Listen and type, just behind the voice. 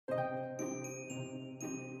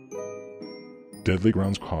Deadly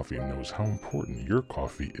Grounds Coffee knows how important your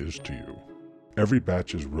coffee is to you. Every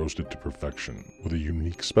batch is roasted to perfection with a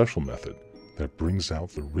unique special method that brings out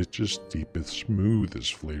the richest, deepest,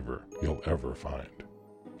 smoothest flavor you'll ever find.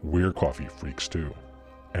 We're coffee freaks too,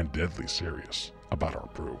 and deadly serious about our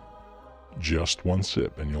brew. Just one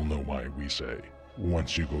sip and you'll know why we say,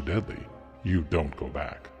 once you go deadly, you don't go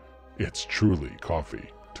back. It's truly coffee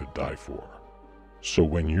to die for. So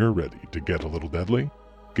when you're ready to get a little deadly,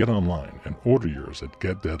 get online and order yours at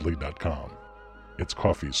getdeadly.com. It's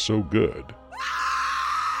coffee so good,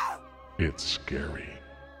 it's scary.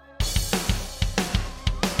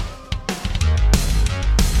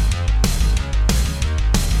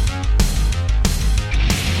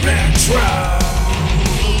 Retro!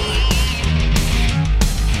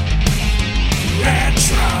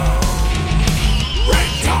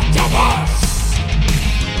 Red Octopus!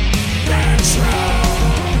 Retro!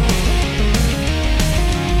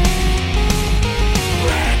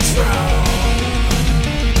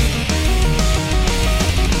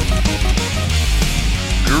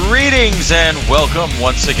 Greetings and welcome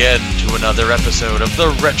once again to another episode of the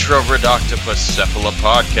Retro Red Octopus Cephala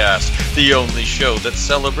Podcast, the only show that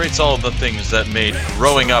celebrates all the things that made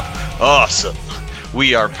growing up awesome.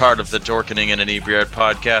 We are part of the Dorkening and Inebriate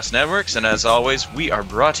Podcast Networks, and as always, we are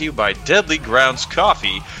brought to you by Deadly Grounds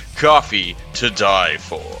Coffee, coffee to die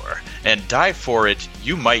for. And die for it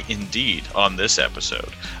you might indeed on this episode.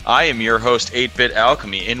 I am your host, 8-Bit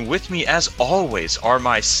Alchemy, and with me as always are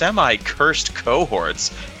my semi-cursed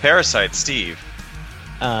cohorts, Parasite Steve.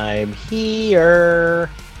 I'm here.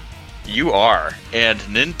 You are, and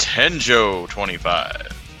Nintendo 25.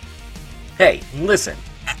 Hey, listen.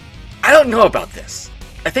 I don't know about this.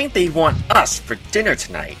 I think they want us for dinner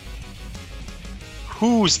tonight.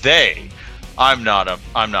 Who's they? I'm not a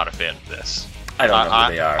fan of this. I don't know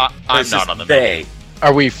who they are. I'm not on the they.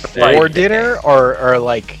 Are we for dinner, or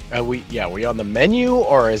like, are we on the menu,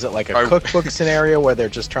 or is it like a cookbook scenario where they're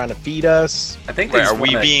just trying to feed us? I think they just want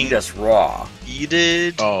to eat us raw.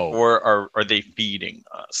 Feeded? Or are they feeding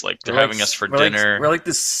us? Like, they're having us for dinner? We're like the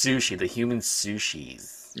sushi, the human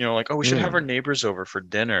sushis. You know, like, oh, we should have our neighbors over for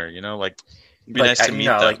dinner, you know? Like, it'd be nice to meet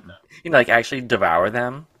them. Like actually devour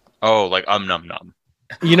them? Oh, like, num num.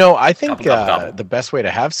 You know, I think the best way to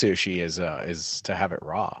have sushi is to have it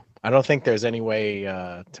raw. I don't think there's any way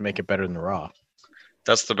to make it better than raw.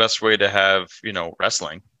 That's the best way to have,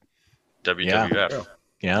 wrestling. WWF.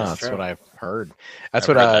 Yeah, that's what I've heard. That's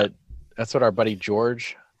what our buddy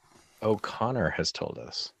George O'Connor has told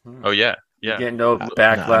us. Oh yeah. You get no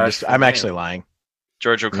backlash. No, I'm actually lying.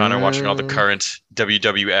 George O'Connor watching all the current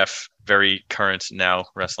WWF, very current now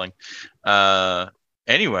wrestling.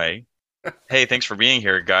 Anyway, hey, thanks for being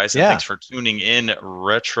here, guys. And thanks for tuning in,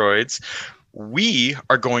 Retroids. We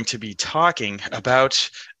are going to be talking about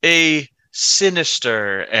a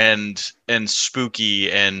sinister and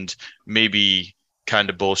spooky and maybe kind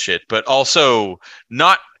of bullshit, but also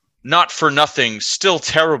not for nothing, still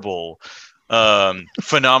terrible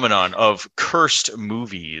phenomenon of cursed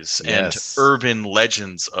movies and urban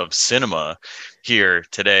legends of cinema here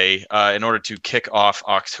today in order to kick off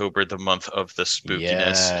October, the month of the spookiness.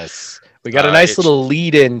 Yes. We got a nice little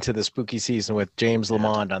lead into the spooky season with James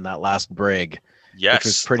Lamond on that last Brig. Yes, which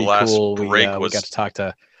was pretty cool. We got to talk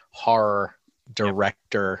to horror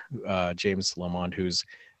director James Lamond, whose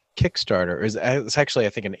Kickstarter is actually, I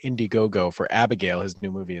think, an Indiegogo for Abigail. His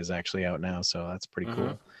new movie is actually out now, so that's pretty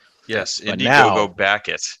cool. Yes, Indiegogo back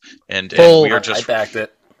it, and we are just. I backed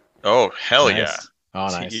it. Oh hell yeah! Oh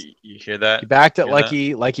nice. You hear that? He backed it like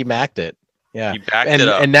he macked it. Yeah, he backed it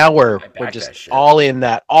up. And now we're just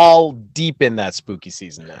all deep in that spooky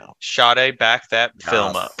season now. Sade, back that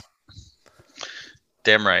film up.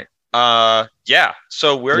 Damn right.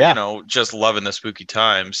 So we're just loving the spooky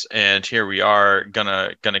times, and here we are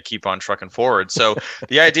gonna keep on trucking forward. So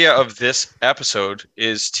the idea of this episode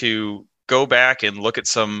is to go back and look at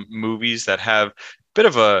some movies that have a bit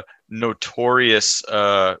of a notorious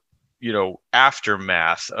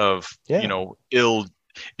aftermath of ill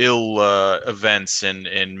events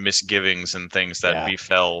and misgivings and things that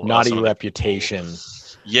befell naughty reputation.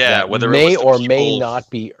 Yeah, whether may it was or may not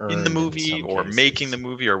be earned in the movie or making the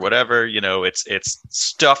movie or whatever, it's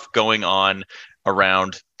stuff going on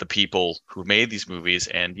around the people who made these movies,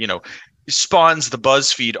 and spawns the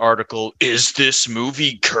BuzzFeed article, "Is this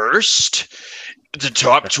movie cursed? The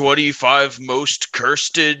top 25 most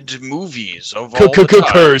cursed movies of all the time.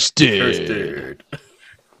 Cursed.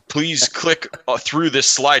 Please click through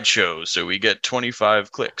this slideshow so we get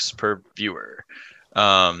 25 clicks per viewer."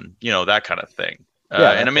 That kind of thing.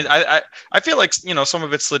 And I mean, I feel like, some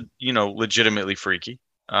of it's, legitimately freaky.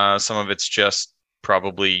 Some of it's just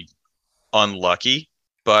probably unlucky,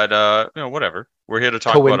 but whatever. We're here to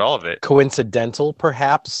talk about all of it. Coincidental,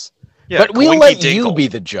 perhaps. Yeah, but we'll let you be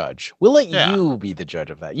the judge. We'll let you be the judge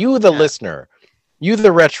of that. You, the listener. You, the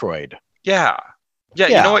Retroid. Yeah. You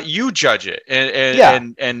know what? You judge it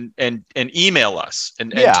and email us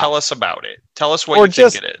and tell us about it. Tell us what you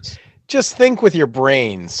think it is. Just think with your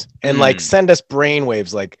brains and send us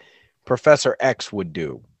brainwaves like Professor X would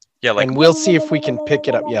do. Yeah, and we'll see if we can pick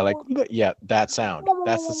it up. Yeah, that sound.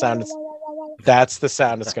 That's the sound. That's the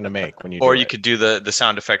sound it's going to make when you. Or you could do the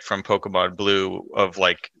sound effect from Pokemon Blue of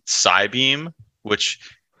like Psybeam, which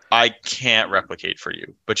I can't replicate for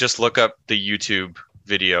you. But just look up the YouTube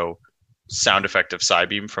video sound effect of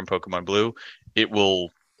Psybeam from Pokemon Blue. It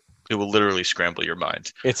will literally scramble your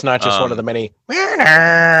mind. It's not just one of the many.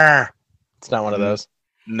 It's not one of those.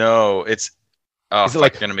 No, it's. Oh, is it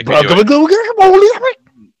like gonna make me do it.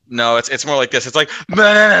 No, it's more like this. It's like.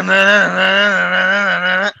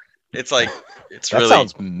 It's like. It's really. That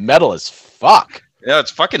sounds metal as fuck. Yeah,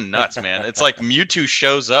 it's fucking nuts, man. It's like Mewtwo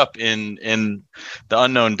shows up in the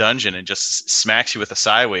unknown dungeon and just smacks you with a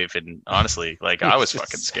Psywave. And honestly, like I was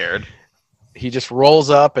fucking scared. He just rolls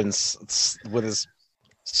up and with his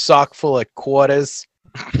sock full of quarters,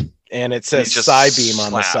 and it says Psybeam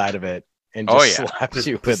on the side of it, and just slaps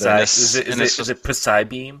you with it. Is it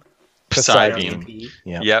Psybeam? Psybeam.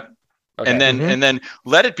 Yeah. Yep. Okay. And then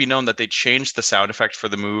let it be known that they changed the sound effect for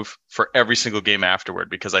the move for every single game afterward,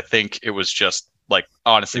 because I think it was just like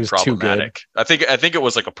honestly problematic. I think it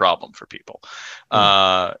was like a problem for people.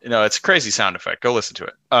 It's a crazy sound effect. Go listen to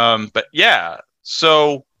it. But yeah,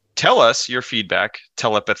 so tell us your feedback.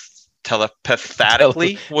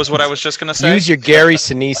 Telepathetically was what I was just going to say. Use your Gary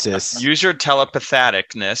Sinise. Use your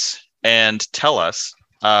telepatheticness and tell us,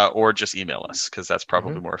 or just email us, because that's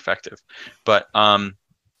probably more effective. But I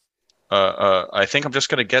think I'm just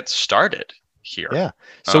going to get started here. Yeah.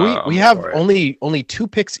 So we have only 2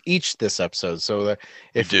 picks each this episode. So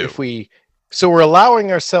so we're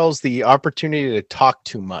allowing ourselves the opportunity to talk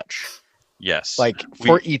too much. Yes.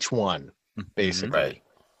 For each one, basically. Right.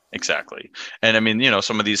 Exactly. And I mean,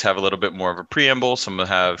 some of these have a little bit more of a preamble. Some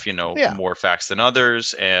have, more facts than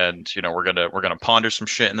others. And, we're going to ponder some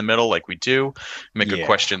shit in the middle like we do. Make a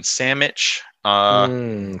question sandwich. So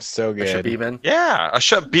good. A Shabibin. Yeah, a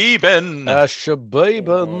Shabibin. A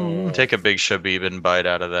Shabibin. Take a big Shabibin bite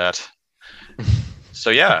out of that. So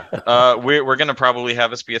yeah, we're gonna probably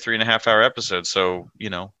have this be a 3.5 hour episode. So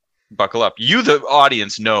buckle up. You, the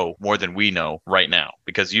audience, know more than we know right now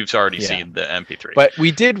because you've already seen the MP3. But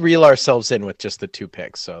we did reel ourselves in with just the 2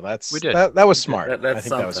 picks, so we did. That was smart. I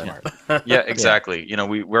think that was smart. Yeah, exactly.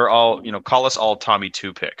 We're all call us all Tommy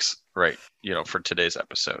 2 picks, right? For today's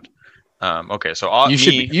episode. Okay, so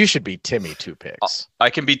you should be Timmy 2 picks. I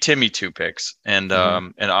can be Timmy 2 picks, and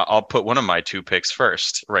I'll put one of my 2 picks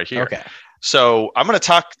first right here. Okay. So I'm going to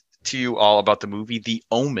talk to you all about the movie The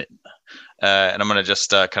Omen, and I'm going to just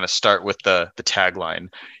kind of start with the tagline: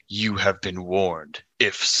 "You have been warned.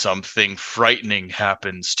 If something frightening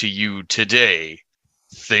happens to you today,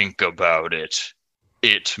 think about it.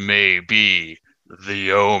 It may be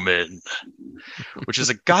The Omen." Which is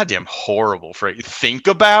a goddamn horrible phrase. Think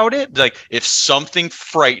about it. Like, if something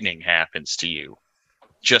frightening happens to you,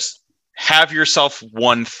 just have yourself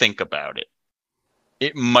think about it.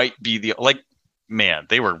 It might be man,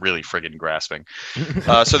 they were really friggin' grasping.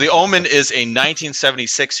 So The Omen is a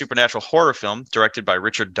 1976 supernatural horror film directed by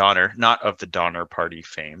Richard Donner, not of the Donner Party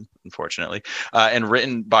fame, unfortunately, and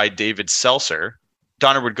written by David Seltzer.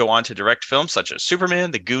 Donner would go on to direct films such as Superman,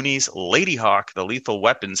 The Goonies, Lady Hawk, The Lethal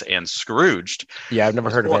Weapons, and Scrooged. Yeah, I've never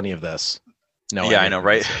heard of any of this. No. Yeah, I know,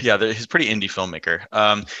 right? Yeah, he's a pretty indie filmmaker.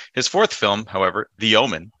 His 4th film, however, The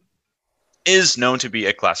Omen, is known to be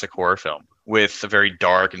a classic horror film with a very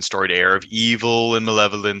dark and storied air of evil and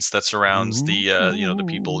malevolence that surrounds the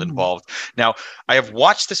people involved. Now, I have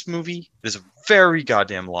watched this movie. It's a very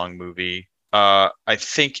goddamn long movie. I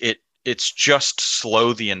think it's just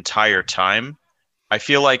slow the entire time. I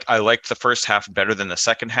feel like I liked the first half better than the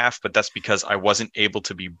second half, but that's because I wasn't able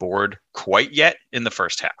to be bored quite yet in the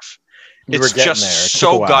first half. It's just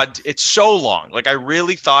it's so long. Like, I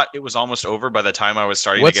really thought it was almost over by the time I was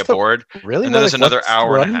starting to get bored. Really? And then there's another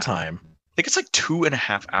hour and a half. Time? I think it's like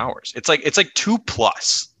 2.5 hours. It's like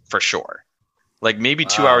 2+ for sure. Like maybe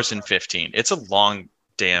 2 hours and 15. It's a long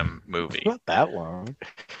damn movie. Not that long.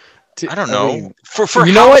 I don't know. I mean, for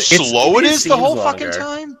how slow it is the whole fucking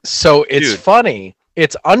time. So it's funny.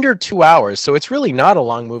 It's under 2 hours, so it's really not a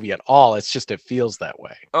long movie at all. It's just it feels that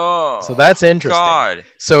way. Oh, so that's interesting. God.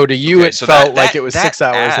 So to you, it felt like it was 6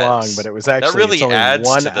 hours long, but it was actually only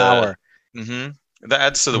 1 hour. Mm-hmm. That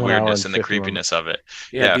adds to the weirdness and the creepiness of it.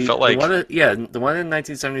 Yeah, it felt like the one in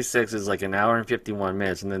 1976 is like an hour and 51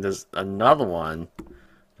 minutes, and then there's another one.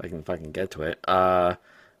 If I can get to it,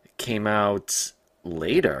 came out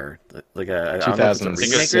later, like a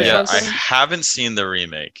 2006. Yeah, I haven't seen the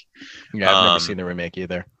remake. Yeah, I've never seen the remake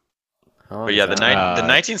either. But yeah, the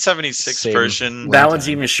 1976 version. That one's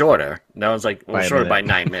even shorter. That one's shorter by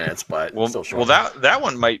 9 minutes, but still short. Well, that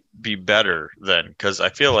one might be better then, because I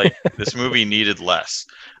feel like this movie needed less.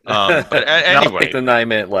 But anyway, the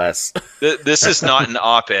 9-minute less. This is not an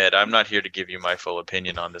op-ed. I'm not here to give you my full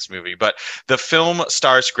opinion on this movie. But the film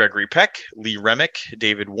stars Gregory Peck, Lee Remick,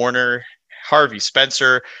 David Warner, Harvey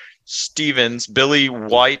Spencer, Stevens, Billy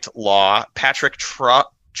Whitelaw, Patrick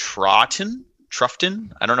Troughton.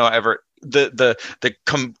 I don't know the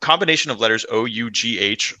combination of letters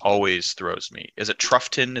O-U-G-H always throws me. Is it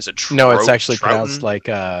Troughton? Is it No, it's actually pronounced like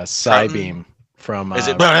Psybeam from. Is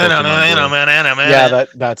it? Yeah,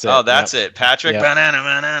 that's it. Oh, that's it. Patrick.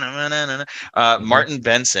 Martin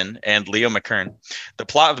Benson and Leo McKern. The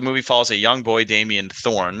plot of the movie follows a young boy, Damien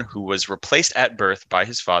Thorne, who was replaced at birth by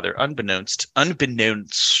his father, unbeknownst.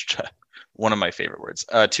 One of my favorite words,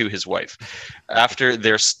 to his wife, after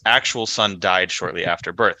their actual son died shortly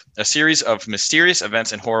after birth. A series of mysterious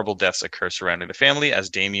events and horrible deaths occur surrounding the family as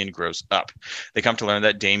Damien grows up. They come to learn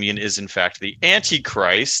that Damien is in fact the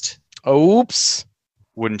Antichrist. Oops.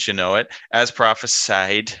 Wouldn't you know it? As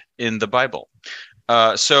prophesied in the Bible.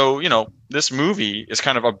 So, this movie is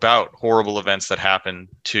kind of about horrible events that happen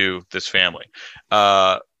to this family.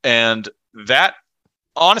 And that,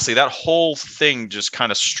 honestly, that whole thing just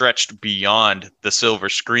kind of stretched beyond the silver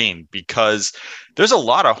screen, because there's a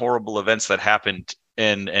lot of horrible events that happened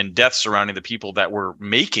and deaths surrounding the people that were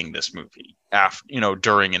making this movie,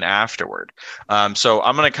 during and afterward. So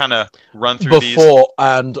I'm going to kind of run through these. Before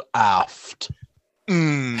and aft.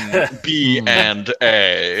 B and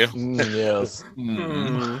A. Yes.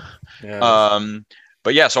 Yes.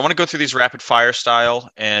 But yeah, so I want to go through these rapid fire style,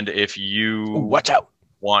 and if you watch out,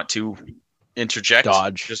 want to interject,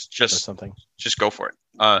 dodge, just or something, just go for it.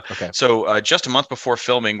 Okay. So just a month before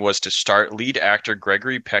filming was to start, lead actor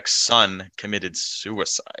Gregory Peck's son committed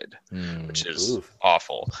suicide, which is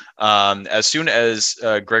awful. As soon as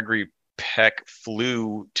Gregory Peck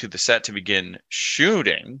flew to the set to begin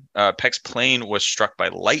shooting, Peck's plane was struck by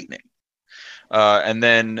lightning. And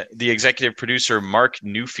then the executive producer Mark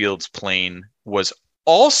Newfield's plane was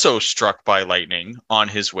also struck by lightning on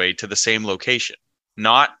his way to the same location,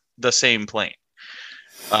 not the same plane.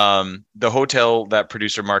 The hotel that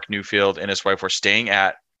producer Mark Newfield and his wife were staying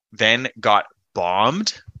at then got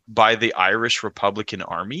bombed by the Irish Republican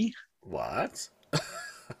Army. What?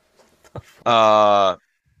 So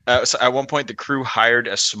at one point, the crew hired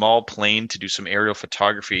a small plane to do some aerial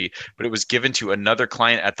photography, but it was given to another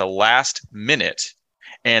client at the last minute,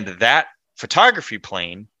 and that photography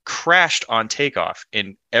plane crashed on takeoff,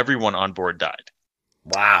 and everyone on board died.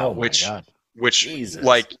 Wow! Which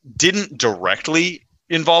Jesus. Didn't directly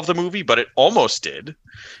involve the movie, but it almost did.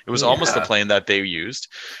 It was almost the plane that they used.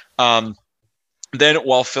 Then,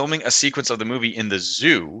 while filming a sequence of the movie in the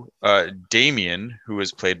zoo, Damien, who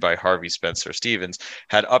was played by Harvey Spencer Stevens,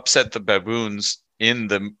 had upset the baboons in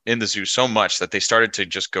the zoo so much that they started to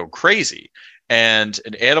just go crazy. And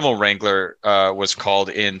an animal wrangler was called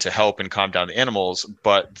in to help and calm down the animals.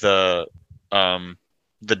 But the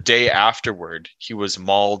day afterward, he was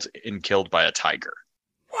mauled and killed by a tiger.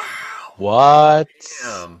 Wow! What?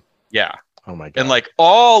 Damn. Yeah. Oh my God! And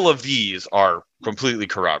all of these are completely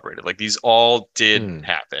corroborated. These all did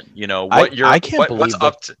happen. I can't believe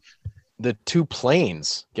the two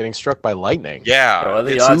planes getting struck by lightning. Yeah,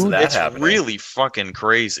 it's really fucking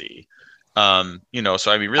crazy. So I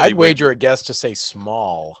mean, really, I'd wager a guess to say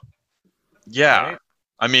small. Yeah, right?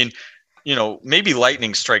 I mean, maybe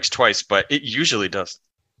lightning strikes twice, but it usually does,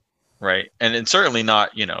 right? And it's certainly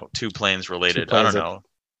not, two planes related. I don't know.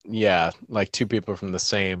 Yeah, like two people from the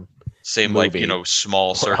same movie,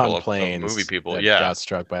 small circle of movie people got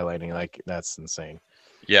struck by lightning. That's insane.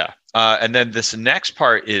 Yeah. And then this next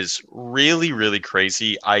part is really, really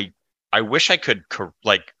crazy. I wish I could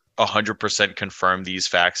 100% confirm these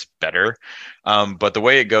facts better. But the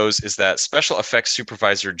way it goes is that special effects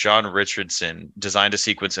supervisor John Richardson designed a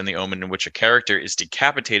sequence in The Omen in which a character is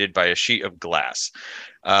decapitated by a sheet of glass.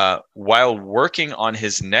 While working on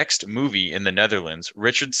his next movie in the Netherlands,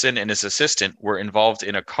 Richardson and his assistant were involved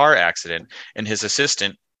in a car accident, and his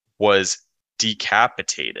assistant was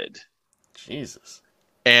decapitated. Jesus.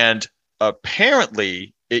 And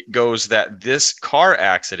apparently it goes that this car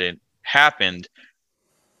accident happened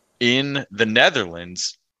in the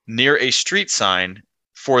Netherlands near a street sign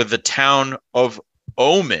for the town of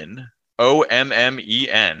Omen,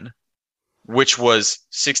 OMMEN, which was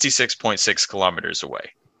 66.6 kilometers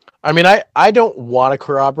away. I mean, I don't want to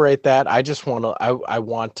corroborate that. I just want to. I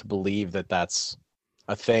want to believe that that's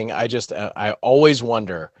a thing. I always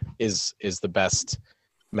wonder is the best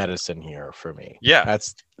medicine here for me. Yeah,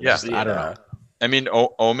 that's I don't know. I mean,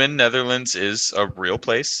 Omen, Netherlands is a real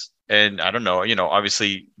place, and I don't know.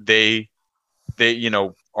 Obviously they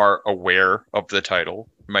are aware of the title.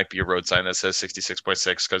 It might be a road sign that says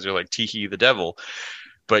 66.6 because they're like teehee the devil.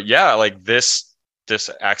 But yeah, like this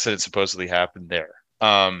accident supposedly happened there.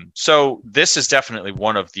 So this is definitely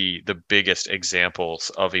one of the biggest examples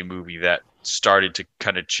of a movie that started to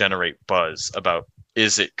kind of generate buzz about,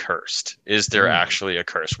 is it cursed? Is there actually a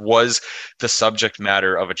curse? Was the subject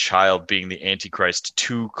matter of a child being the Antichrist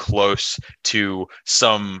too close to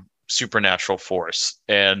some supernatural force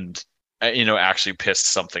and, actually pissed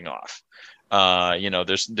something off?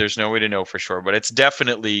 There's no way to know for sure, but it's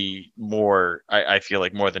definitely more, I feel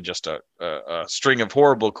like, more than just a string of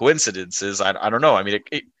horrible coincidences. I don't know. I mean,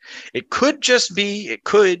 it could just be, it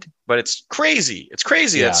could, but it's crazy. It's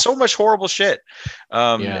crazy. Yeah. It's so much horrible shit.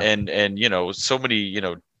 And so many,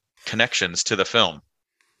 connections to the film,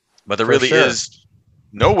 but there really is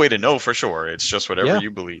no way to know for sure. It's just whatever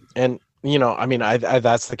you believe. And, I mean, I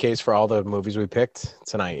that's the case for all the movies we picked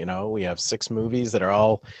tonight. We have 6 movies that are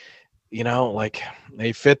all, like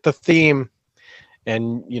they fit the theme,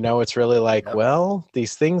 and it's really like, well,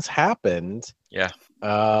 these things happened. Yeah.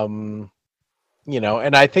 And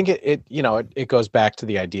I think it goes back to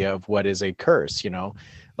the idea of what is a curse.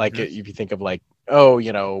 Like if you think of like,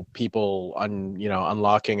 people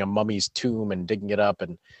unlocking a mummy's tomb and digging it up,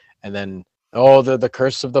 and then the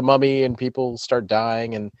curse of the mummy, and people start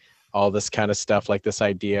dying and all this kind of stuff. Like this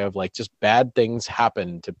idea of like just bad things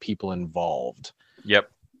happen to people involved. Yep.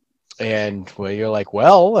 And you're like,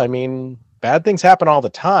 well, I mean, bad things happen all the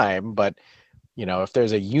time, but if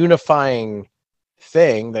there's a unifying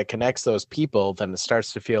thing that connects those people, then it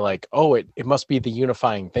starts to feel like, it must be the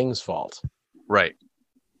unifying thing's fault. Right.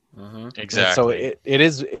 Exactly. And so it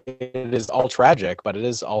is all tragic, but it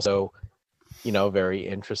is also, very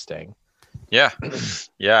interesting. Yeah.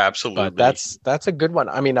 Yeah, absolutely. But that's a good one.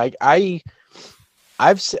 I mean, I've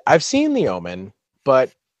seen The Omen,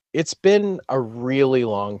 but it's been a really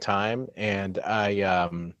long time, and I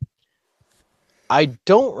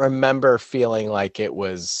don't remember feeling like it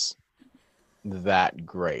was that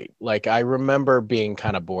great. Like I remember being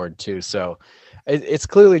kind of bored too. So it's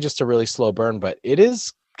clearly just a really slow burn, but it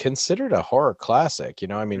is considered a horror classic.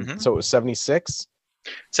 I mean, so it was 76.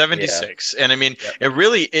 76. And I mean, it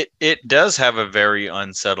really it does have a very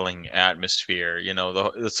unsettling atmosphere.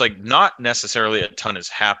 It's like not necessarily a ton is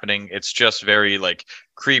happening. It's just very like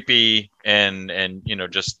creepy and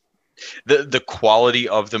just the quality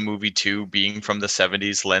of the movie too, being from the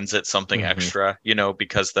 70s, lends it something extra,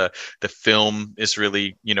 because the film is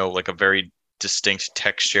really, like a very distinct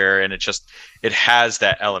texture, and it has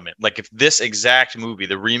that element. Like if this exact movie,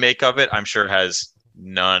 the remake of it, I'm sure has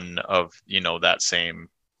none of that same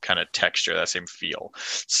kind of texture, that same feel.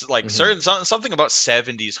 So like something about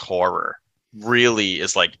 70s horror really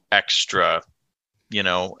is like extra.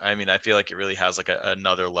 I mean, I feel like it really has like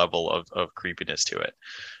another level of creepiness to it.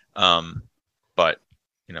 But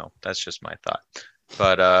that's just my thought.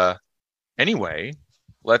 But anyway,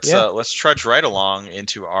 let's trudge right along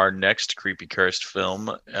into our next creepy cursed film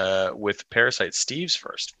with Parasite. Steve's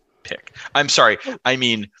first pick. I'm sorry, I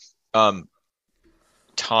mean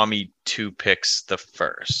Tommy 2 picks the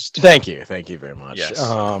first. Thank you very much. Yes.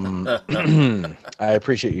 I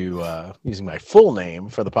appreciate you using my full name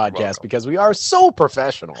for the podcast because we are so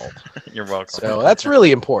professional. You're welcome. So that's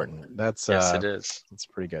really important. That's yes, it is. It's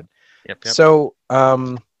pretty good. Yep. So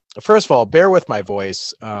first of all, bear with my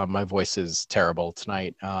voice. My voice is terrible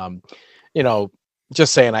tonight.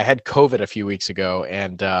 Just saying, I had COVID a few weeks ago,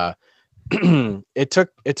 and it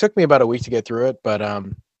took me about a week to get through it, but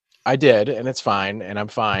I did, and it's fine, and I'm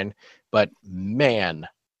fine. But man,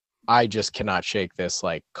 I just cannot shake this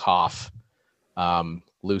like cough,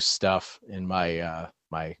 loose stuff in my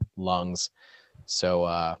my lungs.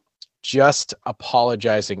 So just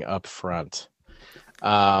apologizing up front.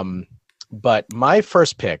 But my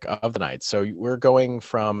first pick of the night. So we're going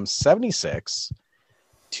from 76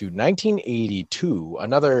 to 1982.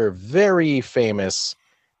 Another very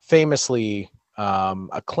famously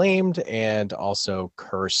acclaimed and also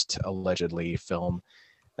cursed, allegedly, film.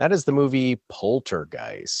 That is the movie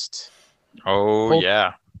Poltergeist.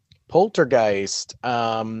 Yeah. Poltergeist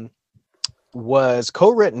was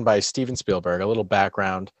co-written by Steven Spielberg. A little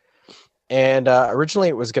background. And originally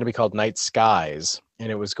it was going to be called Night Skies, and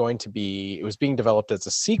it was being developed as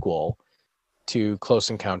a sequel to Close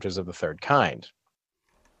Encounters of the Third Kind.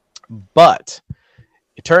 But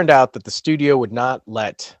it turned out that the studio would not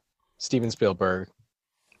let Steven Spielberg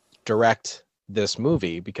direct this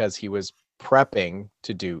movie because he was prepping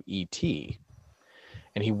to do E.T.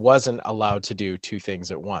 and he wasn't allowed to do two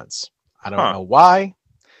things at once. I don't know why.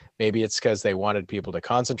 Maybe it's because they wanted people to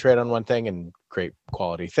concentrate on one thing and create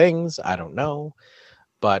quality things. I don't know.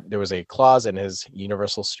 But there was a clause in his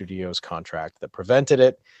Universal Studios contract that prevented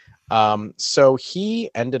it. So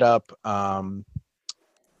he ended up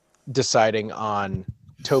deciding on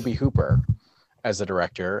Tobe Hooper as the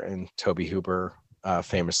director, and Tobe Hooper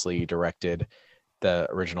famously directed the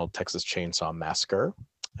original Texas Chainsaw Massacre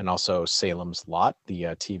and also Salem's Lot, the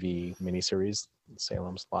TV miniseries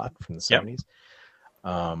Salem's Lot from the 70s.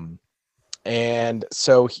 And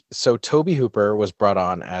so Tobe Hooper was brought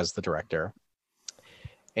on as the director,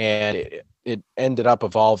 and it ended up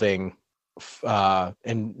evolving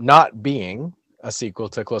and not being a sequel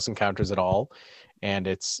to Close Encounters at all. And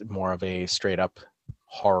it's more of a straight up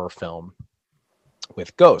horror film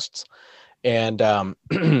with ghosts. And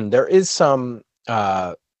there is some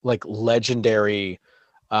like legendary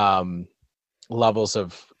levels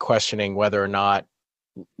of questioning whether or not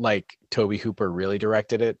like Tobe Hooper really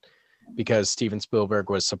directed it, because Steven Spielberg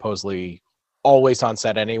was supposedly always on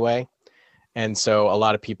set anyway. And so a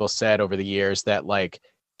lot of people said over the years that like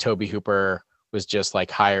Tobe Hooper was just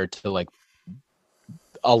like hired to like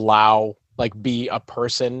allow like be a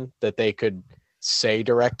person that they could say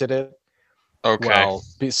directed it. Okay. Well,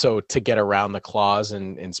 so to get around the clause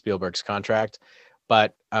in Spielberg's contract.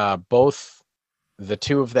 But both the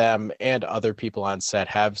two of them and other people on set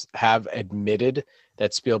have admitted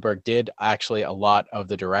that Spielberg did actually a lot of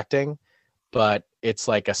the directing, but it's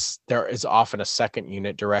like there is often a second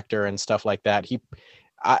unit director and stuff like that.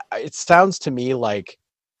 It sounds to me like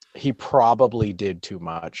he probably did too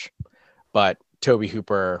much, but Tobe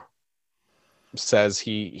Hooper says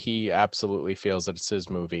he absolutely feels that it's his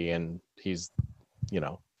movie and he's,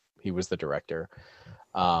 he was the director.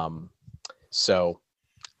 So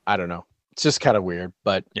I don't know. It's just kind of weird,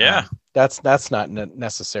 but yeah, that's not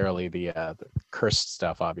necessarily the cursed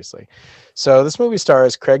stuff, obviously. So this movie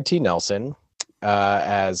stars Craig T. Nelson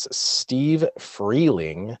as Steve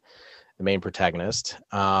Freeling, the main protagonist.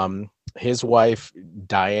 His wife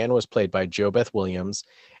Diane was played by JoBeth Williams,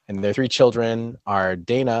 and their three children are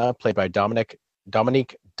Dana, played by Dominique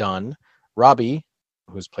Dunn, Robbie,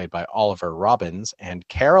 who's played by Oliver Robbins, and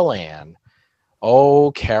Carol Ann.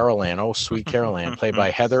 Oh, sweet Carol Ann, played by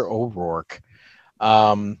Heather O'Rourke.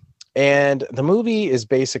 And the movie is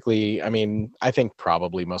basically, I mean, I think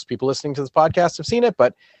probably most people listening to this podcast have seen it,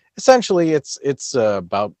 but essentially it's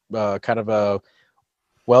about kind of a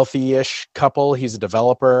wealthy-ish couple. He's a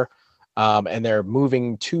developer, and they're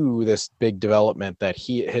moving to this big development that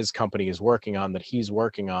his company is working on, that he's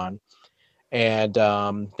working on. And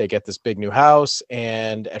they get this big new house,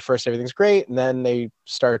 and at first everything's great, and then they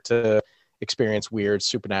start to experience weird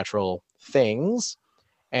supernatural things.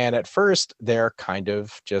 And at first they're kind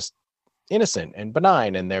of just innocent and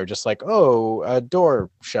benign, and they're just like, oh, a door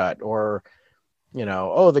shut, or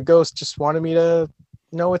oh, the ghost just wanted me to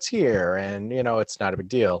know it's here, and it's not a big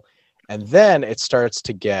deal. And then it starts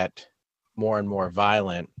to get more and more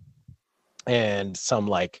violent, and some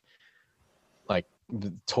like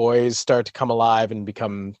the toys start to come alive and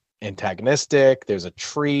become antagonistic. There's a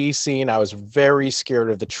tree scene. I was very scared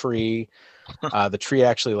of the tree. The tree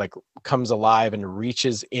actually like comes alive and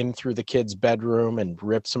reaches in through the kid's bedroom and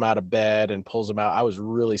rips him out of bed and pulls him out. I was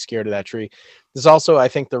really scared of that tree. There's also, I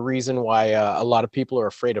think, the reason why a lot of people are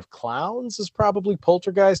afraid of clowns is probably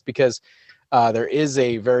Poltergeist, because there is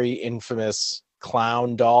a very infamous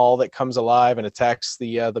clown doll that comes alive and attacks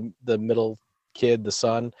the middle kid, the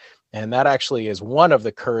son. And that actually is one of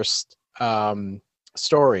the cursed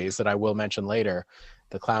stories that I will mention later.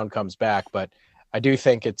 The clown comes back, but I do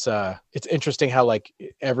think it's interesting how like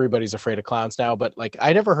everybody's afraid of clowns now, but like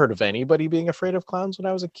I never heard of anybody being afraid of clowns when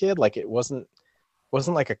I was a kid. Like it wasn't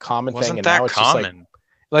like a common thing, and now it's common. Just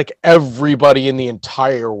like everybody in the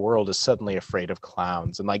entire world is suddenly afraid of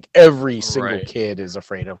clowns, and like every single kid is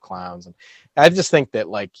afraid of clowns. And I just think that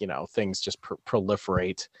like things just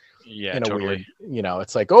proliferate. Yeah, in a totally. Weird,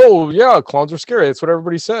 it's like, oh yeah, clowns are scary. That's what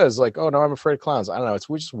everybody says. Like, oh no, I'm afraid of clowns. I don't know. It's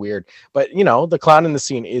just weird. But the clown in the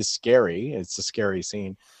scene is scary. It's a scary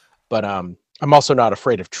scene. But I'm also not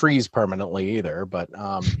afraid of trees permanently either. But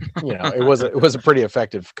it was a pretty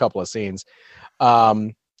effective couple of scenes.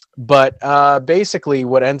 But basically,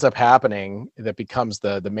 what ends up happening that becomes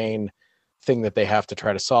the main thing that they have to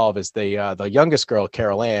try to solve is the youngest girl,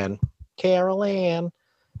 Carol Ann.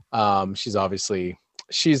 She's obviously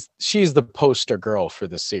she's the poster girl for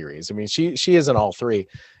the series. I mean, she is in all three,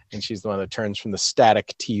 and she's the one that turns from the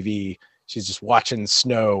static TV. She's just watching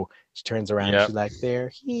snow. She turns around and she's like, they're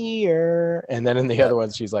here. And then in the other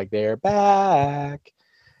ones, she's like, they're back.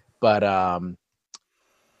 But,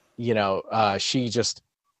 she just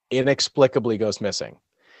inexplicably goes missing.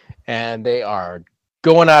 And they are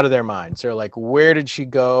going out of their minds. They're like, where did she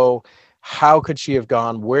go? How could she have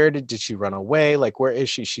gone? Where did she run away? Like, where is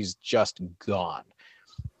she? She's just gone.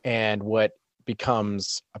 And what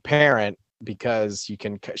becomes apparent, because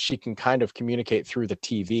she can kind of communicate through the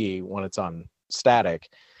TV when it's on static,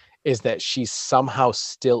 is that she's somehow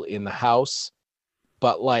still in the house,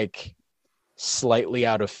 but like slightly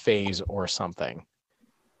out of phase or something.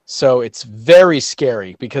 So it's very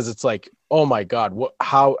scary because it's like, oh my God,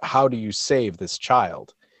 how do you save this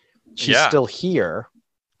child? She's still here,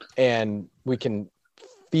 and we can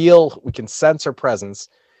sense her presence.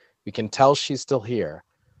 We can tell she's still here,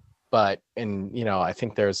 but, I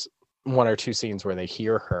think there's one or two scenes where they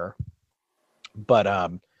hear her,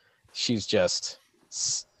 but she's just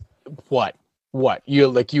what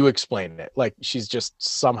you explained it, like she's just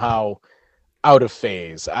somehow out of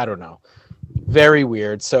phase. I don't know, very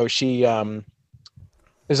weird. So she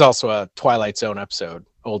there's also a old Twilight Zone episode,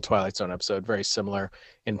 very similar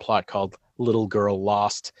in plot, called Little Girl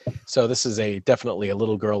Lost. So this is definitely a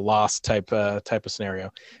Little Girl Lost type of scenario.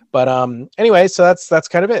 But anyway, so that's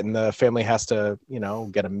kind of it. And the family has to,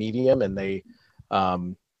 get a medium, and they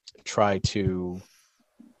try to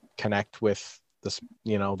connect with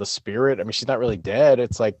the spirit. I mean, she's not really dead.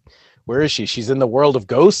 It's like, where is she? She's in the world of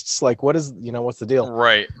ghosts. Like, what's the deal?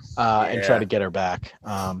 Right. And try to get her back.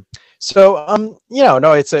 It's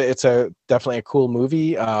definitely a cool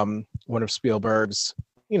movie. One of Spielberg's,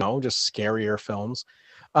 just scarier films.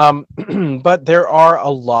 But there are a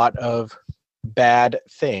lot of bad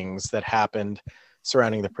things that happened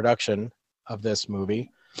surrounding the production of this movie.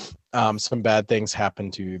 Some bad things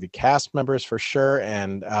happened to the cast members for sure,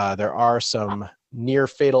 and there are some near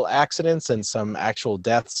fatal accidents and some actual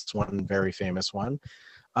deaths, one very famous one.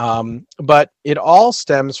 But it all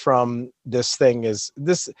stems from this is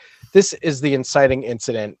the inciting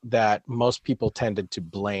incident that most people tended to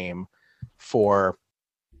blame for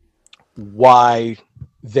why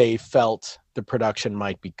they felt the production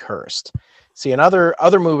might be cursed. See, in other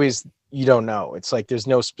movies, you don't know. It's like there's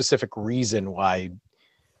no specific reason why.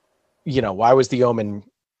 Why was The Omen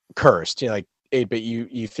cursed? Like 8-bit,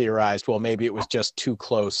 you theorized, well, maybe it was just too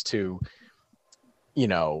close to,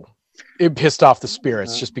 it pissed off the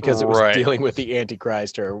spirits just because it was dealing with the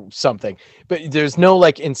Antichrist or something. But there's no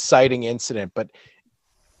like inciting incident.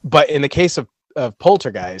 But in the case of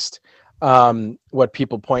Poltergeist, what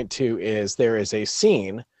people point to is there is a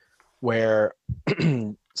scene where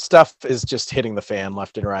stuff is just hitting the fan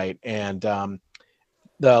left and right. And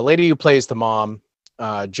the lady who plays the mom,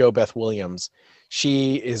 Jo Beth Williams,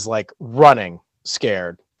 she is like running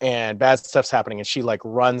scared, and bad stuff's happening, and she like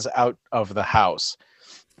runs out of the house.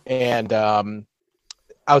 And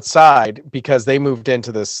outside, because they moved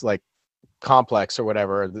into this like complex or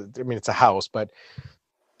whatever, I mean, it's a house, but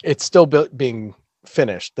it's still being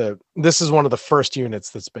finished. This is one of the first units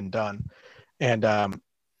that's been done, and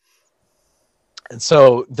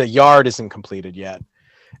so the yard isn't completed yet,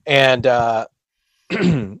 and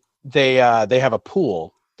they have a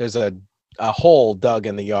pool. There's a hole dug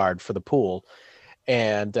in the yard for the pool,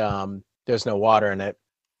 and there's no water in it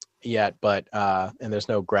yet, but and there's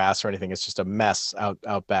no grass or anything. It's just a mess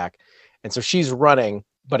out back. And so she's running,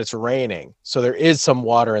 but it's raining, so there is some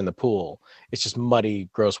water in the pool. It's just muddy,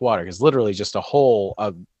 gross water. It's literally just a hole,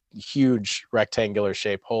 a huge rectangular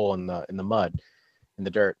shaped hole in the mud, in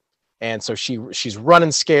the dirt. And so she's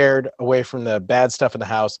running scared away from the bad stuff in the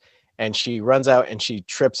house, and she runs out and she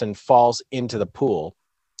trips and falls into the pool.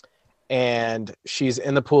 And she's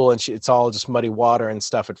in the pool, and it's all just muddy water and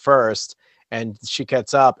stuff at first. And she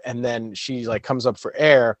gets up, and then she like comes up for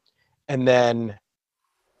air, and then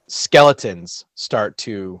skeletons start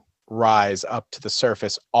to rise up to the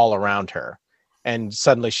surface all around her. And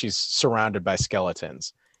suddenly she's surrounded by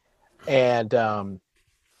skeletons. And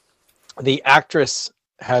the actress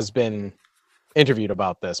has been interviewed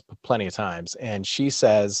about this plenty of times, and she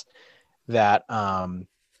says that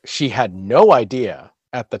she had no idea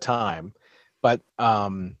at the time, but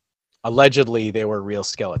allegedly they were real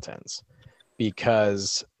skeletons,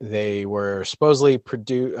 because they were supposedly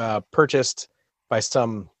purchased by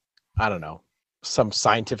some, I don't know, some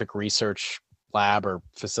scientific research lab or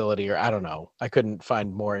facility, or I don't know. I couldn't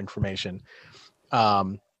find more information.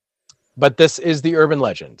 But this is the urban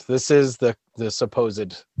legend. This is the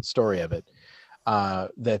supposed story of it,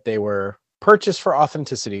 that they were purchased for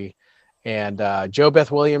authenticity, And Jo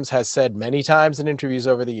Beth Williams has said many times in interviews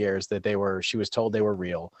over the years that she was told they were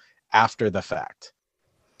real after the fact.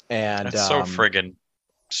 And that's so friggin'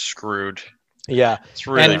 screwed. Yeah, it's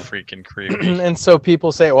really freaking creepy. And so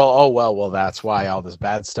people say, well, that's why all this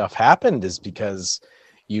bad stuff happened, is because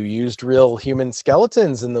you used real human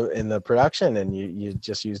skeletons in the production, and you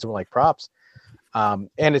just used them like props. And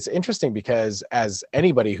it's interesting because, as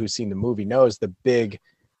anybody who's seen the movie knows, the big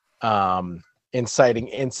inciting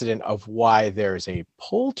incident of why there's a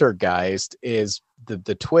poltergeist is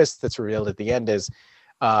the twist that's revealed at the end is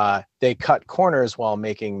they cut corners while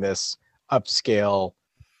making this upscale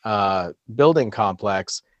building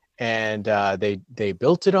complex, and they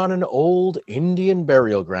built it on an old Indian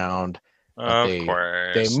burial ground. Of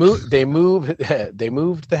course. They moved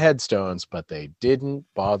the headstones, but they didn't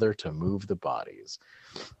bother to move the bodies.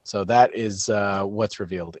 So that is what's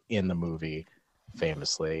revealed in the movie,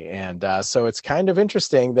 famously. And so it's kind of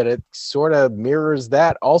interesting that it sort of mirrors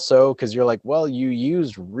that also, because you're like, well, you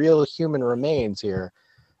used real human remains here.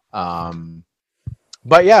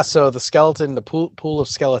 But yeah, so the skeleton, the pool of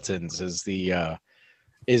skeletons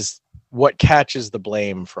is what catches the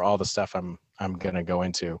blame for all the stuff I'm gonna go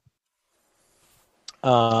into.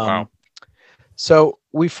 Wow. So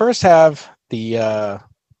we first have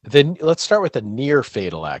let's start with the near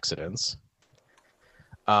fatal accidents.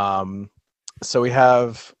 So we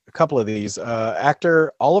have a couple of these.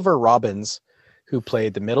 Actor Oliver Robbins, who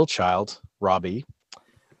played the middle child, Robbie.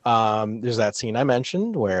 There's that scene I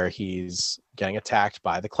mentioned where he's getting attacked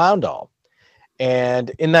by the clown doll. And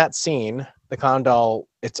in that scene, the clown doll,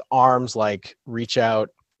 its arms like reach out,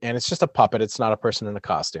 and it's just a puppet. It's not a person in a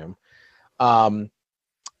costume.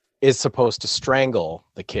 Is supposed to strangle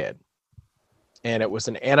the kid. And it was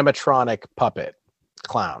an animatronic puppet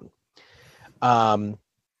clown.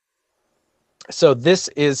 So this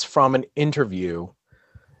is from an interview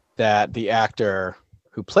that the actor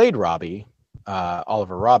who played Robbie,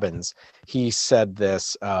 Oliver Robbins, he said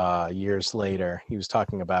this years later. He was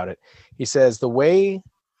talking about it. He says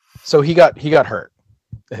so he got hurt.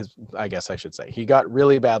 I guess I should say he got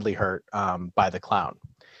really badly hurt by the clown.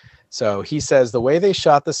 So he says the way they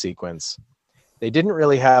shot the sequence, they didn't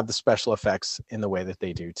really have the special effects in the way that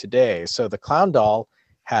they do today. So the clown doll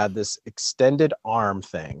had this extended arm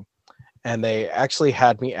thing, and they actually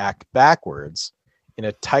had me act backwards in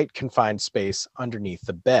a tight confined space underneath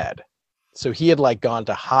the bed. So he had like gone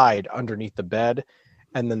to hide underneath the bed,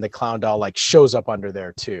 and then the clown doll like shows up under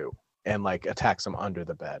there too and like attacks him under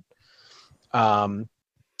the bed. So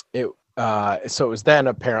it was then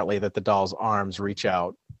apparently that the doll's arms reach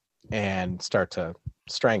out and start to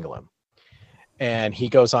strangle him. And he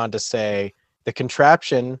goes on to say, the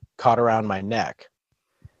contraption caught around my neck.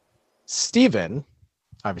 Steven,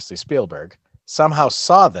 obviously Spielberg, somehow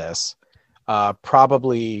saw this,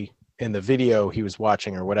 probably in the video he was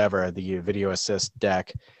watching or whatever, the video assist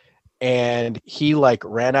deck. And he like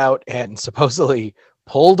ran out and supposedly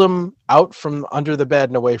pulled him out from under the bed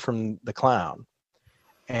and away from the clown.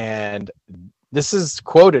 And this is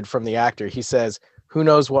quoted from the actor. He says, "Who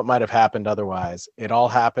knows what might have happened otherwise? It all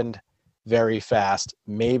happened very fast.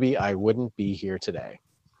 Maybe I wouldn't be here today."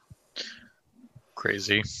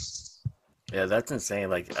 Crazy. Yeah, that's insane.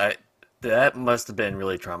 Like, that must have been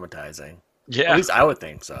really traumatizing. Yeah. At least I would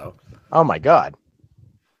think so. Oh my God.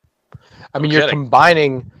 I mean, you're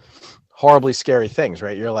combining horribly scary things,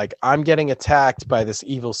 right? You're like, I'm getting attacked by this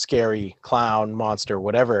evil, scary clown, monster,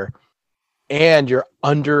 whatever, and you're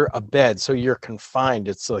under a bed, so you're confined.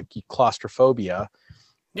 It's like claustrophobia.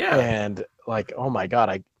 Yeah. And like, oh my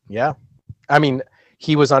God, I mean,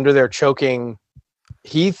 he was under there choking,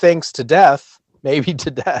 he thinks to death, maybe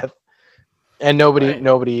to death, and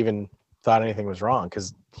nobody even thought anything was wrong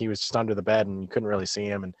because he was just under the bed and you couldn't really see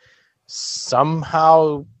him. And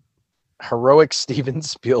somehow heroic Steven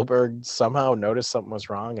Spielberg somehow noticed something was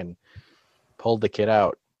wrong and pulled the kid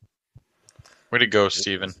out. Way to go,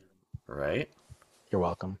 Steven. Right? You're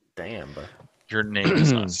welcome. Damn, but your name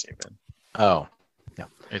is not Steven. Oh, no.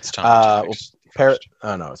 It's Tom. It's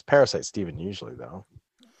Parasite Steven usually, though.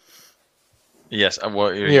 Yes,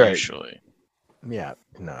 well, You're usually. Right. Yeah,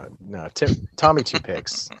 no. Tommy Two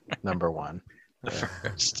Picks, number one.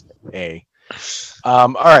 First. A.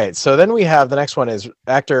 All right, so then we have the next one is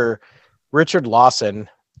actor Richard Lawson,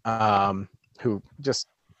 who, just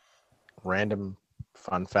random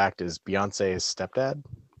fun fact, is Beyonce's stepdad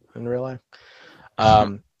in real life.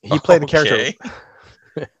 He played the character.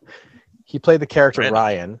 He played the character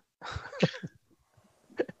Ryan.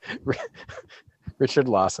 Richard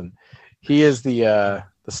Lawson. He is the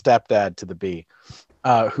stepdad to the bee,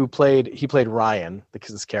 he played Ryan,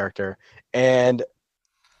 his character, and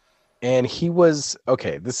And he was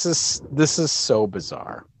okay. This is so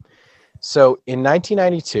bizarre. So in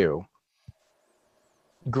 1992,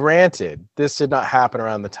 granted, this did not happen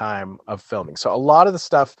around the time of filming. So a lot of the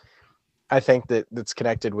stuff I think that's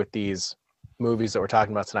connected with these movies that we're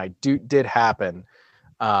talking about tonight did happen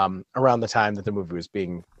around the time that the movie was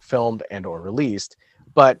being filmed and or released.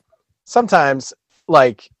 But sometimes,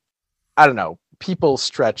 like, I don't know, people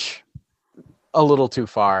stretch a little too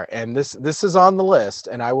far, and this is on the list,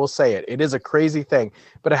 and I will say it is a crazy thing,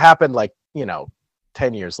 but it happened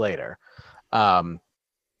 10 years later.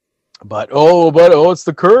 But it's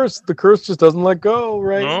the curse just doesn't let go,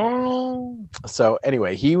 right? No. So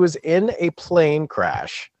anyway, he was in a plane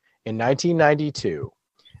crash in 1992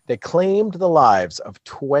 that claimed the lives of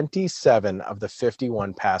 27 of the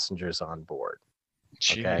 51 passengers on board.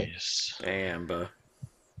 Jeez. Damn, bro.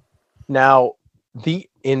 Now, the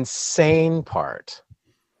insane part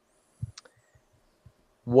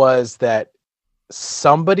was that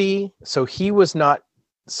somebody, so he was not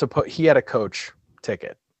he had a coach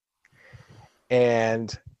ticket,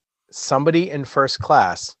 and somebody in first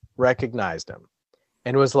class recognized him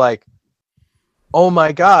and was like, "Oh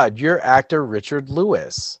my God, you're actor Richard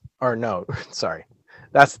Lewis." Or no, sorry,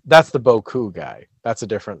 that's the Boku guy. That's a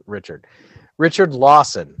different Richard. Richard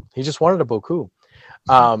Lawson. He just wanted a Boku.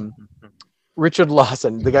 Richard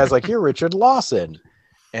Lawson. The guy's like, "You're Richard Lawson,"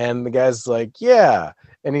 and the guy's like, "Yeah."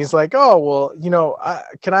 And he's like, "Oh well,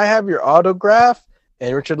 can I have your autograph?"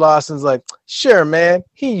 And Richard Lawson's like, "Sure, man.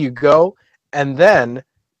 Here you go." And then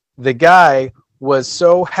the guy was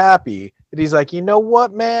so happy that he's like, "You know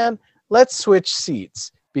what, man? Let's switch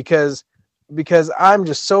seats because I'm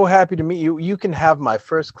just so happy to meet you. You can have my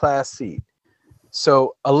first class seat."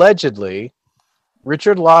 So allegedly,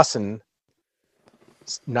 Richard Lawson,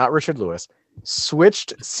 not Richard Lewis,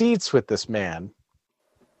 switched seats with this man,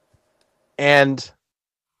 and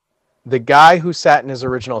the guy who sat in his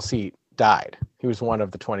original seat died. He was one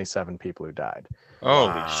of the 27 people who died.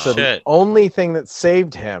 Holy So shit. the only thing that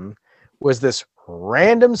saved him was this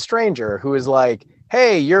random stranger who was like,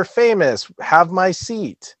 "Hey, you're famous. Have my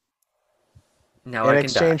seat." Now In I can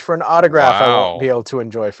exchange die. for an autograph I Wow. won't be able to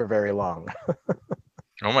enjoy for very long.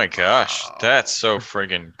 Oh my gosh. That's so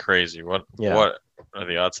friggin' crazy. What are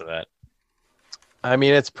the odds of that? I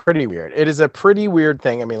mean, it's pretty weird. It is a pretty weird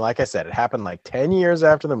thing. I mean, like I said, it happened 10 years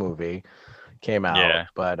after the movie came out. Yeah.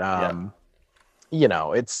 But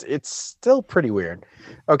it's still pretty weird.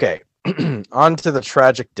 Okay, on to the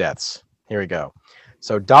tragic deaths. Here we go.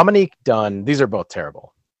 So Dominique Dunne, these are both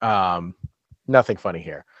terrible. Nothing funny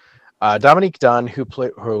here. Dominique Dunne, who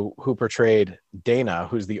portrayed Dana,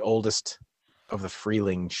 who's the oldest of the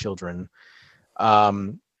Freeling children,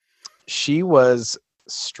 she was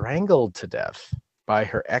strangled to death by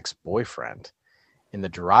her ex-boyfriend in the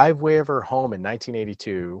driveway of her home in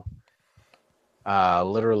 1982.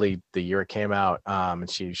 Literally the year it came out, and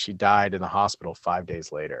she died in the hospital 5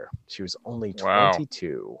 days later. She was only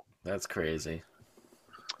 22. Wow. That's crazy.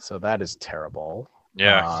 So that is terrible.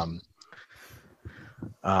 Yeah.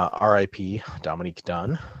 R.I.P. Dominique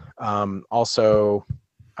Dunne. Also,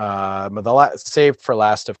 saved for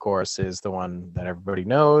last, of course, is the one that everybody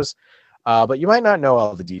knows, but you might not know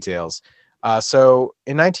all the details. So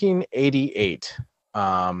in 1988,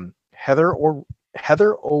 Heather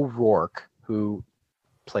O'Rourke, who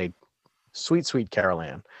played Sweet Carol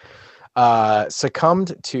Ann,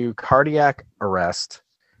 succumbed to cardiac arrest,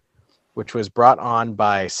 which was brought on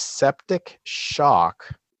by septic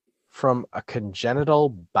shock from a congenital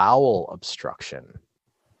bowel obstruction.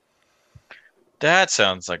 That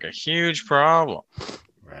sounds like a huge problem.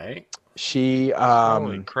 Right? She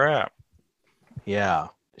holy crap. Yeah,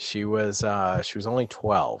 she was only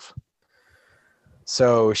 12.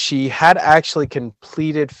 So she had actually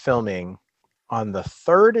completed filming on the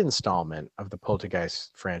third installment of the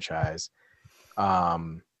Poltergeist franchise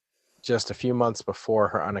just a few months before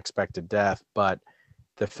her unexpected death, but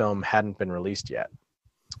the film hadn't been released yet.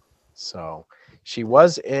 So she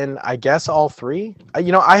was in, I guess, all three.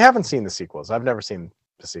 I haven't seen the sequels. I've never seen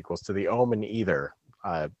the sequels to The Omen either.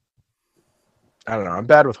 I don't know. I'm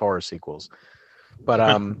bad with horror sequels. But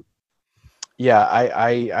yeah,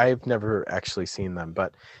 I've never actually seen them.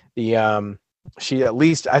 But she at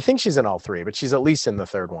least, I think she's in all three, but she's at least in the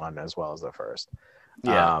third one as well as the first.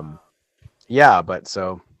 Yeah. Yeah, but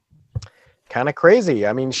so kind of crazy.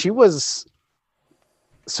 I mean, so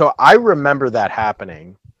I remember that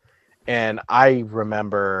happening. And I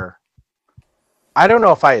remember, I don't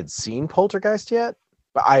know if I had seen Poltergeist yet,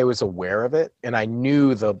 but I was aware of it. And I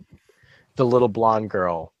knew the little blonde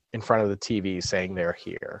girl in front of the TV saying they're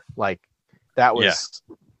here. Like that was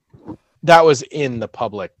in the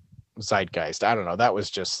public zeitgeist. I don't know. That was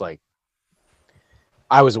just like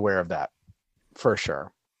I was aware of that for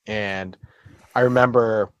sure. And I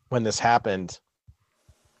remember when this happened,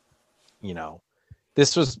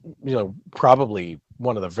 this was, probably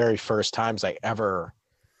one of the very first times I ever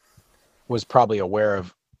was probably aware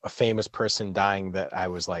of a famous person dying that I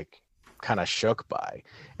was like kind of shook by.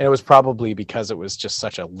 And it was probably because it was just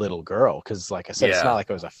such a little girl. Cause like I said, It's not like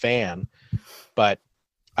I was a fan, but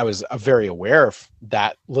I was very aware of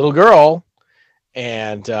that little girl.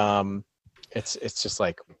 And it's just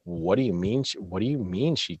like, what do you mean? What do you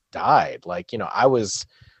mean she died? Like, I was,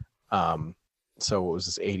 so it was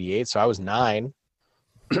this 88. So I was 9.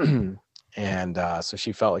 And so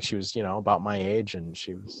she felt like she was, about my age, and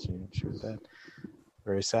she was dead.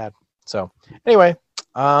 Very sad. So anyway,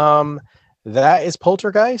 that is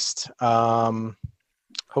Poltergeist.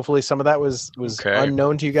 Hopefully some of that was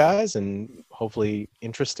unknown to you guys and hopefully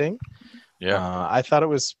interesting. Yeah. I thought it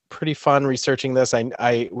was pretty fun researching this.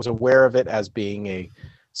 I was aware of it as being a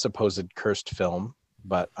supposed cursed film,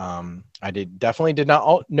 but I definitely did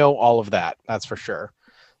not know all of that. That's for sure.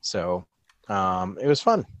 So it was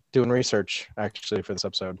fun doing research actually for this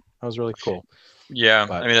episode. That was really cool. Yeah,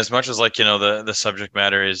 but, I mean, as much as like the subject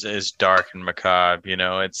matter is dark and macabre,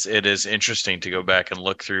 it is interesting to go back and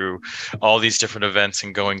look through all these different events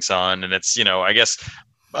and goings on, and it's I guess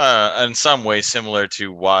in some way similar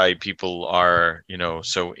to why people are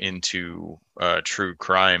so into true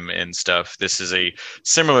crime and stuff. This is a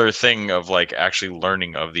similar thing of like actually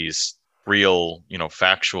learning of these real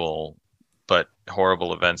factual but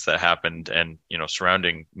horrible events that happened and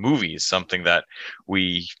surrounding movies, something that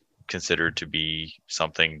we consider to be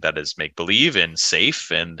something that is make believe and safe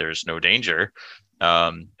and there's no danger,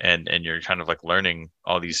 and you're kind of like learning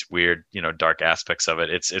all these weird dark aspects of it.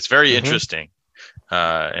 It's very interesting,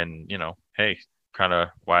 and hey, kind of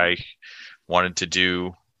why I wanted to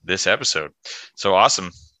do this episode. So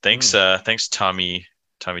awesome. Thanks Tommy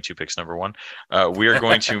Two Picks number 1. We are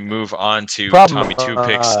going to move on to Tommy Two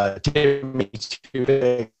Picks. Timmy Two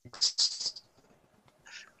Picks.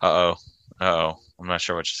 Uh-oh. I'm not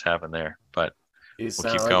sure what just happened there, but we'll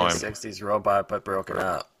keep going. A 60s robot, but broken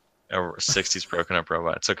up. A 60s broken up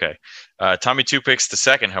robot. It's okay. Tommy Two Picks the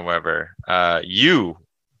second, however, you,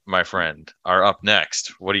 my friend, are up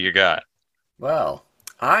next. What do you got? Well,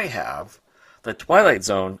 I have The Twilight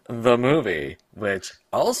Zone, the movie, which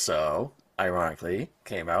also, ironically,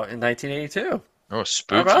 came out in 1982. Oh,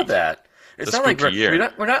 spooky! How about that? It's not like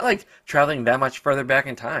year. we're not like traveling that much further back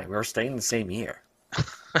in time. We're staying in the same year.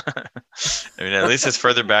 I mean, at least it's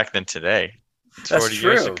further back than today. It's That's 40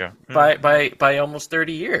 true. years ago. By almost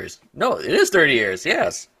 30 years. No, it is 30 years.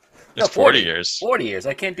 Yes. It's 40 years. 40 years.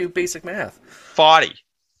 I can't do basic math. 40.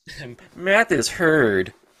 Math is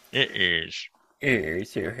hard. It is.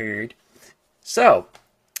 It's hard. So,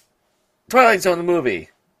 Twilight Zone the movie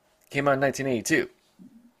came out in 1982.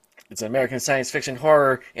 It's an American science fiction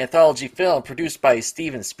horror anthology film produced by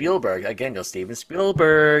Steven Spielberg. Again, Steven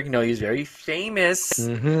Spielberg. He's very famous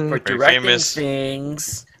for directing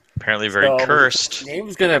things. Apparently very cursed. His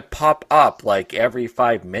name's going to pop up like every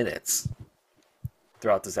 5 minutes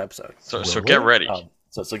throughout this episode. So get ready.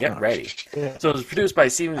 So get ready. So it was produced by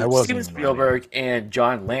Steven Spielberg and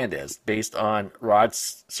John Landis, based on Rod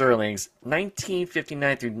Serling's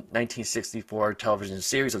 1959 through 1964 television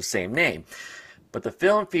series of the same name. But the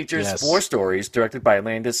film features 4 stories directed by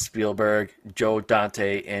Landis, Spielberg, Joe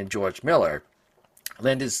Dante, and George Miller.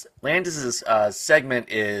 Landis's segment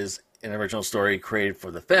is an original story created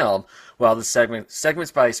for the film, while the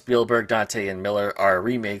segments by Spielberg, Dante, and Miller are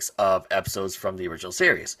remakes of episodes from the original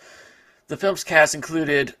series. The film's cast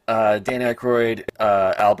included Dan Aykroyd,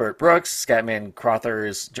 Albert Brooks, Scatman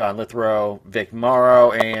Crothers, John Lithgow, Vic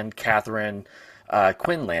Morrow, and Catherine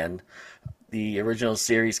Quinlan. The original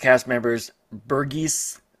series cast members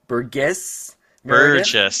Burgess. Oh,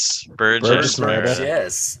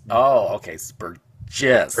 okay. It's Burgess.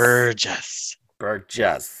 Yes.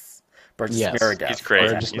 Meredith. He's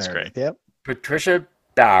great. Burgess He's Meredith. great. Yep. Patricia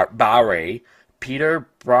Barry, Peter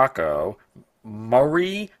Bracco,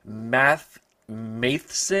 Maury Matheson.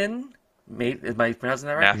 Am I pronouncing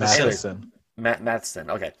that right? Matheson.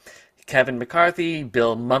 Okay. Kevin McCarthy,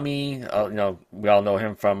 Bill Mummy. We all know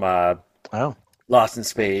him from Lost in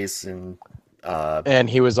Space, and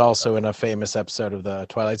he was also in a famous episode of the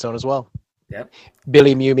Twilight Zone as well. Yep.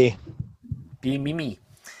 Billy Mimi.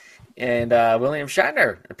 And William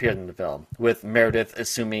Shatner appeared in the film, with Meredith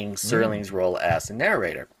assuming Serling's role as the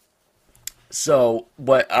narrator. So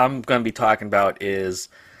what I'm going to be talking about is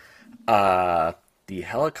the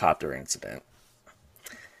helicopter incident,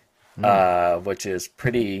 which is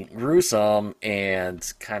pretty gruesome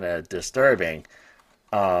and kind of disturbing.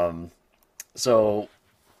 So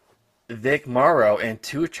Vic Morrow and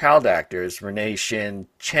 2 child actors, Renee Shin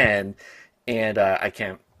Chen and I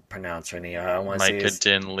can't pronounce her name. I want to say Micah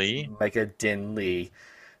Din Lee. Micah Din Lee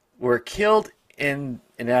were killed in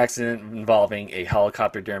an accident involving a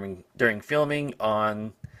helicopter during filming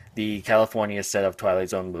on the California set of Twilight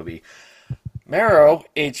Zone movie. Morrow,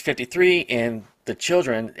 age 53, and the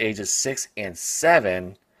children, ages 6 and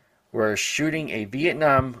 7, were shooting a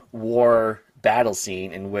Vietnam War battle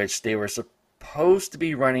scene in which they were supposed to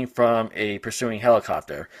be running from a pursuing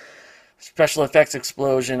helicopter. Special effects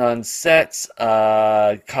explosion on sets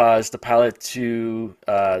caused the pilot to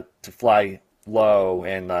fly low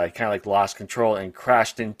and kind of like lost control and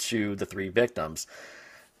crashed into the 3 victims.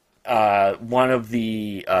 One of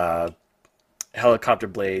the helicopter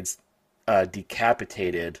blades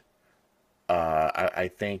decapitated.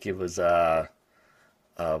 I think it was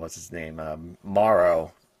what's his name?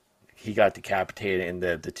 Morrow. He got decapitated, and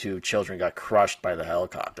the 2 children got crushed by the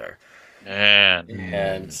helicopter. Man,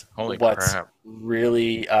 and holy what's crap!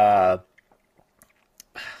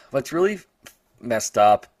 What's really messed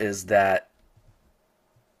up is that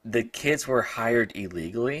the kids were hired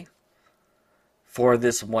illegally for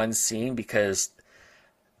this one scene because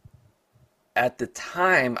at the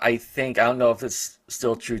time, I don't know if it's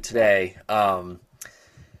still true today,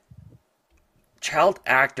 child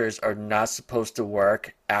actors are not supposed to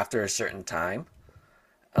work after a certain time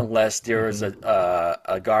unless there was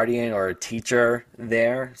a guardian or a teacher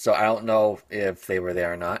there. So I don't know if they were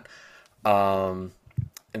there or not. And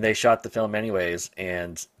they shot the film anyways,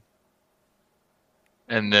 and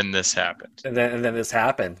then this happened. And then this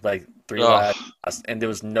happened, like 3 lives, and there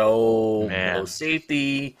was no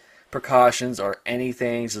safety precautions or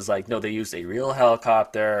anything. It's just like, no, they used a real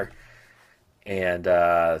helicopter and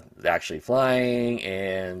actually flying,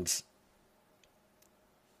 and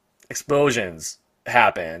explosions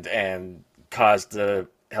happened and caused the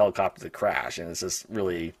helicopter to crash. And it's just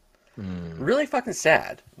really, really fucking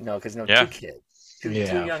sad, because 2 kids, two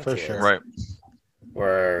young kids, sure. Right,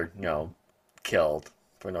 were killed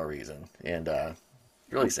for no reason, and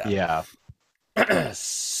really sad. Yeah.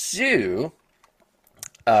 So,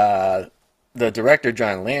 the director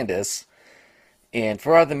John Landis and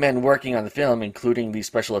 4 other men working on the film, including the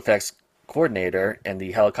special effects coordinator and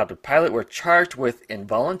the helicopter pilot, were charged with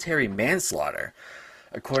involuntary manslaughter.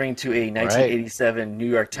 According to a 1987 New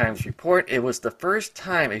York Times report, it was the first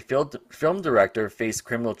time a film director faced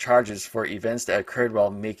criminal charges for events that occurred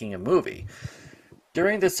while making a movie.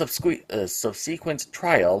 During the subsequent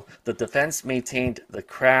trial, the defense maintained the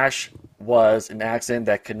crash was an accident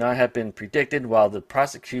that could not have been predicted, while the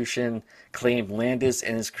prosecution claimed Landis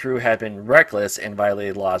and his crew had been reckless and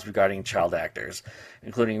violated laws regarding child actors,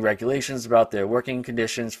 including regulations about their working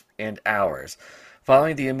conditions and hours.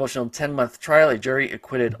 Following the emotional 10-month trial, a jury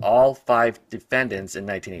acquitted all 5 defendants in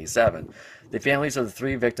 1987. The families of the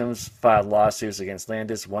 3 victims filed lawsuits against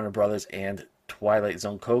Landis, Warner Brothers, and Twilight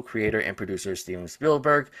Zone co-creator and producer Steven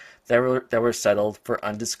Spielberg that were settled for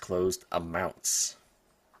undisclosed amounts.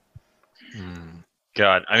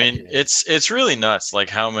 God, I mean, it's really nuts. Like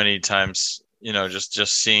how many times,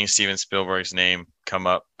 just seeing Steven Spielberg's name come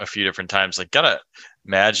up a few different times. Like, gotta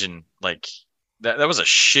imagine, like that was a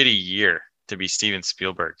shitty year to be Steven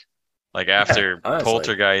Spielberg. Like after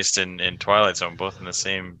Poltergeist and Twilight Zone, both in the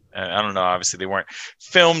same. I don't know. Obviously, they weren't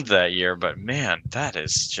filmed that year, but man, that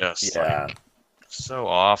is just like so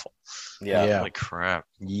awful. Yeah. Holy crap.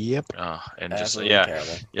 Yep. And absolutely just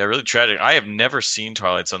terrible. really tragic. I have never seen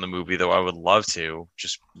Twilight Zone the movie, though I would love to,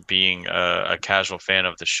 just being a casual fan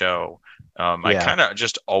of the show. I kind of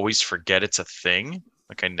just always forget it's a thing.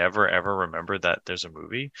 Like I never ever remember that there's a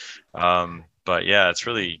movie. But yeah, it's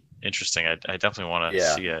really interesting. I definitely want to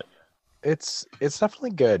see it. It's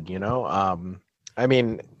definitely good, I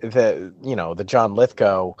mean, the John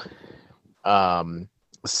Lithgow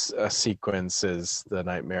sequence is the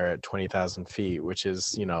Nightmare at 20,000 feet, which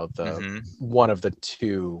is the one of the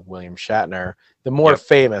 2 William Shatner, the more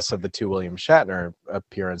famous of the 2 William Shatner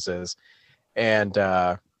appearances, and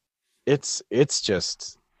it's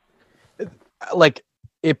just like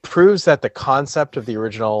it proves that the concept of the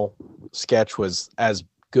original sketch was as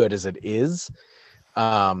good as it is.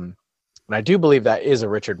 And I do believe that is a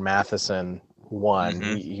Richard Matheson one.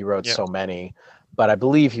 He wrote so many, but I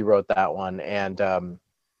believe he wrote that one. And the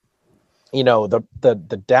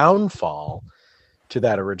downfall to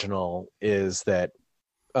that original is that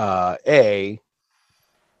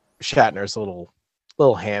Shatner's a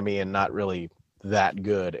little hammy and not really that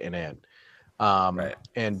good in it.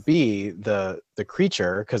 And B, the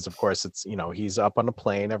creature, because of course it's, he's up on a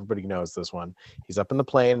plane. Everybody knows this one. He's up in the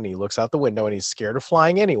plane and he looks out the window and he's scared of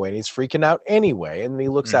flying anyway. And he's freaking out anyway. And then he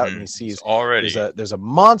looks out and he sees there's a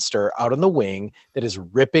monster out on the wing that is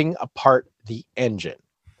ripping apart the engine.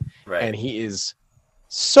 Right. And he is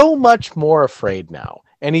so much more afraid now.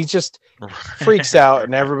 And he just freaks out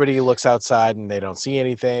and everybody looks outside and they don't see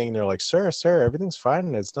anything. They're like, sir, everything's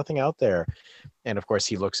fine. There's nothing out there. And of course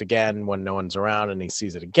he looks again when no one's around and he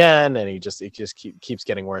sees it again. And it just keeps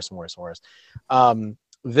getting worse and worse and worse.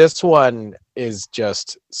 This one is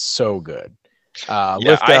just so good. I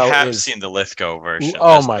have seen the Lithgow version.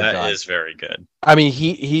 Oh my God. That is very good. I mean,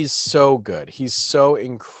 he's so good. He's so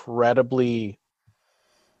incredibly,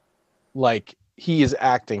 like, he is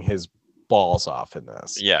acting his balls off in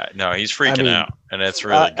this. Yeah, no, he's freaking out, and it's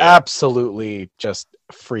really good. Absolutely just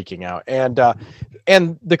freaking out. And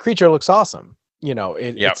the creature looks awesome.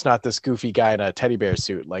 It's not this goofy guy in a teddy bear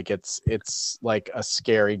suit. Like it's like a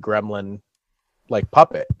scary gremlin like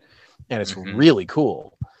puppet, and it's really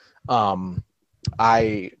cool.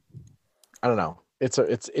 I don't know.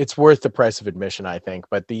 It's worth the price of admission, I think.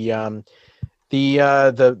 But the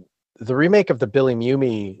remake of the Billy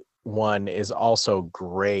Mumy one is also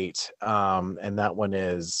great. And that one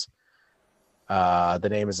is the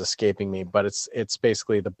name is escaping me, but it's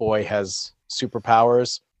basically the boy has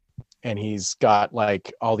superpowers and he's got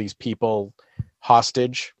like all these people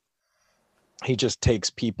hostage. He just takes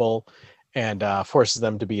people and forces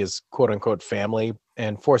them to be his quote unquote family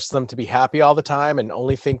and forces them to be happy all the time and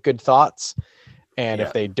only think good thoughts. And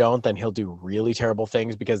if they don't, then he'll do really terrible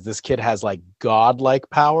things because this kid has like godlike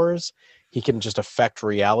powers. He can just affect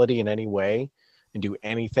reality in any way and do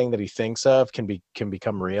anything that he thinks of can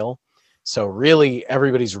become real. So really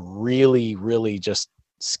everybody's really, really just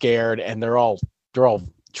scared and they're all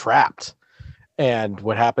trapped. And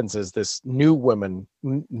what happens is this new woman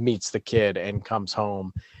meets the kid and comes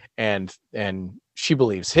home and she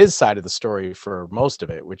believes his side of the story for most of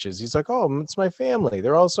it, which is he's like, oh, it's my family.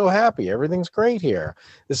 They're all so happy. Everything's great here.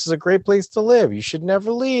 This is a great place to live. You should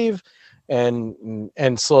never leave. And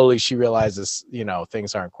slowly she realizes,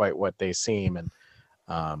 things aren't quite what they seem. And,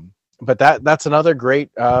 but that's another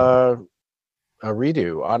great, a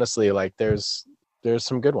redo, honestly. Like there's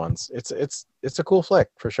some good ones. It's a cool flick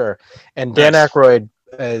for sure. And Dan Aykroyd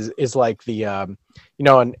is like the,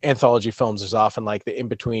 in anthology films, there's often like the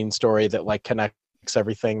in-between story that like connects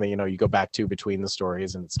everything that, you go back to between the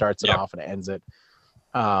stories and it starts it off and it ends it.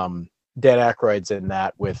 Dan Aykroyd's in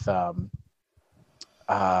that with,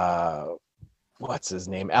 what's his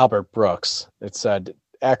name? Albert Brooks. It's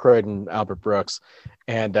Aykroyd and Albert Brooks.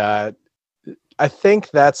 And I think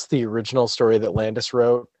that's the original story that Landis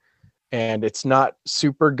wrote. And it's not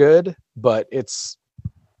super good, but it's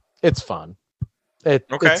fun.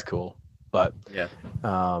 It's cool. But yeah.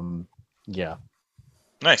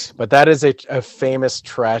 Nice. But that is a famous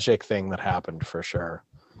tragic thing that happened for sure.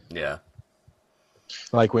 Yeah.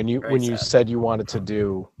 Like when you said you wanted to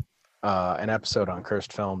do an episode on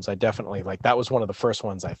cursed films, I definitely that was one of the first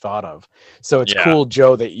ones I thought of. So it's cool,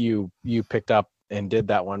 Joe, that you picked up and did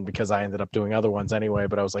that one because I ended up doing other ones anyway.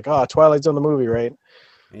 But I was like, Twilight Zone the movie, right?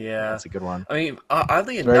 Yeah, that's a good one. I mean,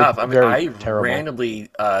 oddly enough, I randomly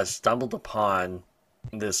stumbled upon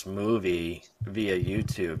this movie via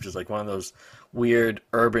YouTube, just like one of those weird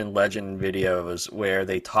urban legend videos where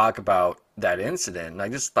they talk about that incident, and I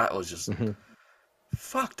just thought it was just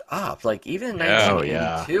fucked up. Like even in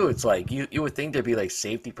 1982, it's like you would think there'd be like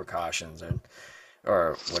safety precautions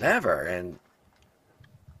or whatever, and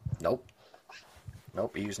nope.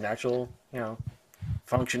 He used an actual,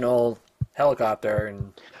 functional helicopter,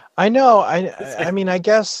 and I know. I mean, I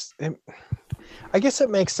guess it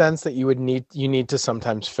makes sense that you need to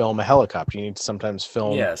sometimes film a helicopter. You need to sometimes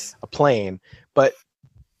film a plane. But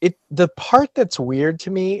the part that's weird to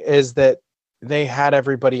me is that they had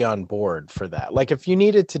everybody on board for that. Like if you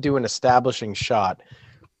needed to do an establishing shot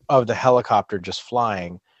of the helicopter just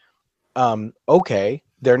flying, okay,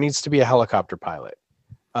 there needs to be a helicopter pilot.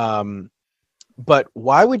 But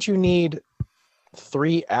why would you need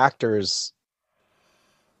 3 actors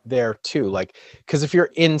there too? Like, because if you're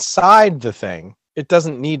inside the thing, it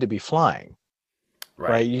doesn't need to be flying,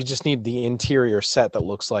 right? You just need the interior set that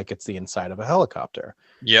looks like it's the inside of a helicopter.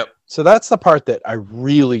 Yep. So that's the part that I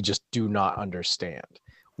really just do not understand.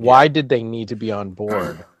 Why did they need to be on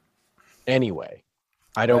board anyway?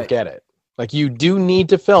 I don't get it. Like, you do need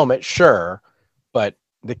to film it, sure, but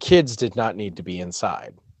the kids did not need to be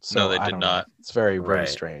inside. So no, they did not. It's very, very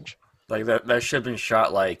strange. Like that should have been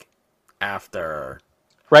shot like after,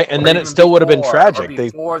 right? And then it still would have been tragic.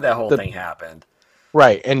 Before that whole thing happened.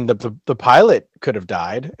 Right, and the pilot could have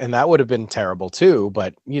died, and that would have been terrible too.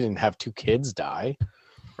 But you didn't have 2 kids die.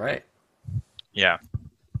 Right. Yeah.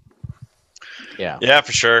 Yeah. Yeah,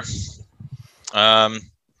 for sure. I'll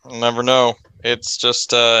never know. It's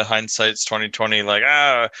just hindsight's 2020. Like,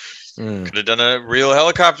 could have done a real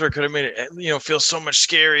helicopter. Could have made it, feel so much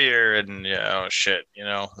scarier. And oh shit,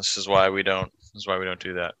 this is why we don't. This is why we don't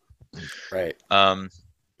do that. Right.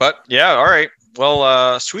 But yeah, all right.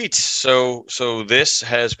 Well, sweet. So this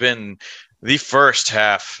has been the first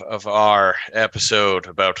half of our episode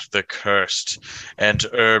about the cursed and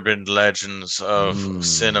urban legends of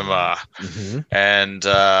cinema, and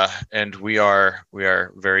we are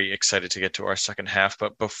very excited to get to our second half.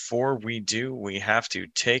 But before we do, we have to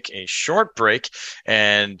take a short break,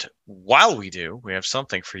 and while we do, we have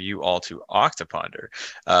something for you all to octoponder.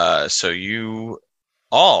 So you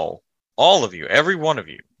all of you, every one of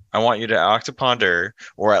you, I want you to octoponder,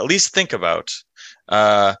 or at least think about.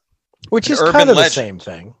 Which is kind of the same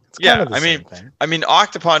thing. I mean,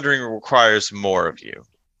 octopondering requires more of you,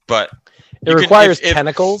 but it requires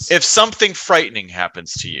tentacles. If something frightening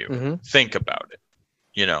happens to you, think about it.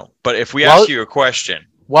 But if we ask you a question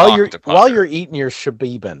while you're eating your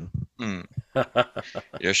shabibin,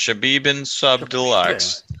 your shabibin sub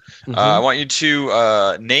deluxe. I want you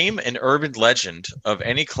to name an urban legend of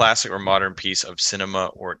any classic or modern piece of cinema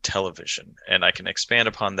or television. And I can expand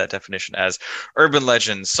upon that definition as urban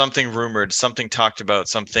legends, something rumored, something talked about,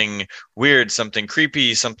 something weird, something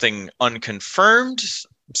creepy, something unconfirmed,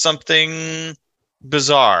 something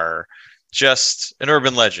bizarre. Just an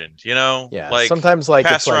urban legend, Yeah. Like sometimes it's like,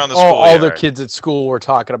 all the kids at school were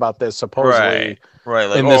talking about this supposedly. Right.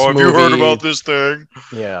 Like, have you heard about this thing?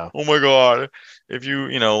 Yeah. Oh my God. If you,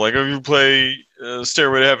 if you play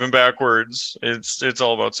Stairway to Heaven backwards, it's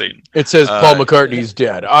all about Satan. It says Paul McCartney's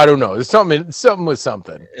dead. I don't know. It's something with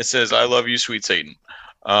something. It says, I love you, sweet Satan.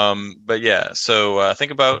 But yeah, so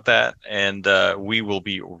think about that, and we will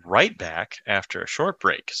be right back after a short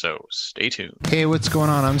break, so stay tuned. Hey, what's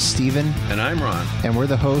going on? I'm Steven. And I'm Ron. And we're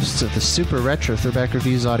the hosts of the Super Retro Throwback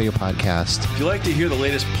Reviews audio podcast. If you like to hear the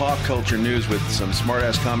latest pop culture news with some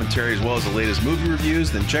smart-ass commentary as well as the latest movie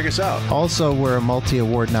reviews, then check us out. Also, we're a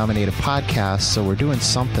multi-award nominated podcast, so we're doing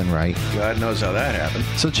something right. God knows how that happened.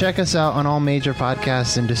 So check us out on all major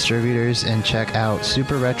podcasts and distributors, and check out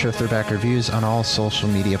Super Retro Throwback Reviews on all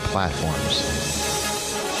social media platforms.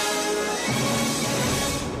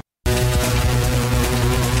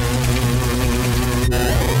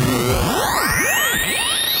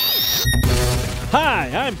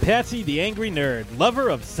 Hi, I'm Patsy the Angry Nerd, lover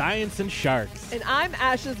of science and sharks. And I'm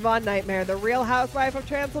Ashes Von Nightmare, the Real Housewife of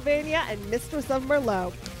Transylvania and Mistress of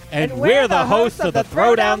Merlot. And we're the hosts of the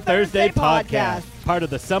Throwdown Thursday podcast, part of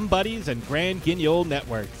the Some Buddies and Grand Guignol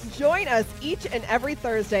networks. Join us each and every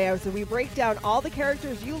Thursday as we break down all the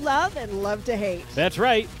characters you love and love to hate. That's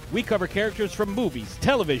right. We cover characters from movies,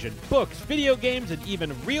 television, books, video games, and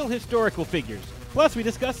even real historical figures. Plus, we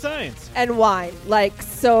discuss science. And wine. Like,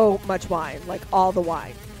 so much wine. Like, all the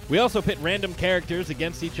wine. We also pit random characters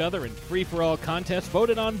against each other in free-for-all contests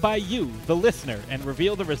voted on by you, the listener, and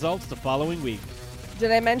reveal the results the following week.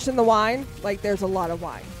 Did I mention the wine? Like, there's a lot of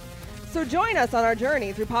wine. So join us on our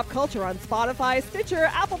journey through pop culture on Spotify, Stitcher,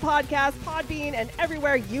 Apple Podcasts, Podbean, and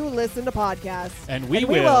everywhere you listen to podcasts. And we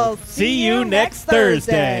will see you next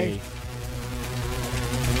Thursday.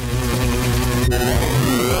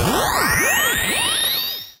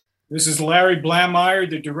 This is Larry Blameyer,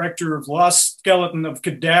 the director of Lost Skeleton of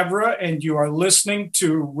Cadavra, and you are listening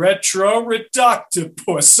to Retro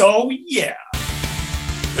Redoctopus. Oh, yeah.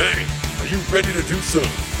 Hey, are you ready to do some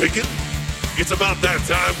thinking? It's about that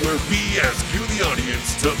time where we ask you, the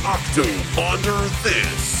audience, to octo-ponder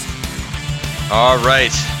this. All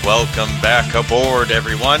right, welcome back aboard,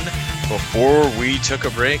 everyone. Before we took a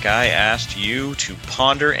break, I asked you to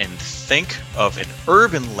ponder and think of an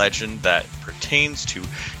urban legend that pertains to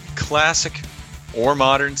classic or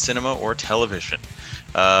modern cinema or television.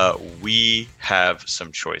 We have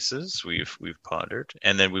some choices we've pondered,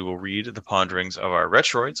 and then we will read the ponderings of our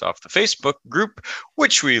Retroids off the Facebook group,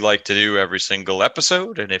 which we like to do every single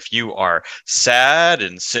episode. And if you are sad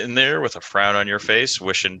and sitting there with a frown on your face,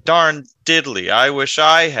 wishing, darn diddly, I wish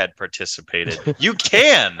I had participated, you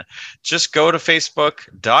can just go to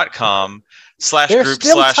facebook.com/group/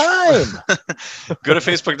 go to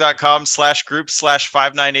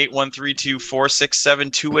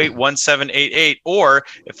facebook.com/group/598132467281788, or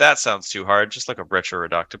if that sounds too hard, just look up Retro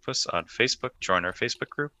Redoctopus on Facebook, join our Facebook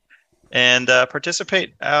group, and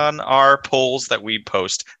participate on our polls that we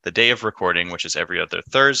post the day of recording, which is every other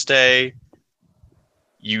Thursday.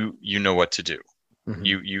 You know what to do.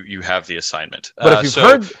 you have the assignment. But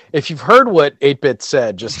if you've heard what 8-Bit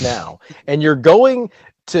said just now, and you're going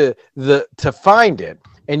to find it,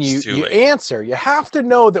 and you answer, you have to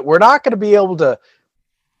know that we're not going to be able to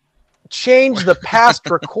change the past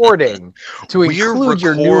recording to include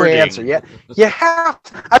your new answer. Yeah, you have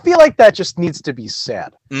to. I feel like that just needs to be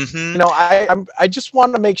said. Mm-hmm. You know, I just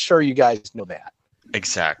want to make sure you guys know that.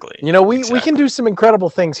 Exactly. You know, we can do some incredible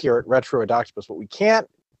things here at Retro Adoctopus, but we can't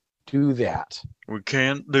do that. We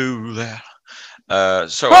can't do that. No,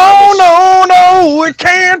 we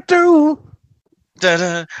can't do.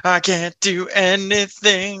 I can't do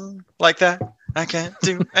anything like that. I can't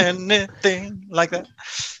do anything like that.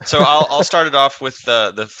 So I'll start it off with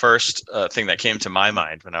the first thing that came to my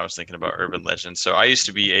mind when I was thinking about urban legends. So I used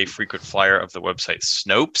to be a frequent flyer of the website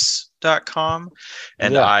Snopes.com,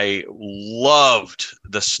 and I loved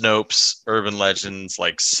the Snopes urban legends,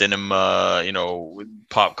 like cinema, you know,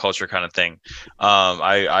 pop culture kind of thing.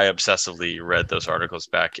 I obsessively read those articles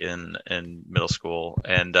back in middle school,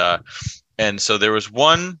 and so there was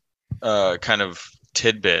one kind of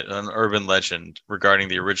tidbit, an urban legend regarding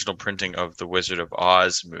the original printing of the Wizard of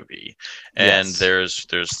Oz movie. And there's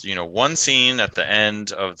one scene at the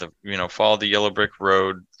end of the Follow the Yellow Brick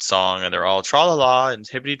Road song, and they're all tra-la-la and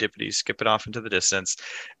hippity-dippity skipping off into the distance,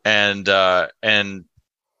 and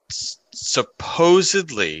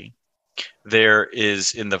supposedly there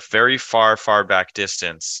is, in the very far back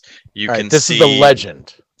distance, you can see. This is the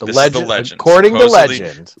legend. The legend. According to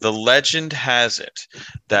legend, the legend has it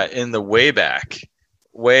that in the way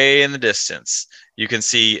in the distance, you can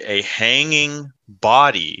see a hanging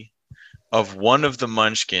body of one of the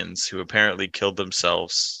Munchkins who apparently killed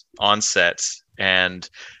themselves on set and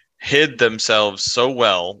hid themselves so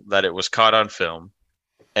well that it was caught on film,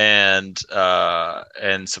 and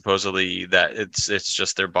supposedly that it's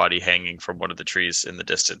just their body hanging from one of the trees in the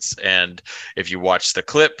distance. And if you watch the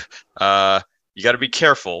clip, you got to be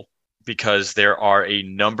careful, because there are a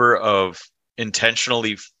number of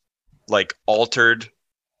intentionally altered.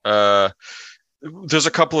 There's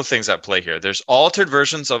a couple of things at play here. There's altered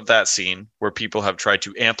versions of that scene where people have tried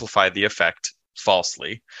to amplify the effect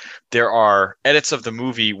falsely. There are edits of the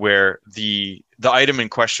movie where the item in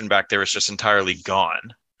question back there is just entirely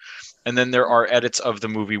gone. And then there are edits of the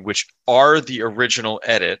movie which are the original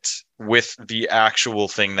edit with the actual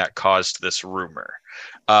thing that caused this rumor.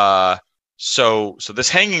 So this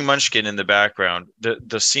hanging Munchkin in the background,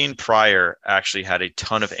 the scene prior actually had a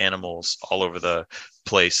ton of animals all over the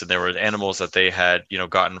place, and there were animals that they had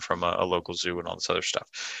gotten from a local zoo and all this other stuff.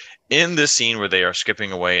 In this scene where they are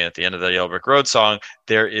skipping away at the end of the Yellow Brick Road song,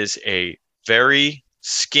 there is a very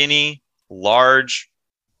skinny, large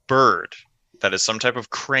bird that is some type of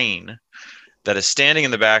crane that is standing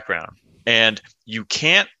in the background, and you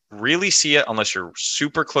can't really see it unless you're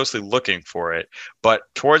super closely looking for it, but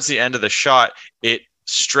towards the end of the shot it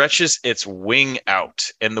stretches its wing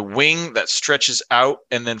out, and the wing that stretches out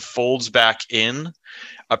and then folds back in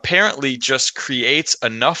apparently just creates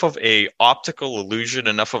enough of a optical illusion,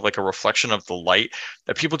 enough of a reflection of the light,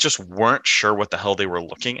 that people just weren't sure what the hell they were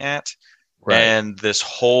looking at. Right. And this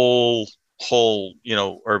whole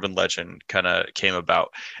urban legend kind of came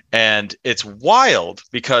about, and it's wild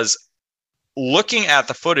because looking at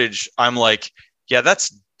the footage, I'm like, yeah,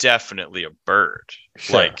 that's definitely a bird.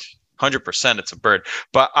 Sure. 100% it's a bird.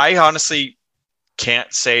 But I honestly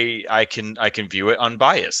can't say I can view it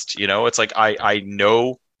unbiased. It's like I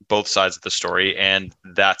know both sides of the story, and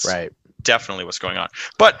that's definitely what's going on.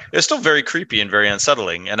 But it's still very creepy and very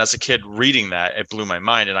unsettling. And as a kid reading that, it blew my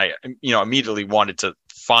mind, and I immediately wanted to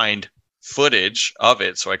find footage of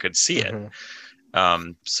it so I could see it.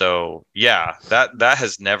 So yeah, that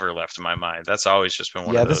has never left my mind. That's always just been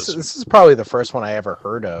one of those. This is probably the first one I ever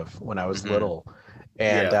heard of when I was little,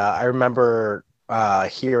 and I remember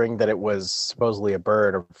hearing that it was supposedly a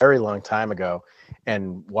bird a very long time ago,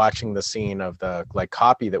 and watching the scene of the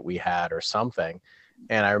copy that we had or something,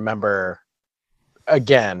 and I remember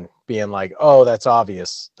again being like, oh, that's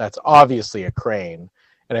obvious, that's obviously a crane,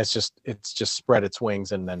 and it's just spread its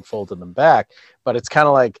wings and then folded them back. But it's kind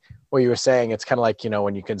of like what you were saying. It's kind of like,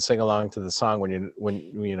 when you can sing along to the song when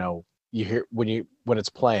it's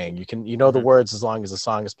playing, you know the words as long as the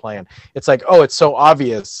song is playing. It's like, oh, it's so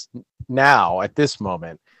obvious now at this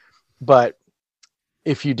moment. But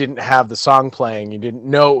if you didn't have the song playing, you didn't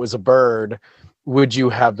know it was a bird, would you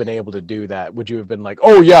have been able to do that? Would you have been like,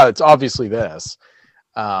 oh yeah, it's obviously this?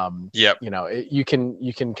 Yep. You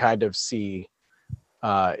can kind of see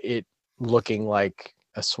it looking like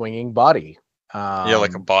a swinging body.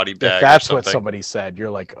 Like a body bag. If that's what somebody said, you're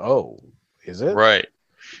like, oh, is it? Right.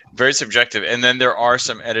 very subjective. And then there are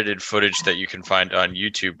some edited footage that you can find on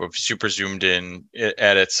YouTube of super zoomed in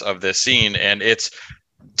edits of this scene, and it's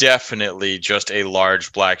definitely just a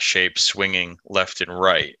large black shape swinging left and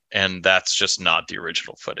right, and that's just not the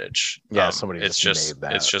original footage. Yeah, somebody it's just made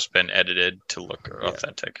that. It's just been edited to look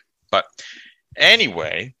authentic. But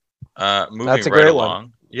anyway, moving that's a right great along.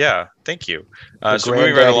 One. Yeah, thank you. So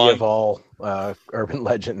moving right along, of all urban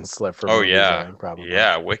legends slept for. Oh yeah, probably.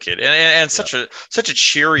 Yeah, wicked, and such a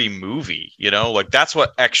cheery movie. You know, like that's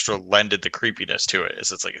what extra lended the creepiness to it.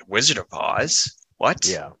 Is it's like Wizard of Oz. What?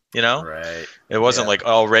 Yeah. You know, right? It wasn't like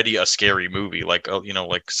already a scary movie, like you know,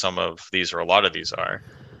 like some of these or a lot of these are.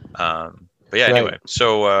 But yeah, right. Anyway,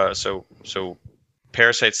 so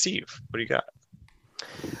Parasite Steve, what do you got?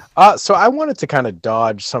 So I wanted to kind of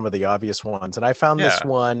dodge some of the obvious ones, and I found this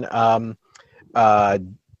one, the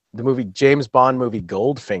movie James Bond movie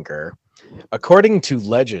Goldfinger. According to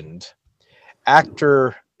legend,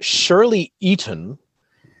 actor Shirley Eaton,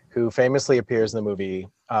 who famously appears in the movie,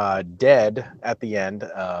 dead at the end.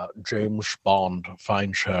 James Bond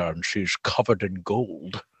finds her, and she's covered in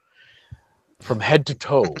gold from head to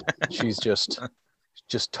toe. She's just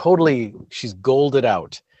totally, she's golded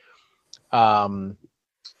out.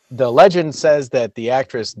 The legend says that the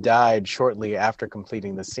actress died shortly after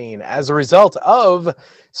completing the scene as a result of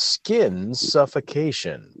skin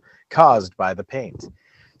suffocation caused by the paint.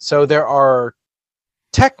 So there are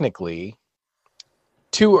technically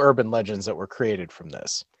 2 urban legends that were created from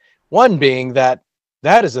this. One being that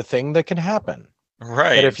is a thing that can happen.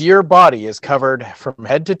 Right. That if your body is covered from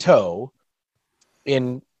head to toe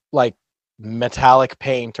in like metallic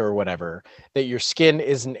paint or whatever, that your skin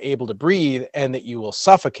isn't able to breathe and that you will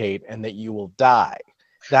suffocate and that you will die.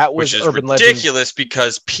 That was Which is urban ridiculous legend.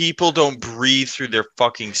 Because people don't breathe through their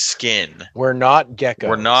fucking skin. We're not geckos.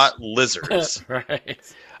 We're not lizards. Right.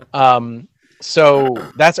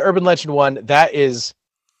 So that's urban legend 1. That is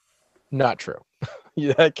not true.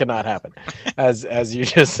 That cannot happen, as you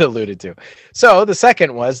just alluded to. So the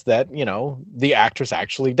second was that, you know, the actress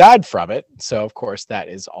actually died from it. So of course that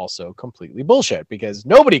is also completely bullshit because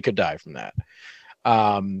nobody could die from that.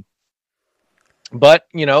 But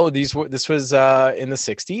you know, this was in the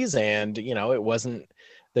 60s, and you know, it wasn't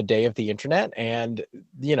the day of the internet, and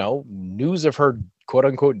you know, news of her quote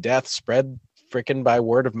unquote death spread freaking by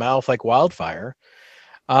word of mouth like wildfire.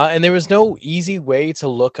 And there was no easy way to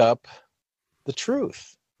look up the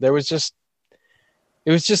truth. It was just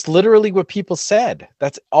literally what people said.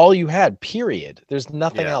 That's all you had, period. There's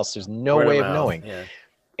nothing else. There's no way of knowing. Yeah.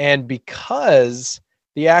 And because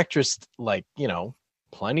the actress, like, you know,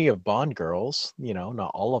 plenty of Bond girls, you know,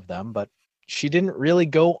 not all of them, but she didn't really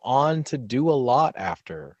go on to do a lot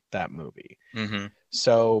after that movie. Mm-hmm.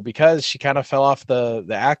 So because she kind of fell off the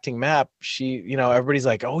acting map, she, you know, everybody's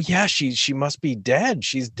like, oh yeah, she must be dead.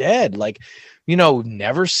 She's dead. Like, you know,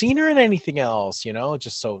 never seen her in anything else, you know,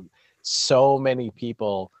 just so many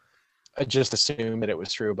people just assumed that it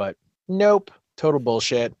was true, but nope, total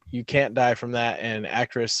bullshit. You can't die from that. And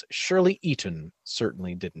actress Shirley Eaton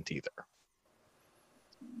certainly didn't either.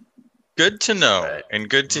 Good to know and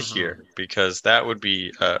good to hear, because that would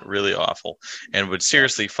be really awful and would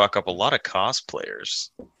seriously fuck up a lot of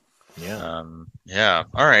cosplayers. Yeah. Yeah.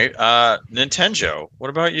 All right. Nintendo, what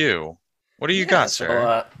about you? What do you got,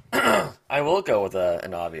 sir? I will go with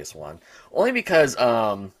an obvious one, only because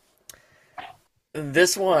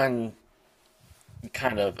this one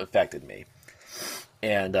kind of affected me,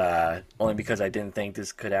 and only because I didn't think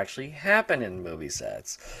this could actually happen in movie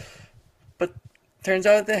sets. But turns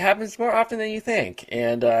out that happens more often than you think,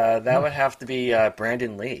 and that would have to be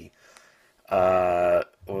Brandon Lee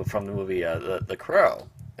from the movie The Crow,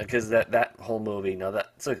 because that whole movie, you know,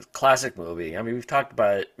 that's a classic movie. I mean, we've talked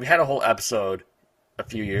about it. We had a whole episode a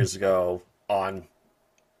few years ago on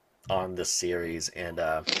this series, and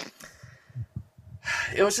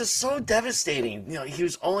it was just so devastating. You know, he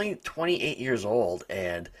was only 28 years old,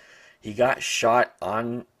 and he got shot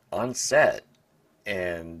on set,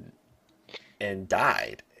 and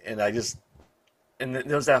died. And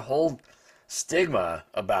there was that whole stigma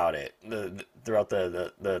about it throughout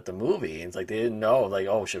the movie. And it's like they didn't know, like,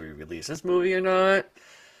 oh, should we release this movie or not?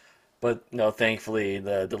 But no, thankfully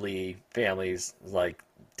the Lee families like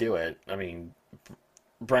do it. I mean,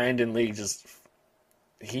 Brandon Lee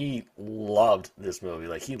he loved this movie.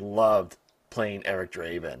 Like, he loved playing Eric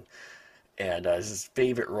Draven, and it's his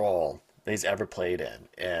favorite role that he's ever played in.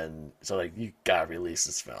 And so, like, you gotta release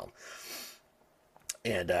this film.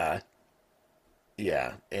 And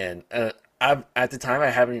yeah, and I've at the time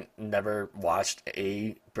I never watched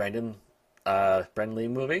a Brandon Lee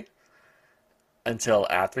movie until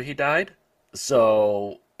after he died.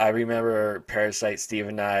 So I remember Parasite. Steve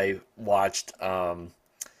and I watched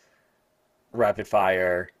Rapid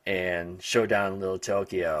Fire and Showdown in Little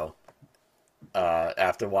Tokyo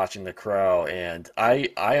after watching The Crow, and I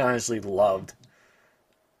honestly loved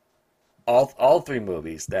all three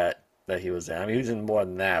movies that he was in. I mean, he was in more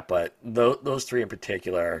than that, but those three in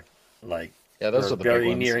particular, like, those are the very big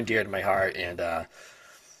ones. near and dear to my heart. And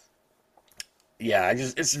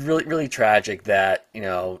it's really, really tragic that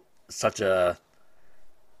such a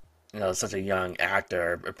young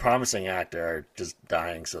actor, a promising actor, just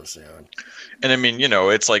dying so soon. And I mean,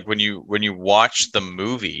 it's like when you watch the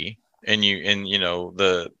movie and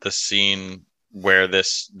the scene where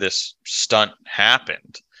this stunt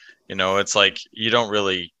happened, it's like you don't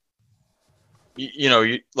really,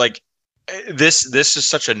 you like this is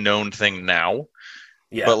such a known thing now.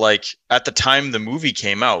 Yeah. But like at the time the movie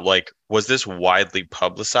came out, like, was this widely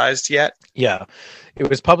publicized yet? Yeah, it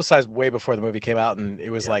was publicized way before the movie came out, and it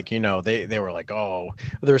was like, they were like, oh,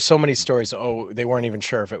 there were so many stories. Oh, they weren't even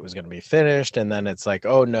sure if it was going to be finished, and then it's like,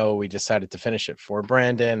 oh no, we decided to finish it for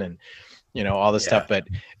Brandon, and all this stuff. But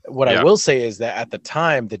what I will say is that at the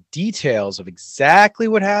time, the details of exactly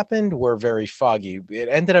what happened were very foggy. It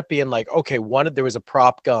ended up being like, okay, there was a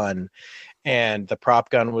prop gun, and the prop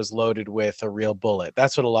gun was loaded with a real bullet.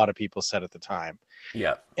 That's what a lot of people said at the time.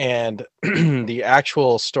 Yeah. And the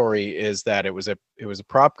actual story is that it was a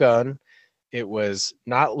prop gun. It was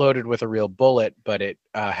not loaded with a real bullet, but it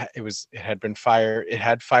had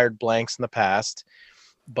fired blanks in the past.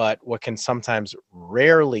 But what can sometimes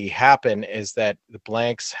rarely happen is that the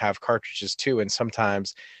blanks have cartridges too, and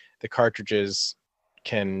sometimes the cartridges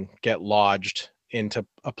can get lodged into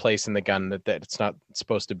a place in the gun that it's not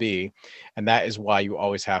supposed to be. And that is why you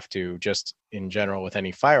always have to, just in general with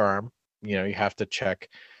any firearm, you have to check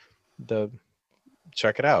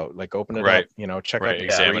it out, like open it up, check out the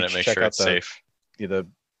examine it, make sure it's safe, the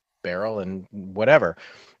barrel and whatever.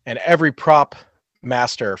 And every prop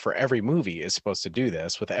master for every movie is supposed to do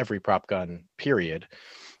this with every prop gun, period.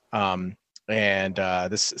 And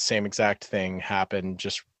this same exact thing happened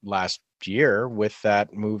just last year with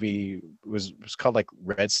that movie. It was called like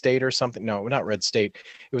Red State or something. No, not Red State.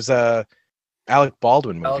 It was a Alec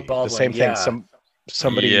Baldwin movie. Alec Baldwin, the same thing.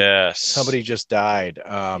 Somebody just died.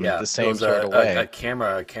 The same sort of way. A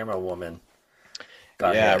camera woman.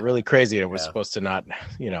 Really crazy. It was supposed to not,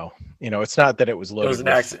 it's not that it was loaded.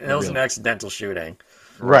 It was an accidental shooting.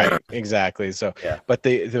 Right, exactly. So, but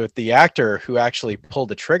the actor who actually pulled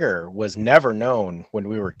the trigger was never known when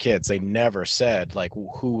we were kids. They never said like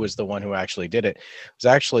who was the one who actually did it. It was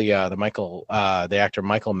actually the actor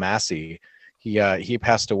Michael Massey. He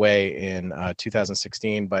passed away in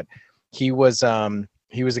 2016, but he was the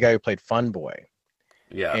guy who played Fun Boy.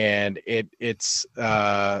 Yeah, and it's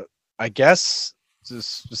I guess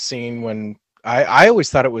this scene when I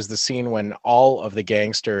always thought it was the scene when all of the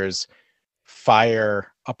gangsters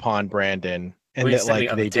fire upon Brandon, and that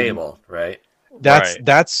like they table, right?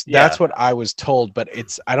 That's what I was told, but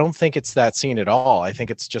I don't think it's that scene at all. I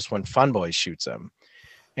think it's just when Funboy shoots him,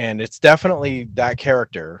 and it's definitely that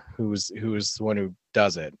character who's the one who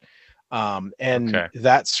does it.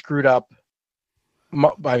 That screwed up.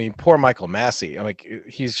 I mean, poor Michael Massey. Like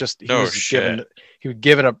he was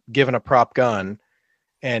given a prop gun,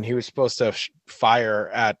 and he was supposed to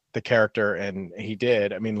fire at the character, and he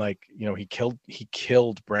did. I mean, like, he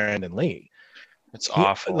killed Brandon Lee. It's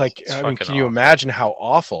awful. Like, can you imagine how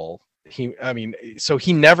awful so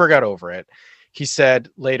he never got over it. He said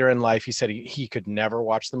later in life, he could never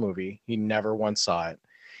watch the movie. He never once saw it.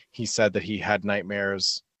 He said that he had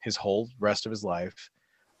nightmares his whole rest of his life.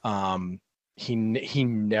 He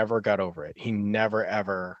never got over it. He never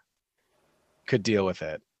ever could deal with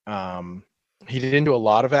it. He didn't do a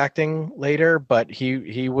lot of acting later, but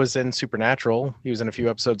he was in Supernatural. He was in a few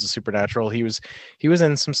episodes of Supernatural. He was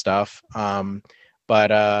in some stuff.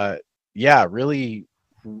 Really,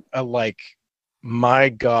 like, my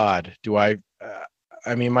God,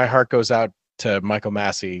 my heart goes out to Michael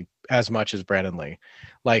Massey as much as Brandon Lee.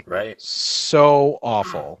 Like, so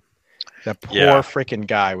awful. That poor freaking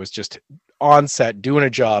guy was just on set doing a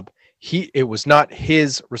job. It was not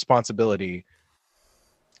his responsibility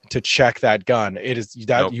to check that gun. It is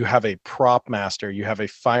that you have a prop master, you have a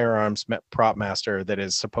firearms prop master that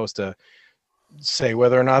is supposed to say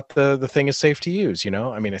whether or not the thing is safe to use.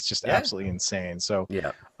 I mean, it's just absolutely insane. So we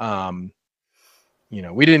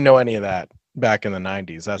didn't know any of that back in the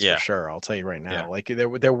 90s. That's for sure. I'll tell you right now. Like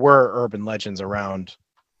there were urban legends around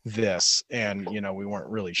this, and we weren't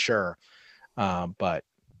really sure. But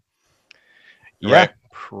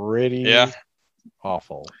pretty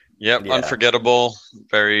awful. Yep, unforgettable,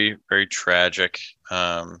 very, very tragic,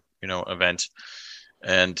 event.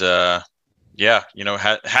 And yeah,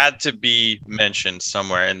 had to be mentioned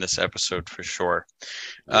somewhere in this episode for sure.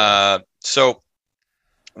 So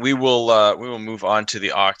we will move on to the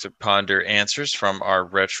Octoponder answers from our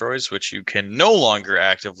Retroids, which you can no longer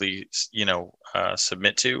actively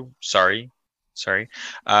submit to. Sorry. You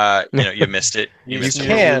missed it. You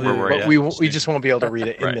can, but we just won't be able to read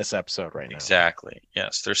it in this episode right now. Exactly.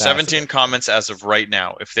 Yes, there's 17 comments as of right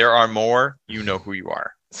now. If there are more, you know who you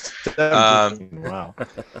are. Wow.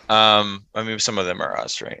 I mean, some of them are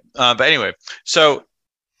us, right? But anyway, so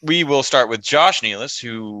we will start with Josh Nealis,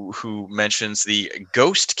 who mentions the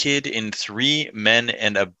Ghost Kid in 3 Men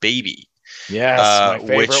and a Baby. Yes, my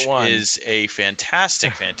favorite which one. is a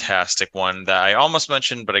fantastic one that I almost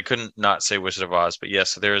mentioned, but I couldn't not say Wizard of Oz. But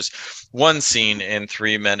yes, there's one scene in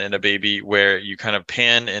 3 Men and a Baby where you kind of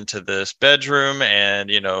pan into this bedroom, and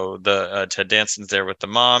the Ted Danson's there with the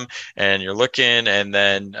mom, and you're looking, and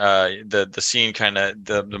then the scene kind of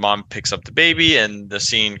the mom picks up the baby, and the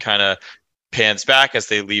scene kind of pans back as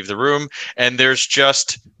they leave the room, and there's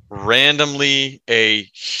just randomly a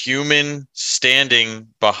human standing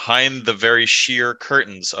behind the very sheer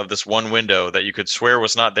curtains of this one window that you could swear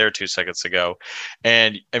was not there 2 seconds ago.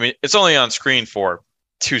 And I mean, it's only on screen for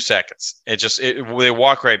 2 seconds. They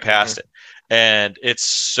walk right past it, and it's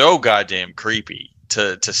so goddamn creepy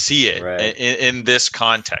to see it in this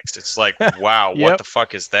context. It's like, wow, what the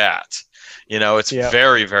fuck is that? It's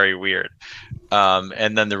very, very weird.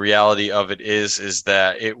 And then the reality of it is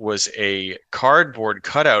that it was a cardboard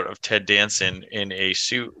cutout of Ted Danson in a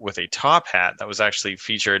suit with a top hat that was actually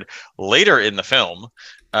featured later in the film.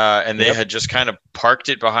 And they had just kind of parked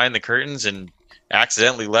it behind the curtains and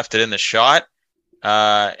accidentally left it in the shot.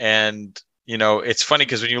 And it's funny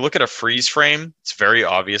because when you look at a freeze frame, it's very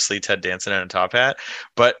obviously Ted Danson in a top hat.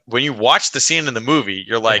 But when you watch the scene in the movie,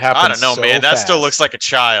 you're like, I don't know, man, that still looks like a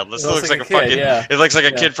child. This looks like a fucking, it looks like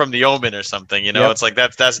a kid from The Omen or something. It's like,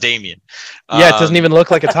 that's Damien. Yeah, it doesn't even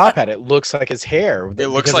look like a top hat. It looks like his hair. It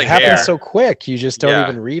looks like it happens so quick. You just don't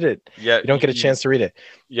even read it. Yeah, you don't get a chance to read it.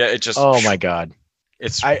 Yeah, it just. Oh my God,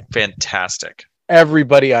 it's fantastic.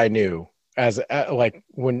 Everybody I knew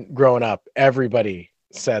when growing up, everybody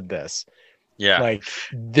said this. Yeah, like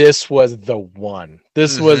this was the one.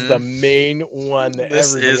 This was the main one that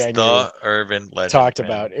everybody I knew urban legend talked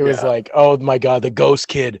about. It was like, oh my God, the Ghost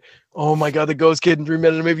Kid. Oh my God, the Ghost Kid in 3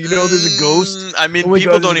 Men and a Baby. There's a ghost. I mean,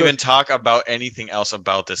 people don't even talk about anything else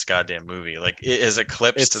about this goddamn movie. Like, it is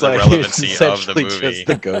eclipsed to the relevancy of the movie. Just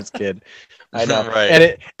the Ghost Kid. I know,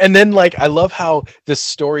 right? And then I love how the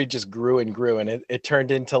story just grew and grew, and it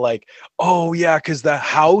turned into like, oh yeah, because the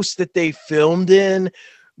house that they filmed in.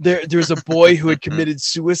 There's a boy who had committed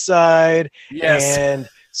suicide. Yes. And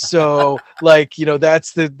so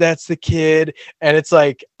that's the kid. And it's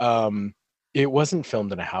like, it wasn't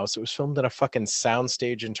filmed in a house. It was filmed in a fucking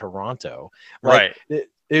soundstage in Toronto. Right.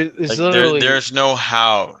 It's literally, there's no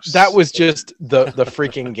house. That was just the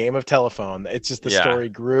freaking game of telephone. It's just the story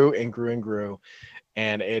grew and grew and grew.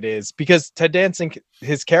 And it is because Ted Danson,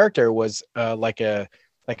 his character was like a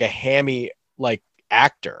hammy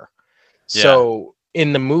actor. So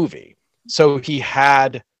in the movie, so he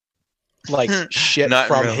had shit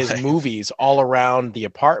from his movies all around the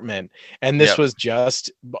apartment, and this was just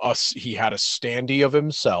he had a standee of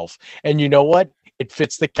himself, and you know what, it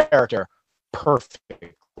fits the character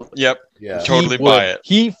perfect. Yeah, totally buy it.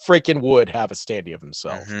 He freaking would have a standee of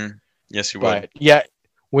himself. Yes, he would. But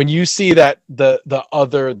when you see that the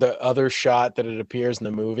other shot that it appears in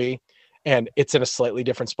the movie, and it's in a slightly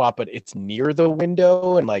different spot, but it's near the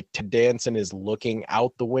window, and Ted Danson is looking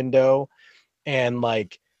out the window, and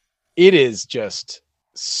it is just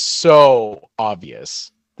so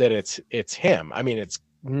obvious that it's him. I mean,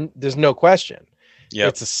 there's no question.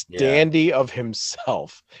 It's a standee of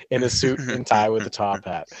himself in a suit and tie with a top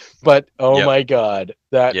hat. But my God,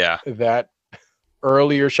 that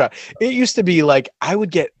earlier shot. It used to be I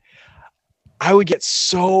would get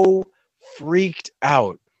so freaked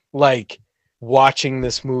out watching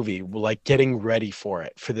this movie, getting ready for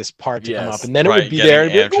this part to come up, and then it would be there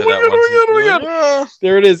and be like, oh my God,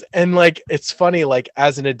 there it is. And it's funny,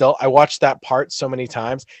 as an adult, I watched that part so many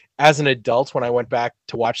times. As an adult, when I went back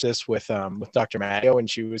to watch this with Dr. Maggio when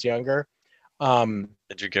she was younger,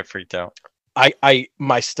 did you get freaked out? I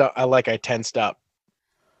tensed up.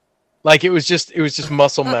 It was just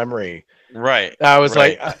muscle memory. Right. I was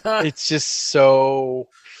it's just so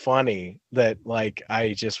funny that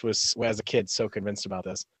I just was, as a kid, so convinced about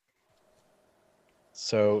this.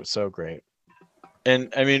 So great.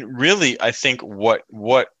 And I mean, really, I think what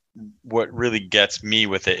really gets me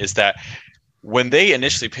with it is that when they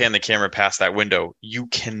initially pan the camera past that window, you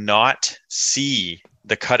cannot see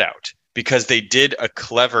the cutout. because they did a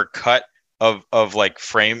clever cut of like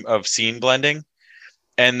frame of scene blending,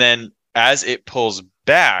 and then as it pulls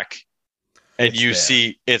back and you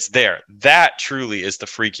see it's there, that truly is the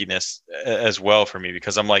freakiness as well for me,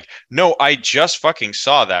 because I'm like, no, I just fucking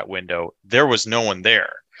saw that window, there was no one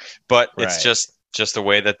there, but it's just the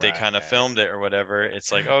way that they kind of filmed it or whatever.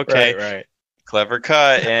 It's like, okay, clever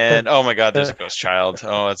cut, and oh my god, there's a ghost child.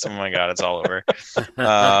 Oh my god, it's all over. It's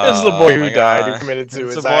the boy who died, who committed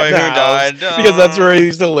suicide. It's the boy who died because that's where he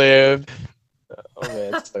used to live. Oh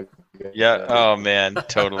man, it's so good. Yeah. Oh man,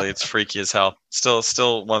 totally. It's freaky as hell.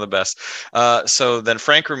 Still one of the best. So then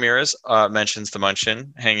Frank Ramirez mentions the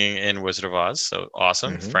Munchkin hanging in Wizard of Oz. So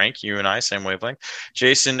awesome, Frank. You and I same wavelength.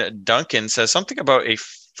 Jason Duncan says something about a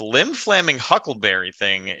flim-flamming huckleberry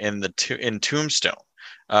thing in Tombstone.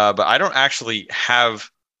 But I don't actually have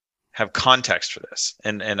context for this,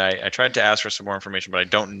 and I tried to ask for some more information, but I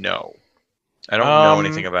don't know. I don't know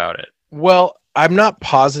anything about it. Well, I'm not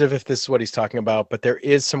positive if this is what he's talking about, but there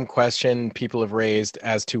is some question people have raised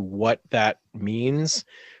as to what that means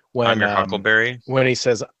when I'm your huckleberry. When he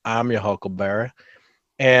says I'm your huckleberry,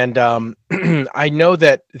 and I know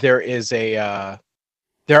that there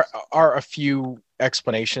are a few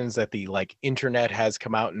explanations that the like internet has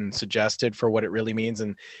come out and suggested for what it really means,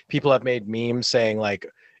 and people have made memes saying like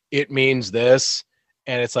it means this,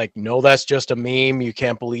 and it's like, no, that's just a meme, you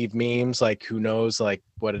can't believe memes, like who knows like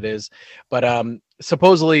what it is. But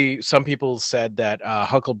supposedly some people said that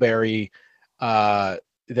huckleberry, that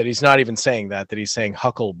he's not even saying that he's saying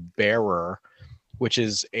hucklebearer, which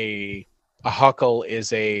is a huckle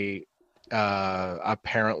is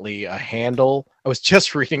apparently a handle. I was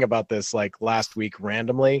just reading about this like last week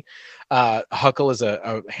randomly. Huckle is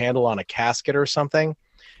a handle on a casket or something,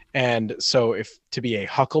 and so if to be a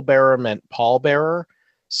hucklebearer meant pallbearer,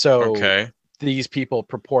 so these people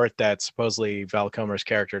purport that supposedly Val Kilmer's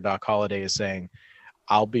character Doc Holliday is saying,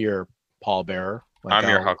 "I'll be your pallbearer. Like, I'm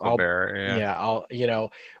your hucklebearer." Yeah,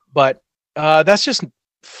 I'll but that's just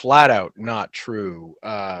flat out not true.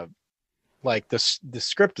 Like the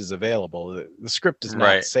script is available. The script does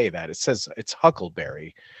not say that. It says it's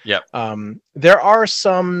huckleberry. Yep. There are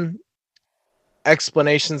some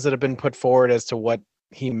explanations that have been put forward as to what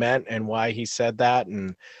he meant and why he said that,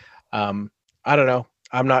 and I don't know.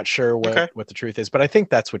 I'm not sure what the truth is, but I think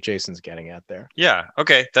that's what Jason's getting at there. Yeah.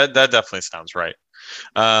 Okay. That definitely sounds right.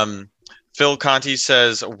 Phil Conti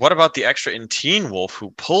says, what about the extra in Teen Wolf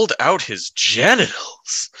who pulled out his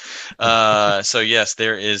genitals? So yes,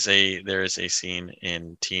 there is a scene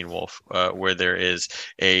in Teen Wolf where there is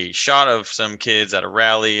a shot of some kids at a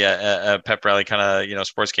rally, a pep rally kind of,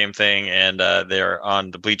 sports game thing. And they're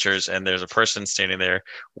on the bleachers and there's a person standing there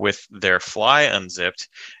with their fly unzipped.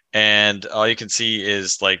 And all you can see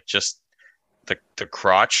is like just the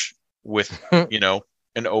crotch with,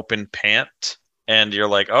 an open pant. And you're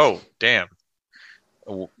like, oh, damn,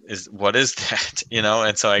 what is that?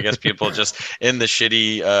 And so I guess people just in the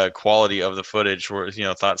shitty quality of the footage were,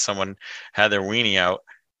 thought someone had their weenie out.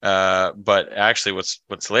 But actually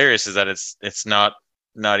what's hilarious is that it's not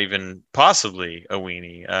even possibly a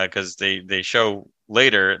weenie, because they show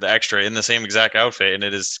later the extra in the same exact outfit, and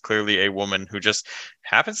it is clearly a woman who just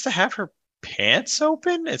happens to have her pants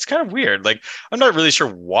open. It's kind of weird. Like, I'm not really sure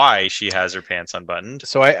why she has her pants unbuttoned.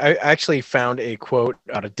 So I actually found a quote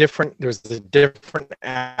on there's a different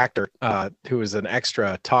actor who was an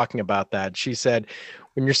extra talking about that. She said,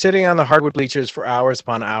 when you're sitting on the hardwood bleachers for hours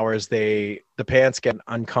upon hours, the pants get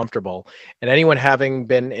uncomfortable. And anyone having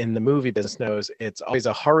been in the movie business knows it's always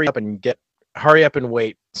a hurry up and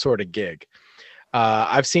wait sort of gig.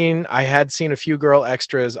 I had seen a few girl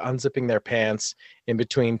extras unzipping their pants in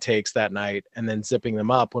between takes that night and then zipping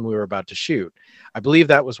them up when we were about to shoot. I believe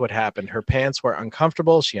that was what happened. Her pants were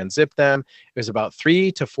uncomfortable. She unzipped them. It was about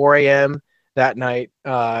 3 to 4 a.m. that night,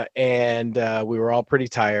 and we were all pretty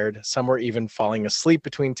tired. Some were even falling asleep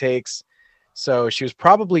between takes. So she was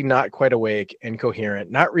probably not quite awake and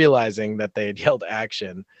coherent, not realizing that they had yelled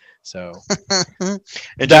action. So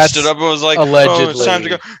it just stood up and was like, allegedly, oh, it's time to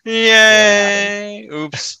go. Yay!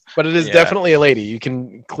 Oops. But it is definitely a lady. You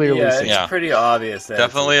can clearly see. It's pretty obvious.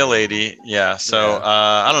 Definitely a lady. Yeah. So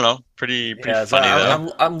I don't know. Pretty funny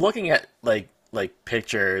though. I'm looking at like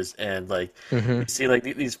pictures and you see like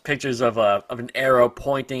these pictures of an arrow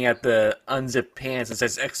pointing at the unzipped pants and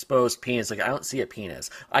says exposed penis. Like, I don't see a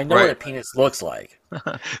penis. I know what a penis looks like.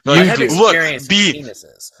 I have experience with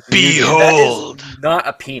penises. Behold, that is not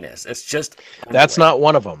a penis. It's just that's not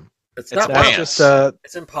one of them. It's not pants.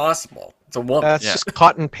 It's impossible. It's a woman. That's just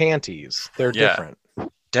cotton panties. They're different.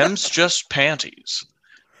 Dem's just panties,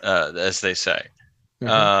 as they say.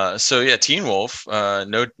 So yeah, Teen Wolf,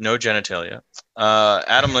 no genitalia.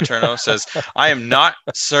 Adam Laterno says, I am not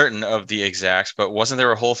certain of the exacts, but wasn't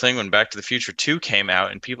there a whole thing when Back to the Future 2 came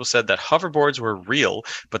out and people said that hoverboards were real,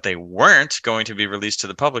 but they weren't going to be released to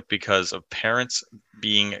the public because of parents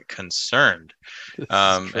being concerned?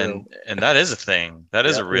 And that is a thing. That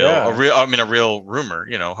is a real rumor.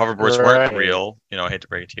 Hoverboards weren't real. I hate to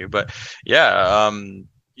break it to you, but yeah.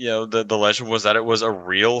 The legend was that it was a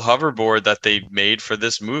real hoverboard that they made for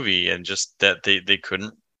this movie, and just that they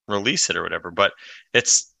couldn't release it or whatever. But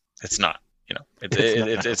it's not.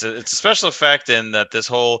 It's a special effect, and that this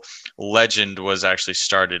whole legend was actually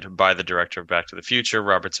started by the director of Back to the Future,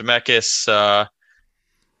 Robert Zemeckis.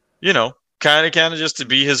 Kind of just to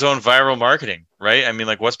be his own viral marketing, right? I mean,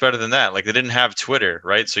 like, what's better than that? Like, they didn't have Twitter,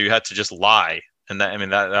 right? So you had to just lie, and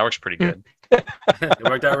that works pretty good. It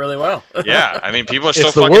worked out really well. Yeah, I mean, people are still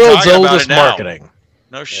it's the fucking world's talking about oldest it now. Marketing.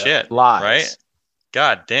 No shit, lies, right?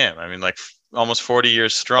 God damn! I mean, like almost 40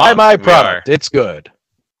 years strong. Buy my product; it's good.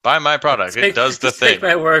 Buy my product; it does the thing. Take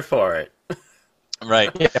my word for it. Right?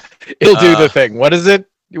 Yeah. It'll do the thing. What is it?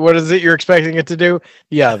 What is it you're expecting it to do?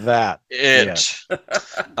 Yeah, that.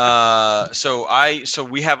 So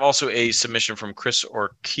we have also a submission from Chris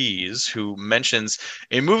Ortiz, who mentions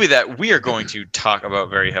a movie that we are going to talk about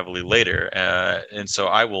very heavily later, and so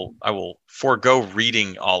I will forego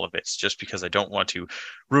reading all of it just because I don't want to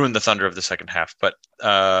ruin the thunder of the second half. But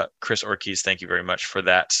Chris Ortiz, thank you very much for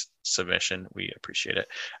that submission. We appreciate it.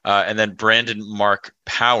 And then Brandon Mark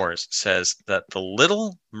Powers says that The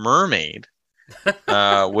Little Mermaid,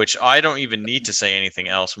 which I don't even need to say anything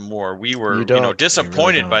else more. We were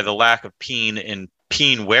disappointed by the lack of peen in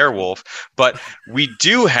Peen Werewolf, but we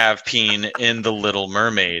do have peen in The Little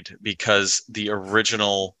Mermaid because the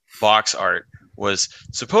original box art was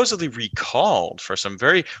supposedly recalled for some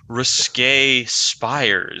very risque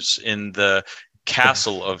spires in the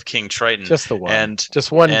castle of King Triton. Just the one.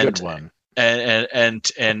 Just one good one. And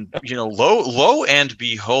lo and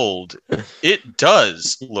behold, it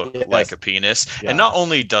does look like a penis. Yeah. And not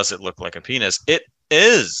only does it look like a penis, it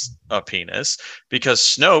is a penis, because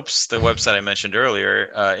Snopes, the website I mentioned earlier,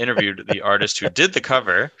 interviewed the artist who did the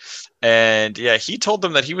cover. And yeah, he told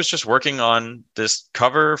them that he was just working on this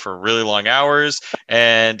cover for really long hours,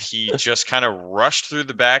 and he just kind of rushed through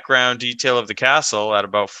the background detail of the castle at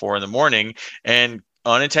about 4 a.m. and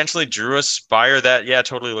unintentionally drew a spire that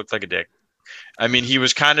totally looked like a dick. I mean, he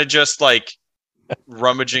was kind of just like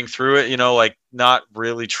rummaging through it, like not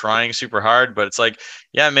really trying super hard, but it's like,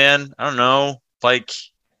 yeah, man, I don't know, like,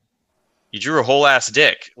 you drew a whole ass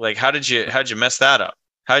dick. Like, how'd you mess that up?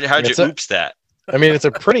 How'd you oops that? I mean, it's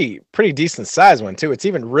a pretty decent size one too. It's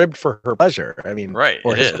even ribbed for her pleasure. I mean, right?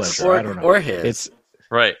 Or his pleasure. I don't know. Or his. It's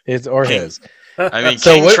right. It's or his. I mean,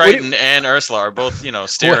 so King Triton and Ursula are both,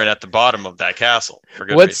 staring at the bottom of that castle. For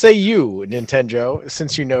good reason. Say you, Nintendo,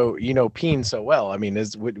 since you know peen so well. I mean,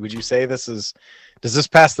 would you say does this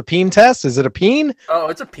pass the peen test? Is it a peen? Oh,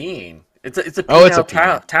 it's a peen. It's a peen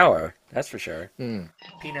tower. That's for sure.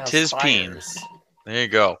 Tis peen. There you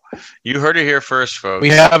go. You heard it here first, folks. We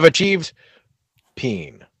have achieved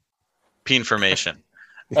peen. Peen formation.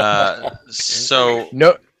 So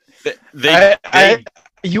no,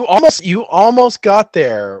 You almost got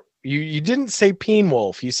there. You didn't say Peen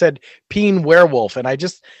Wolf. You said Peen Werewolf, and I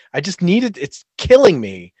just needed. It's killing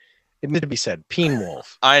me. It needed to be said Peen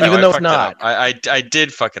Wolf. I know. Even though it's not. I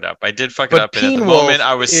did fuck it up. I did fuck it up. And at the moment,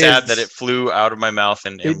 I was sad that it flew out of my mouth,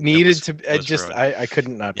 and it needed to. I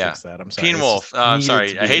couldn't not fix that. I'm sorry. Peen Wolf. I'm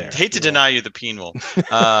sorry. I hate to deny you the Peen Wolf.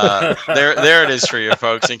 There it is for you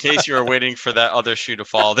folks. In case you were waiting for that other shoe to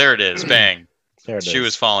fall, there it is. Bang. She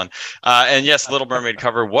was fallen. And yes, Little Mermaid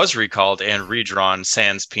cover was recalled and redrawn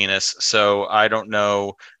sans penis. So I don't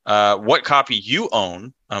know what copy you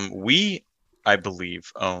own. We, I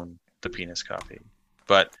believe, own the penis copy.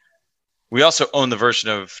 But we also own the version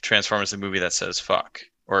of Transformers the movie that says fuck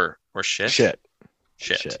or shit. Shit.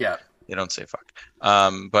 Yeah. You don't say fuck.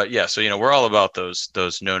 But yeah, so we're all about those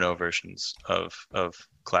no versions of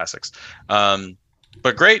classics.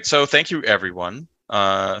 But great. So thank you, everyone.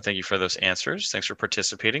 Thank you for those answers. Thanks for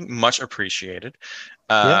participating. Much appreciated.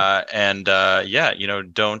 And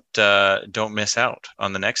don't miss out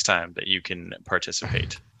on the next time that you can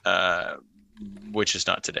participate, which is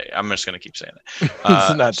not today. I'm just going to keep saying it. It's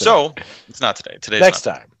not today. So it's not today. Today's next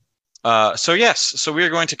time. So we are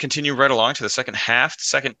going to continue right along to the second half, the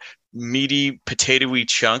second meaty, potatoey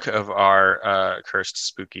chunk of our cursed,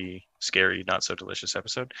 spooky, scary, not so delicious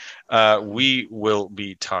episode. We will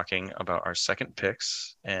be talking about our second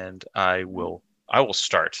picks, and I will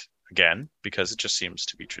start again, because it just seems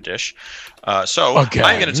to be tradition. So again.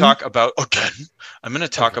 I'm going to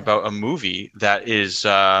talk about a movie that is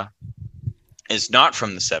not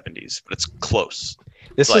from the 70s, but it's close.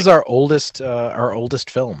 This is our oldest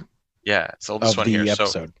film. Yeah, it's the oldest one here.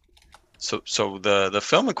 Episode. So the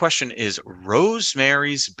film in question is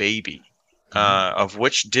Rosemary's Baby, of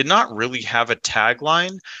which did not really have a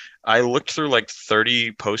tagline. I looked through like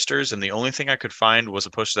 30 posters, and the only thing I could find was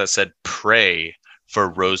a poster that said "Pray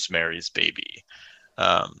for Rosemary's Baby."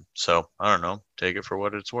 So I don't know, take it for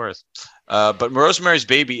what it's worth. But Rosemary's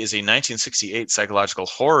Baby is a 1968 psychological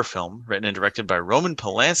horror film written and directed by Roman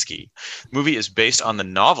Polanski. The movie is based on the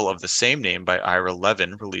novel of the same name by Ira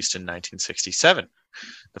Levin, released in 1967.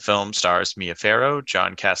 The film stars Mia Farrow,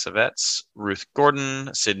 John Cassavetes, Ruth Gordon,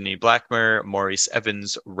 Sidney Blackmer, Maurice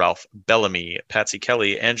Evans, Ralph Bellamy, Patsy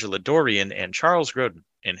Kelly, Angela Dorian, and Charles Grodin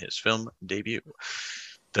in his film debut.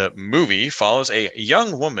 The movie follows a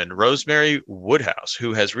young woman, Rosemary Woodhouse,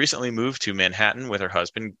 who has recently moved to Manhattan with her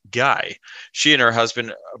husband, Guy. She and her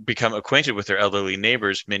husband become acquainted with their elderly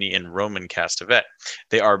neighbors, Minnie and Roman Castevet.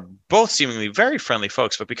 They are both seemingly very friendly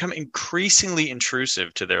folks, but become increasingly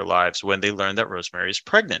intrusive to their lives when they learn that Rosemary is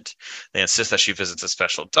pregnant. They insist that she visits a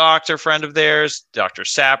special doctor friend of theirs, Dr.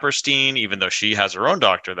 Saperstein, even though she has her own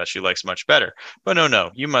doctor that she likes much better. But no,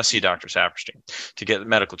 you must see Dr. Saperstein to get the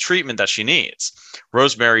medical treatment that she needs.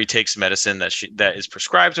 Rosemary takes medicine that is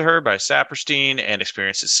prescribed to her by Saperstein and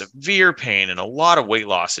experiences severe pain and a lot of weight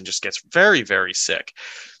loss and just gets very, very sick.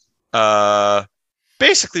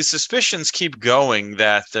 Basically, suspicions keep going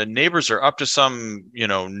that the neighbors are up to some,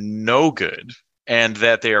 no good, and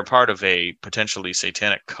that they are part of a potentially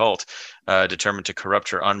satanic cult determined to corrupt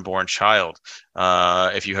her unborn child.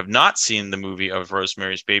 If you have not seen the movie of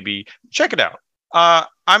Rosemary's Baby, check it out.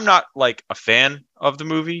 I'm not like a fan of the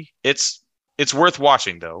movie. It's worth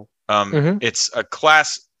watching, though. It's a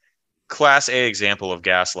class A example of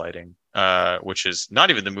gaslighting, which is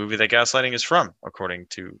not even the movie that Gaslighting is from, according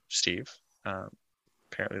to Steve.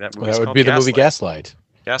 Apparently, that would be the movie Gaslight.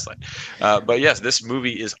 But yes, this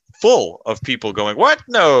movie is full of people going, "What?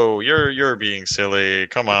 No, you're being silly.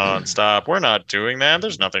 Come on, stop. We're not doing that.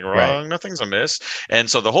 There's nothing wrong. Right. Nothing's amiss."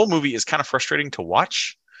 And so the whole movie is kind of frustrating to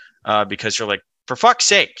watch because you're like, for fuck's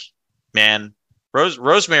sake, man.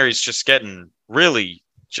 Rosemary's just getting really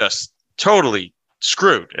just totally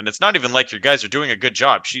screwed. And it's not even like you guys are doing a good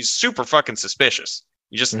job. She's super fucking suspicious.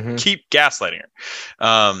 You just keep gaslighting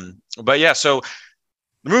her. But yeah, so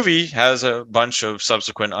the movie has a bunch of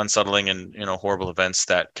subsequent unsettling and horrible events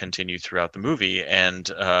that continue throughout the movie. And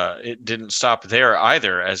it didn't stop there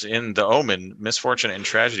either, as in The Omen, misfortune and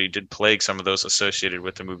tragedy did plague some of those associated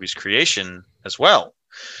with the movie's creation as well.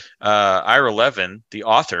 Ira Levin, the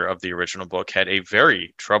author of the original book, had a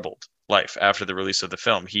very troubled life after the release of the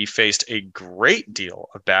film. He faced a great deal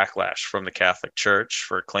of backlash from the Catholic Church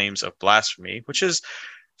for claims of blasphemy, which is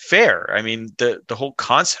fair. I mean, the whole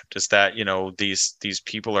concept is that these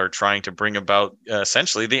people are trying to bring about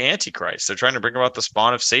essentially the Antichrist. They're trying to bring about the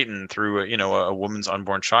spawn of Satan through a woman's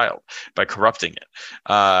unborn child by corrupting it,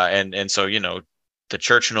 and so the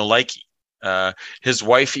church no likey. His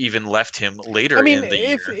wife even left him later in the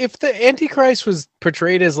year. If the Antichrist was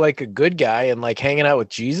portrayed as like a good guy and like hanging out with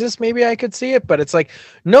Jesus, maybe I could see it. But it's like,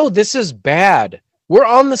 no, this is bad. We're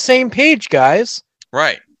on the same page, guys.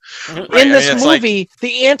 Right. In this movie,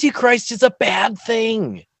 the Antichrist is a bad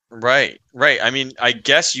thing. Right. I mean, I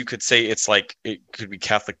guess you could say it's like it could be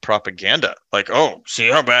Catholic propaganda. Like, oh, see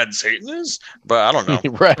how bad Satan is? But I don't know.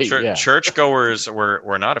 Right. Churchgoers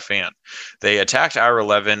were not a fan. They attacked Ira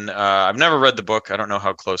Levin. I've never read the book. I don't know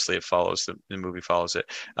how closely it follows. The movie follows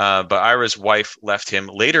it. But Ira's wife left him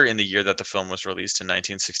later in the year that the film was released in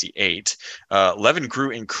 1968. Levin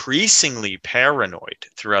grew increasingly paranoid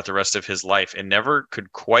throughout the rest of his life and never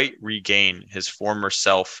could quite regain his former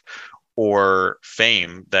self or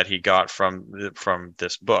fame that he got from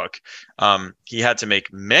this book. He had to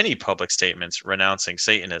make many public statements renouncing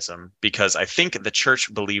Satanism because I think the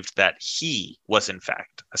church believed that he was in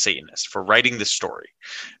fact a Satanist for writing this story,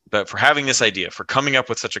 but for having this idea, for coming up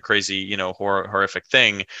with such a crazy, horrific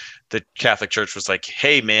thing. The Catholic Church was like,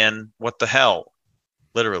 "Hey, man, what the hell?"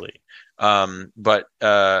 Literally.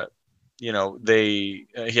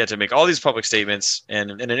 He had to make all these public statements.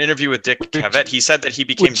 And in an interview with Dick Cavett, he said that he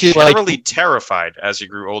became generally terrified as he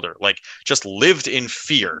grew older, like just lived in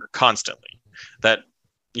fear constantly. That,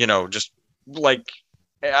 just like,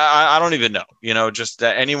 I don't even know, just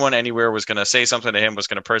that anyone anywhere was going to say something to him, was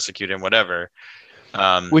going to persecute him, whatever.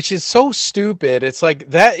 Which is so stupid. It's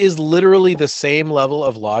like, that is literally the same level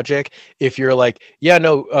of logic. If you're like,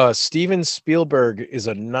 Steven Spielberg is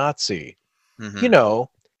a Nazi,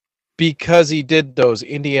 because he did those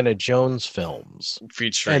Indiana Jones films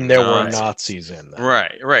featuring, and there were Nazis in them.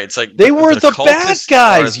 Right. It's like they were the bad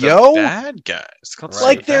guys, yo. Bad guys.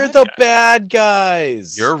 Like they're the bad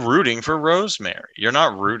guys. You're rooting for Rosemary. You're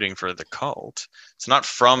not rooting for the cult. It's not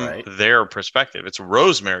from their perspective. It's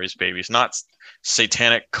Rosemary's Baby. It's not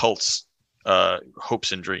satanic cults.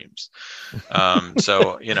 Hopes and Dreams.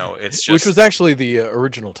 So it's just, which was actually the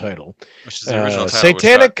original title. Which is the original title.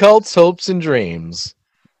 Satanic Cults, Hopes and Dreams.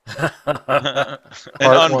 An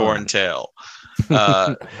unborn tale.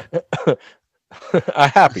 A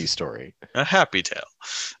happy story. A happy tale.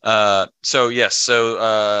 So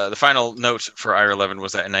the final note for Ira Levin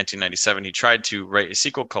was that in 1997 he tried to write a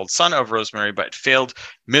sequel called Son of Rosemary, but it failed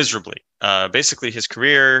miserably. Basically, his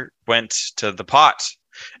career went to the pot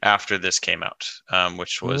after this came out,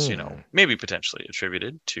 which was, maybe potentially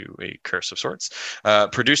attributed to a curse of sorts.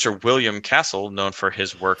 Producer William Castle, known for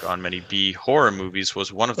his work on many B horror movies,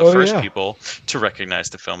 was one of the first people to recognize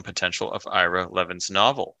the film potential of Ira Levin's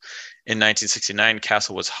novel. In 1969,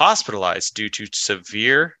 Castle was hospitalized due to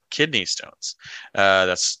severe kidney stones.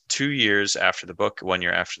 That's 2 years after the book, 1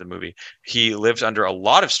 year after the movie. He lived under a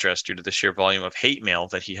lot of stress due to the sheer volume of hate mail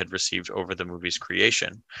that he had received over the movie's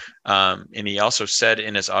creation. And he also said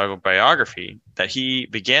in his autobiography that he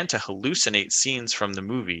began to hallucinate scenes from the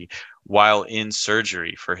movie while in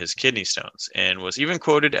surgery for his kidney stones, and was even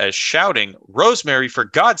quoted as shouting, "Rosemary, for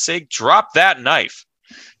God's sake, drop that knife."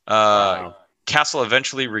 Wow. Castle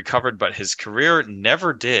eventually recovered, but his career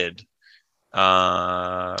never did.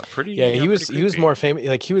 He was more famous.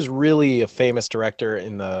 Like, he was really a famous director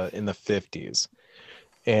in the 50s,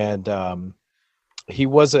 and he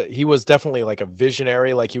was definitely like a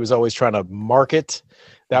visionary. Like, he was always trying to market.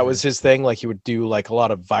 That was his thing. Like, he would do like a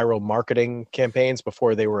lot of viral marketing campaigns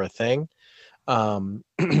before they were a thing. And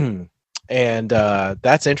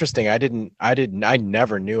that's interesting. I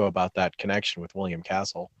never knew about that connection with William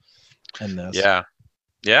Castle. In this.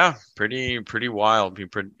 Yeah, pretty wild. He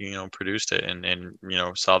produced it and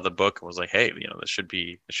saw the book and was like, hey, this should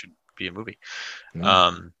be a movie.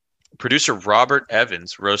 Producer Robert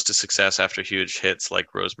Evans rose to success after huge hits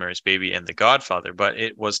like Rosemary's Baby and The Godfather, but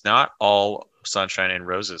it was not all sunshine and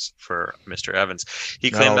roses for Mr. Evans.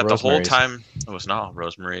 He claimed that the whole time it was not all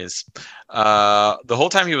Rosemary's. The whole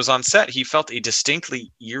time he was on set, he felt a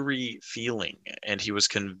distinctly eerie feeling, and he was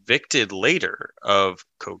convicted later of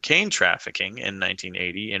cocaine trafficking in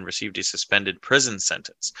 1980 and received a suspended prison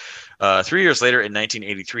sentence. 3 years later, in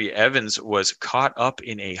 1983, Evans was caught up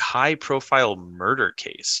in a high-profile murder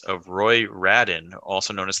case of Roy Radin,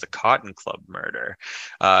 also known as the Cotton Club murder.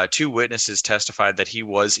 2 witnesses testified that he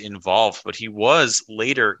was involved, but he was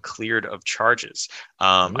later cleared of charges.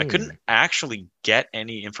 I couldn't actually get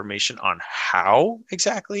any information on how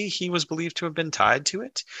exactly he was believed to have been tied to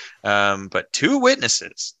it, but 2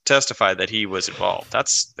 witnesses testified that he was involved.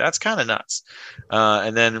 That's kind of nuts.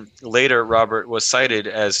 And then later, Robert was cited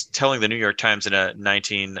as telling the New York Times in a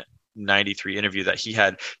 1993 interview that he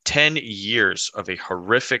had 10 years of a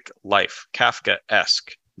horrific life,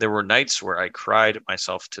 Kafka-esque. There were nights where I cried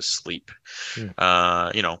myself to sleep.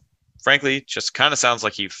 Frankly, just kind of sounds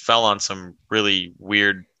like he fell on some really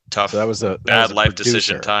weird, tough, bad life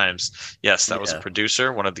decision times. Yes, that was a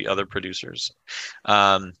producer, one of the other producers.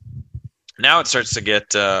 Now it starts to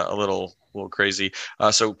get a little crazy.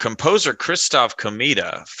 So composer Christoph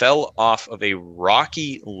Komeda fell off of a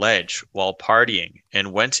rocky ledge while partying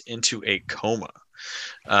and went into a coma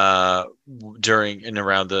during and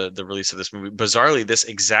around the release of this movie. Bizarrely, this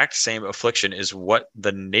exact same affliction is what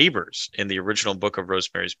the neighbors in the original book of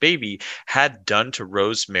Rosemary's Baby had done to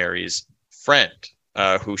Rosemary's friend,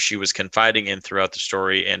 who she was confiding in throughout the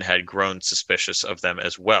story, and had grown suspicious of them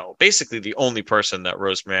as well. Basically, the only person that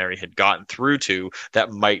Rosemary had gotten through to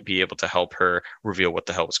that might be able to help her reveal what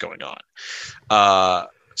the hell was going on.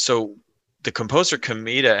 So the composer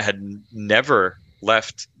Komeda had never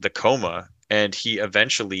left the coma, and he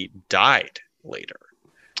eventually died later.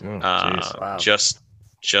 Wow. Just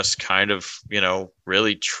kind of,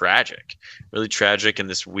 really tragic and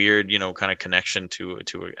this weird, kind of connection to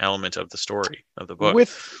an element of the story of the book.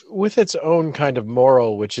 With its own kind of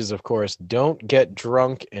moral, which is, of course, don't get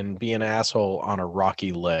drunk and be an asshole on a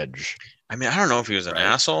rocky ledge. I mean, I don't know if he was an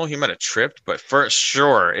asshole. He might have tripped, but for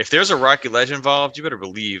sure, if there's a rocky ledge involved, you better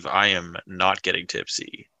believe I am not getting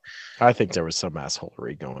tipsy. I think there was some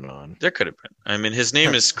assholery going on. There could have been. I mean, his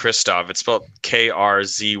name is Christoph. It's spelled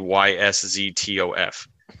KrzYsztof.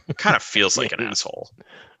 It kind of feels like an asshole.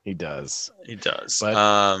 He does. But, that's I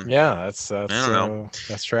don't know.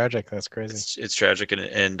 That's tragic. That's crazy. It's tragic and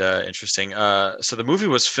interesting. So the movie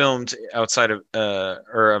was filmed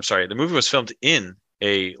the movie was filmed in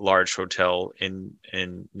a large hotel in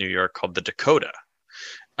New York called the Dakota.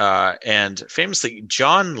 And famously,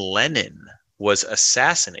 John Lennon was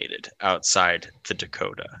assassinated outside the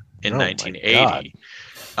Dakota in 1980.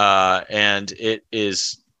 And it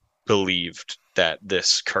is believed that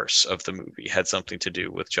this curse of the movie had something to do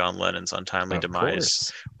with John Lennon's untimely demise,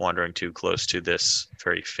 wandering too close to this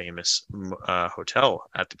very famous hotel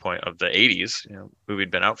at the point of the 80s. Movie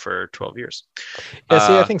had been out for 12 years.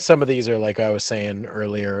 I think some of these are, like I was saying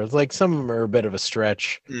earlier, like some of them are a bit of a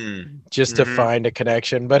stretch just to find a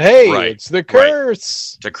connection. But hey, it's the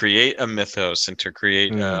curse. To create a mythos and to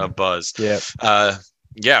create a buzz. Yeah,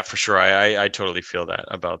 for sure. I totally feel that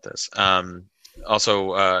about this.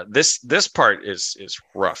 Also, this part is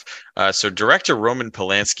rough. So director Roman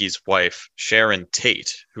Polanski's wife, Sharon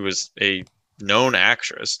Tate, who is a known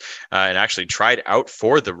actress and actually tried out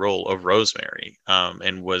for the role of Rosemary,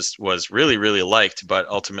 and was really, really liked, but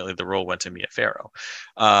ultimately the role went to Mia Farrow.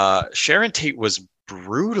 Sharon Tate was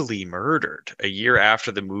brutally murdered a year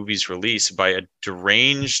after the movie's release by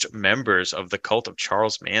deranged members of the cult of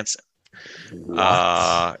Charles Manson.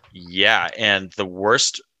 Yeah, and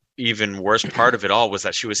the even worse part of it all was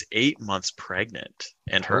that she was 8 months pregnant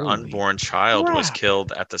and her unborn child was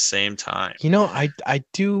killed at the same time. I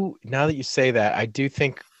do, now that you say that, I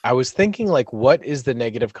was thinking, like, what is the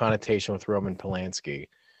negative connotation with Roman Polanski?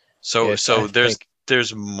 So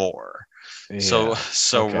there's more. Yeah. So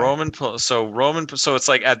it's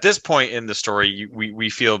like at this point in the story, we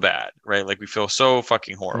feel bad, right? Like we feel so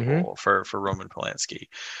fucking horrible for Roman Polanski.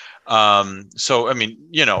 So I mean,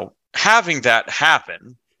 having that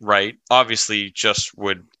happen, right, obviously just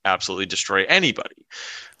would absolutely destroy anybody.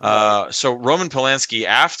 So Roman Polanski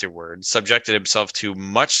afterwards subjected himself to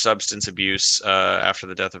much substance abuse after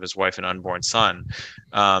the death of his wife and unborn son.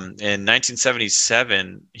 In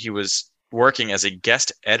 1977, he was working as a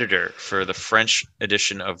guest editor for the French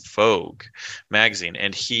edition of Vogue magazine,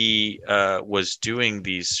 and he was doing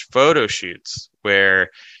these photo shoots where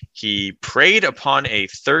he preyed upon a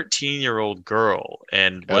 13-year-old girl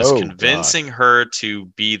and was convincing her to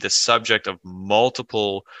be the subject of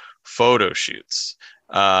multiple photo shoots.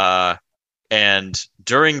 And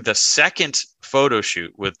during the second photo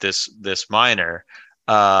shoot with this minor,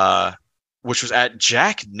 which was at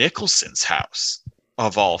Jack Nicholson's house,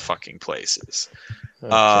 of all fucking places,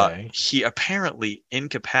 he apparently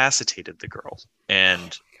incapacitated the girl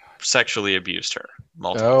and sexually abused her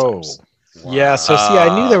multiple times. Wow. Yeah, so see,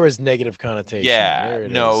 I knew there was negative connotation. Yeah,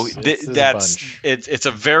 it's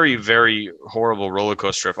a very, very horrible roller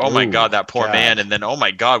coaster of, my God, that poor man, and then, oh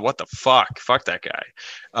my God, what the fuck that guy.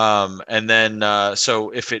 And then,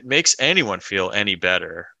 so if it makes anyone feel any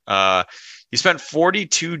better, he spent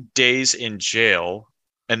 42 days in jail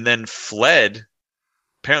and then fled,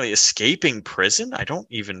 apparently escaping prison. I don't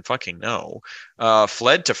even fucking know.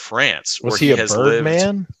 Fled to France. Was he a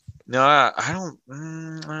Birdman? No, I don't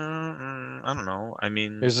know. I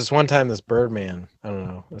mean, there's this one time this Birdman, I don't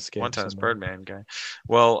know, escaped. One time this Birdman guy.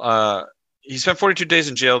 Well, he spent 42 days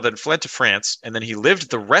in jail, then fled to France, and then he lived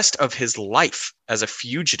the rest of his life as a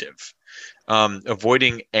fugitive,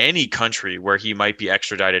 avoiding any country where he might be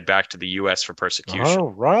extradited back to the U.S. for persecution.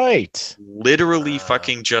 Oh, right. Literally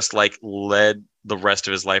fucking just like led the rest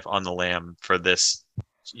of his life on the lam for this,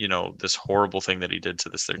 this horrible thing that he did to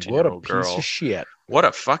this 13-year-old girl. What a piece of shit. What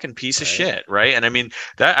a fucking piece of shit, right? And I mean,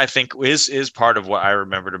 that I think is part of what I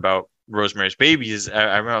remembered about Rosemary's Baby. Is I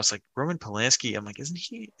remember I was like, Roman Polanski, I'm like, isn't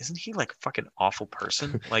he like a fucking awful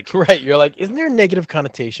person? Like, right, you're like, isn't there a negative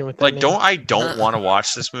connotation with that? Like, I don't want to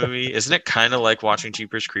watch this movie. Isn't it kind of like watching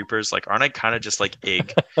Jeepers Creepers? Like, aren't I kind of just like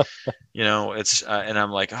Ig? It's and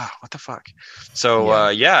I'm like, what the fuck? So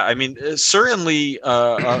I mean, certainly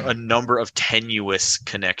a number of tenuous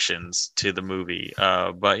connections to the movie,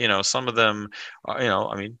 but some of them,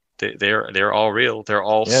 I mean, they're all real. They're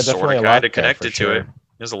all sort of kind of connected to it.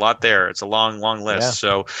 There's a lot there. It's a long list. Yeah.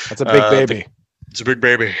 So that's a big baby. It's a big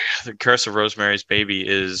baby. The Curse of Rosemary's Baby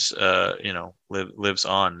is, lives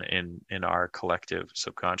on in our collective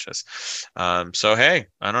subconscious. So hey,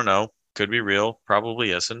 I don't know. Could be real.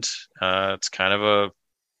 Probably isn't. It's kind of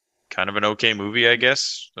an okay movie, I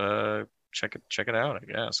guess. Check it out. I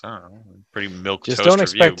guess. I don't know. Pretty milk toast. Just don't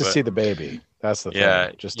expect to see the baby. That's the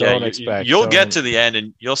thing. Just don't expect. You'll get to the end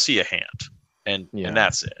and you'll see a hand. And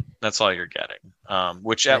that's it. That's all you're getting.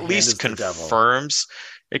 Which at least confirms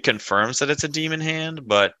that it's a demon hand.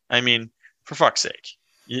 But I mean, for fuck's sake,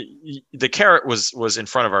 the carrot was in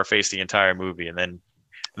front of our face the entire movie, and then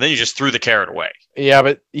you just threw the carrot away. Yeah,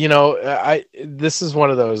 but this is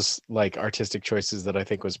one of those like artistic choices that I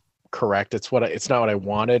think was correct. It's not what I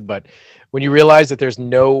wanted, but when you realize that there's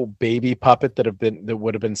no baby puppet that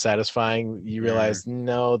would have been satisfying, you realize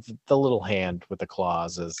no, the little hand with the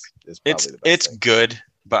claws is probably the best it's thing. Good,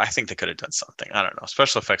 but I think they could have done something. I don't know.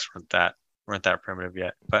 Special effects weren't that primitive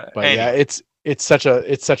yet. But anyway. Yeah, it's such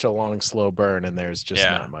a long, slow burn, and there's just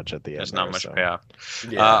not much at the end. There's not much so. payoff.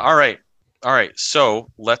 Yeah. All right. So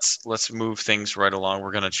let's move things right along.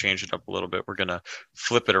 We're gonna change it up a little bit. We're gonna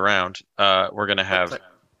flip it around. We're gonna have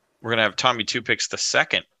Tommy Two Picks the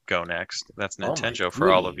second go next. That's Nintendo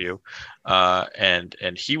for all of you.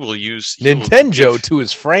 And he will use Nintendo to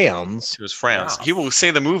his friends. To his friends. Wow. He will say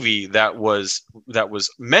the movie that was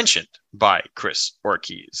mentioned by Chris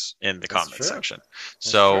Ortiz in the comment section.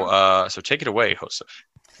 So take it away, Joseph.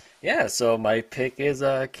 Yeah, so my pick is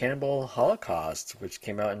Cannibal Holocaust, which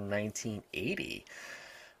came out in 1980.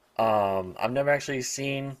 I've never actually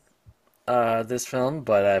seen this film,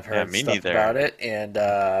 but I've heard stuff about it, and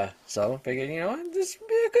so I figured, this would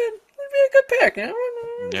be a good pick.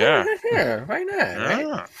 Why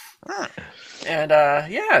not? Right?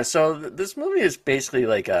 And so this movie is basically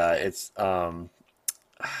like it's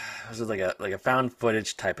like a found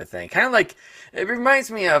footage type of thing, kind of like it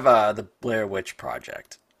reminds me of the Blair Witch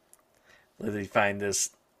Project. They find this.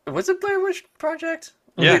 Was it Blair Witch Project?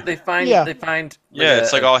 Yeah. They find.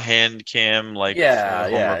 It's like all hand cam, like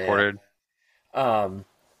home recorded. So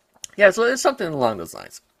it's something along those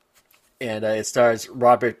lines, and it stars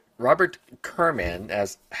Robert Kerman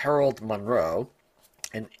as Harold Monroe,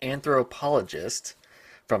 an anthropologist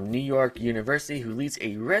from New York University who leads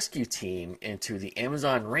a rescue team into the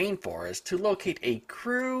Amazon rainforest to locate a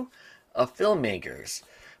crew of filmmakers,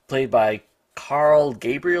 played by Carl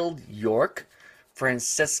Gabriel York,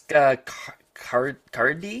 Francesca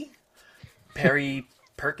Cardi, Perry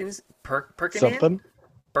Perkins, something.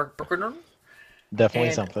 Perkinen?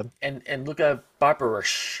 Definitely something. And Luca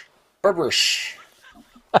Barbarish.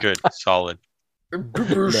 Good, solid.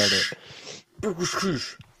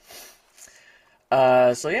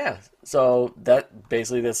 So that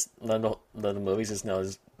basically this the movies just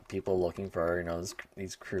knows people looking for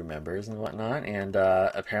these crew members and whatnot, and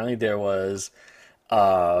apparently there was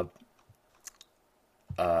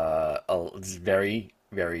it's very,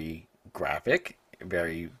 very graphic,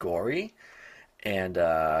 very gory, and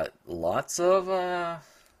lots of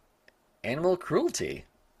animal cruelty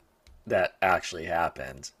that actually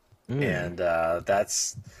happened, and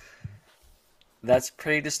that's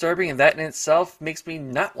pretty disturbing, and that in itself makes me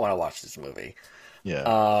not want to watch this movie.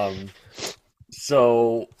 Yeah.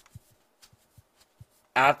 So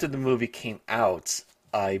after the movie came out,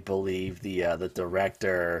 I believe the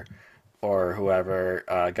director or whoever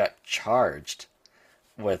got charged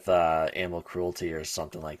with animal cruelty or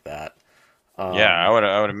something like that. I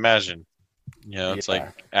would imagine. It's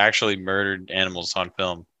like actually murdered animals on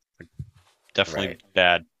film. Definitely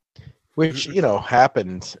bad. Which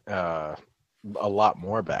happened a lot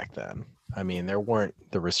more back then. I mean, there weren't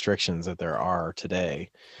the restrictions that there are today.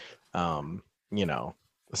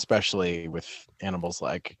 Especially with animals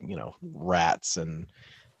like, rats and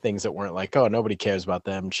things that weren't like, oh, nobody cares about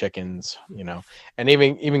them, chickens, and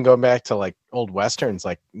even going back to like old Westerns,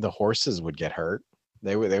 like the horses would get hurt.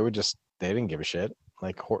 They didn't give a shit,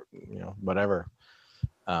 like, whatever.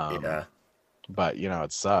 But,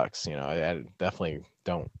 it sucks, I definitely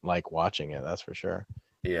don't like watching it. That's for sure.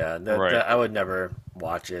 Yeah. I would never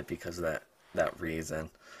watch it because of that reason.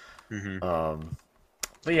 Mm-hmm.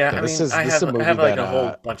 But I have like a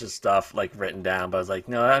whole bunch of stuff like written down, but I was like,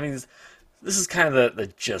 no, this is kind of the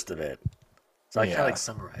gist of it. So I kind of like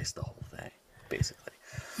summarized the whole thing, basically.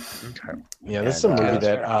 Okay. Yeah, this is a movie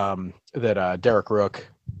that Derek Rook,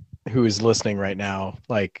 who is listening right now,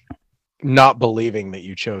 like not believing that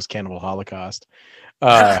you chose Cannibal Holocaust,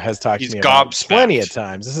 has talked to me about plenty of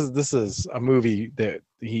times. This is a movie that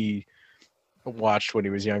he watched when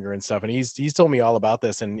he was younger and stuff, and he's told me all about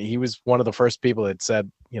this, and he was one of the first people that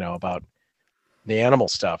said about the animal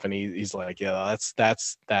stuff, and he's like, that's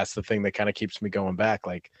the thing that kind of keeps me going back.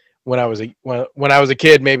 Like when I was a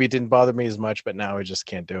kid, maybe it didn't bother me as much, but now I just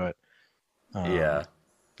can't do it. But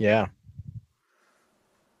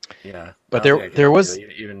there was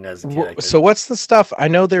even as a kid, so what's the stuff? I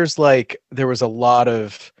know there was a lot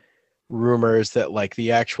of rumors that like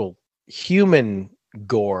the actual human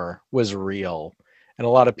gore was real, and a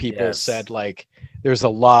lot of people said like there's a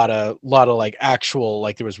lot of like actual,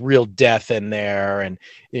 like there was real death in there, and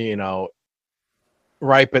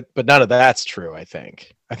but none of that's true. I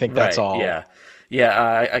think that's all.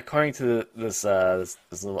 According to this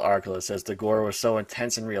little article, it says the gore was so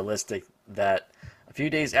intense and realistic that a few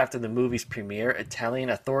days after the movie's premiere,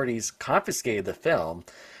 Italian authorities confiscated the film.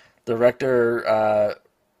 Director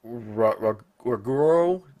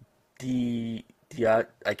Ruggero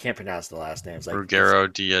I can't pronounce the last names. Ruggero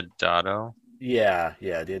Deodato. Yeah,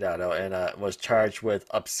 Deodato, and was charged with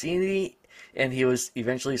obscenity, and he was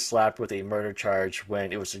eventually slapped with a murder charge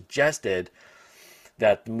when it was suggested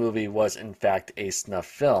that the movie was in fact a snuff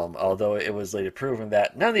film. Although it was later proven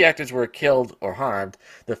that none of the actors were killed or harmed,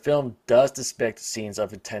 the film does depict scenes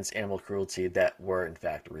of intense animal cruelty that were in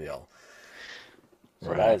fact real. So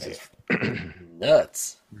right. That is just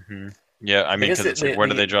nuts. Mm-hmm. Yeah, I mean, because where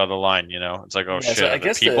do they draw the line? You know, it's like, oh shit, so I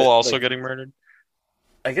guess people also getting murdered.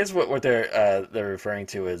 I guess what they're referring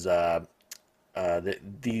to is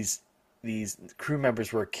these crew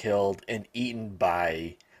members were killed and eaten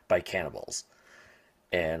by cannibals.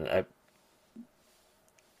 And I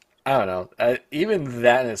don't know. Even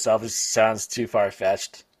that in itself sounds too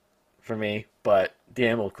far-fetched for me. But the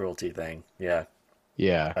animal cruelty thing, yeah.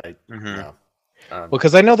 Yeah. No. Well,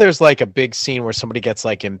 because I know there's like a big scene where somebody gets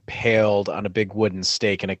like impaled on a big wooden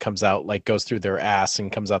stake and it comes out, like goes through their ass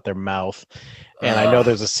and comes out their mouth. And I know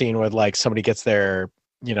there's a scene where like somebody gets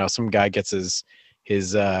some guy gets his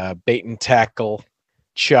bait and tackle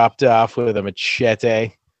chopped off with a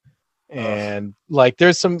machete. And like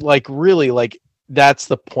there's some like really like that's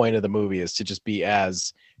the point of the movie, is to just be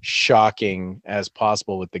as shocking as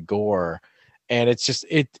possible with the gore. And it's just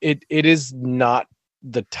it is not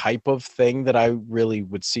the type of thing that I really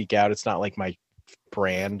would seek out. It's not like my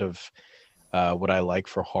brand of what I like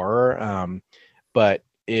for horror. But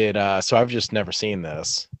it so I've just never seen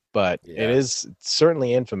this. But it is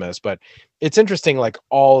certainly infamous. But it's interesting, like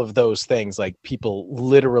all of those things like people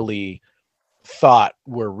literally thought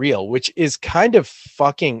were real, which is kind of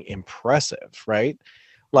fucking impressive, right?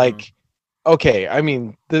 Like, okay, I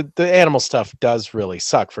mean, the animal stuff does really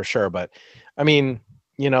suck for sure, but I mean,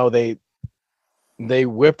 you know, they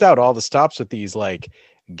whipped out all the stops with these like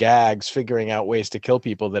gags, figuring out ways to kill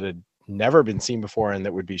people that had never been seen before and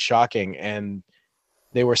that would be shocking, and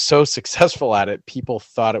they were so successful at it, people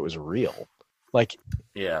thought it was real. Like,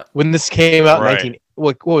 yeah, when this came out,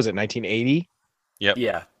 what was it, 1980? Yep.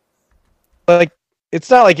 Yeah. Like, it's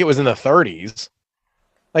not like it was in the 30s.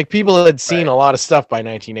 Like, people had seen a lot of stuff by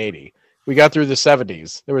 1980. We got through the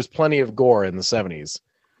 70s. There was plenty of gore in the 70s.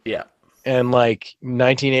 Yeah. And like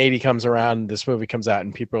 1980 comes around, this movie comes out,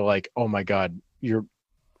 and people are like, "Oh my god, we're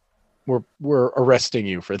arresting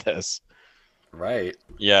you for this." Right.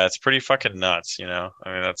 Yeah, it's pretty fucking nuts, you know.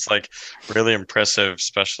 I mean, that's like really impressive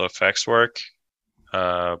special effects work.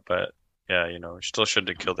 But yeah, you know, we still shouldn't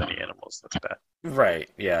have killed any animals. That's bad. Right.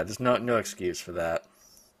 Yeah. There's no excuse for that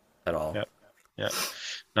at all. Yep. Yeah.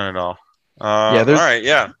 None at all. All right.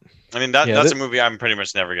 Yeah. I mean, that's a movie I'm pretty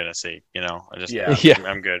much never gonna see. You know,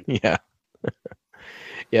 I'm good. Yeah.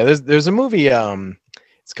 Yeah. There's a movie.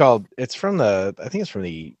 It's from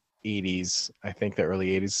the 80s. I think the early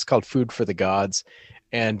 80s. It's called Food for the Gods,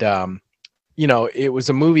 and you know, it was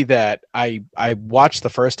a movie that I watched the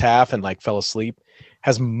first half and like fell asleep.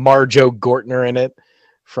 Has Marjoe Gortner in it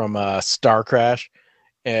from Star Crash,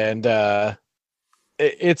 and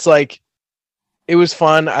it's like, it was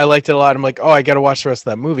fun. I liked it a lot. I'm like, oh, I got to watch the rest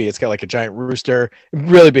of that movie. It's got like a giant rooster,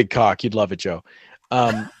 really big cock. You'd love it, Joe.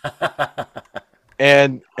 And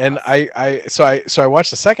I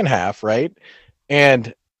watched the second half, right?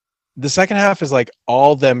 And the second half is like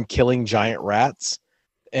all them killing giant rats.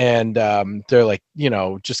 And they're like, you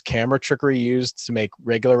know, just camera trickery used to make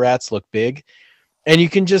regular rats look big. And you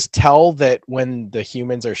can just tell that when the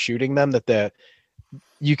humans are shooting them, that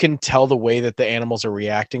you can tell the way that the animals are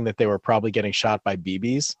reacting, that they were probably getting shot by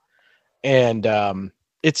BBs. And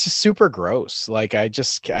it's just super gross. Like, I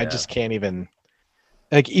just can't even,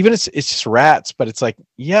 like, even it's just rats, but it's like,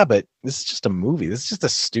 yeah, but this is just a movie. This is just a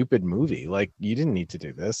stupid movie. Like, you didn't need to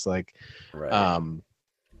do this. Like, and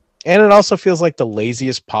it also feels like the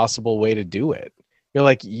laziest possible way to do it. You're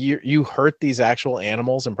like, you hurt these actual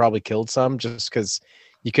animals and probably killed some just because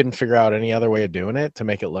you couldn't figure out any other way of doing it to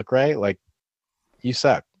make it look right. Like, you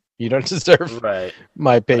suck. You don't deserve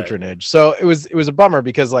my patronage. So it was a bummer,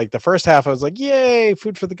 because like the first half I was like, yay,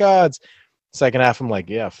 Food for the Gods. Second half I'm like,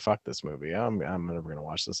 yeah, fuck this movie. I'm never gonna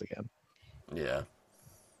watch this again. Yeah.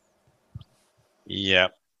 Yeah,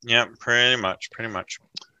 pretty much.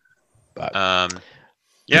 But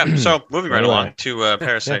yeah, so moving right along to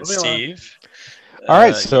Parasite Steve. All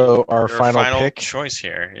right, so our final pick choice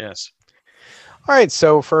here, yes. All right,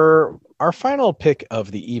 so for our final pick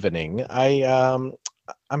of the evening,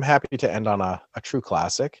 I'm happy to end on a true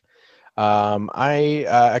classic. I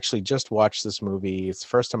actually just watched this movie. It's the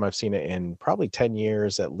first time I've seen it in probably 10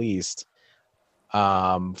 years at least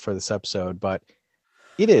for this episode, but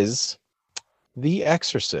it is The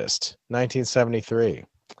Exorcist, 1973.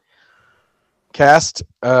 Cast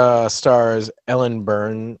stars Ellen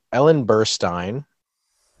Burstyn,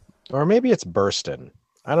 or maybe it's Burstyn.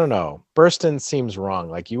 I don't know. Burstyn seems wrong.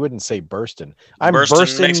 Like you wouldn't say Burstyn.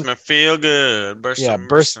 Burstyn makes me feel good.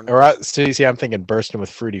 Burstyn. Or see, I'm thinking Burstyn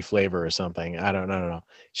with fruity flavor or something. I don't know.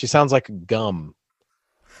 She sounds like gum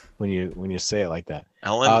when you say it like that.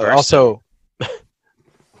 Ellen Burstyn. Also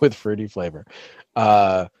with fruity flavor.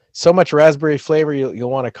 So much raspberry flavor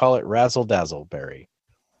you'll want to call it Razzle Dazzle Berry.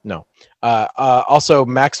 No. Also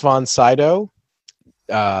Max von Sydow,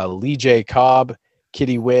 Lee J. Cobb,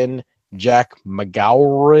 Kitty Wynn, Jack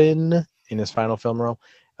McGowan in his final film role,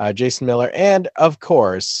 Jason Miller, and of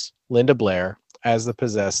course Linda Blair as the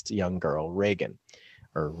possessed young girl Regan,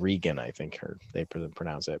 I think they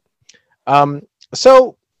pronounce it.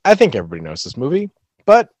 So I think everybody knows this movie,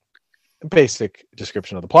 but a basic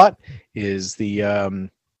description of the plot is there's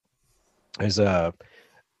a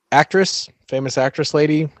famous actress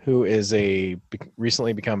lady who is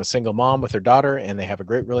recently become a single mom with her daughter, and they have a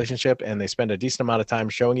great relationship, and they spend a decent amount of time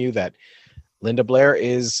showing you that Linda Blair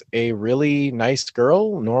is a really nice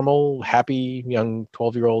girl, normal, happy, young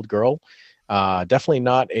 12-year-old girl. Definitely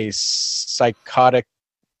not a psychotic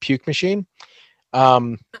puke machine,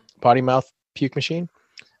 potty mouth puke machine.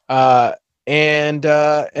 And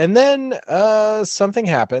then something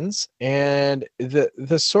happens, and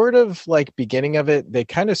the sort of like beginning of it, they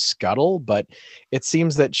kind of scuttle, but it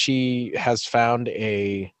seems that she has found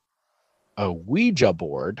a Ouija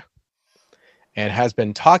board and has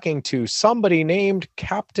been talking to somebody named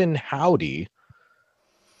Captain Howdy.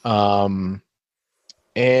 And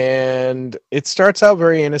it starts out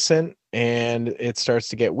very innocent, and it starts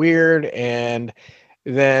to get weird, and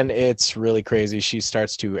then it's really crazy. She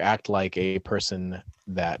starts to act like a person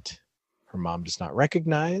that her mom does not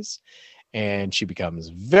recognize, and she becomes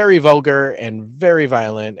very vulgar and very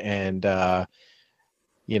violent, and they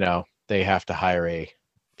have to hire a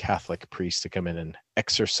Catholic priest to come in and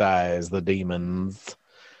exorcise the demons.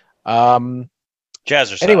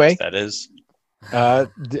 Jazzercise, anyway, that is.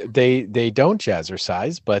 They don't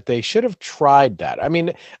jazzercise, but they should have tried that. I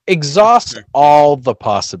mean, exhaust all the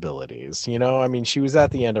possibilities. She was at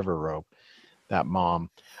the end of her rope, that mom.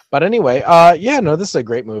 But anyway, this is a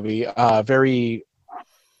great movie. Very,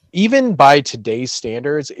 even by today's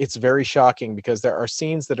standards, it's very shocking because there are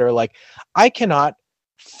scenes that are like, I cannot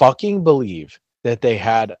fucking believe that they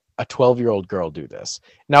had a 12-year-old girl do this.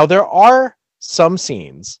 Now, there are some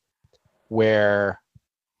scenes where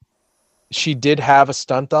she did have a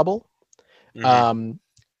stunt double,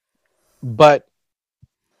 but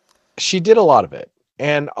she did a lot of it,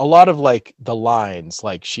 and a lot of like the lines,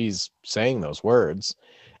 like she's saying those words,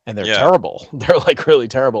 and they're terrible. They're like really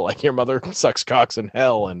terrible. Like your mother sucks cocks in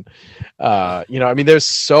hell, and there's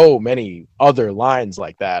so many other lines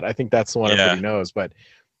like that. I think that's the one everybody knows, but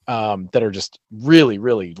that are just really,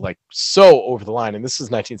 really like so over the line. And this is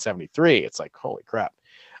 1973. It's like holy crap.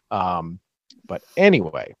 But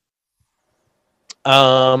anyway.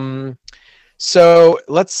 So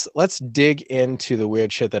let's dig into the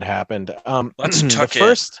weird shit that happened. Let's tuck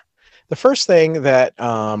the first thing that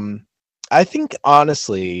I think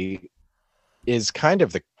honestly is kind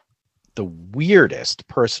of the weirdest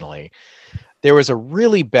personally. There was a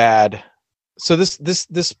really bad. So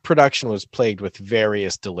this production was plagued with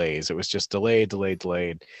various delays. It was just delayed.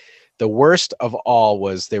 The worst of all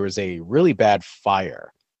was there was a really bad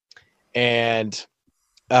fire, and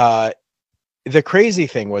the crazy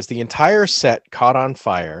thing was the entire set caught on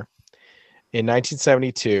fire in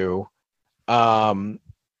 1972,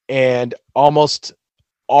 and almost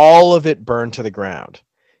all of it burned to the ground.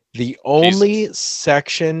 The only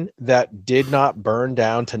section that did not burn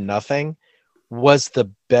down to nothing was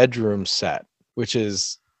the bedroom set, which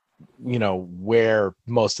is, where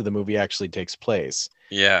most of the movie actually takes place.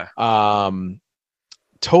 Yeah.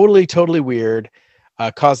 Totally weird.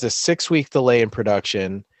 Caused a 6-week delay in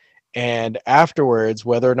production. And afterwards,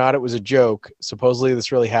 whether or not it was a joke, supposedly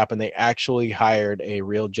this really happened. They actually hired a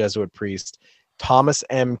real Jesuit priest, Thomas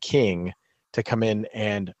M. King, to come in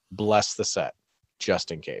and bless the set,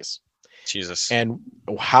 just in case. Jesus. And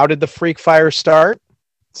how did the freak fire start?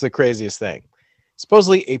 It's the craziest thing.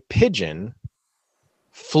 Supposedly a pigeon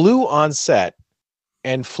flew on set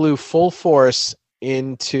and flew full force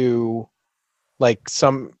into like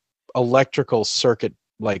some electrical circuit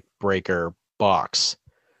like breaker box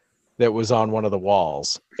that was on one of the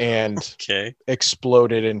walls and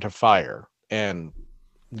exploded into fire. And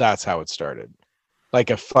that's how it started. Like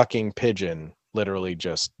a fucking pigeon literally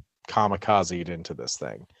just kamikazed into this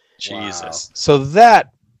thing. Jesus. Wow. So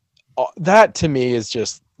that to me is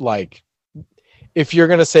just like, if you're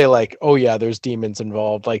going to say like, oh yeah, there's demons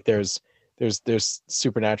involved, like there's there's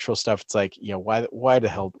supernatural stuff. It's like, you know, why the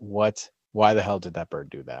hell did that bird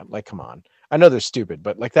do that? Like, come on. I know they're stupid,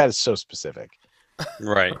 but like that is so specific.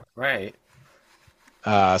 Right.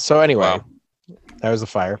 So anyway, that was the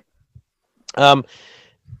fire. There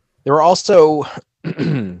were also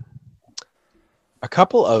a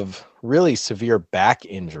couple of really severe back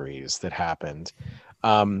injuries that happened.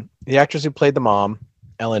 The actress who played the mom,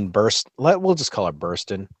 Ellen Burstyn, we'll just call her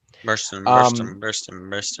Burstyn.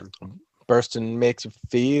 Burstyn makes you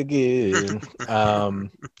feel good.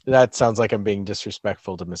 That sounds like I'm being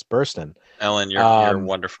disrespectful to Miss Burstyn. Ellen, you're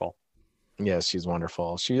wonderful. Yes, she's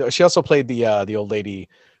wonderful. She also played the old lady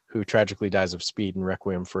who tragically dies of speed in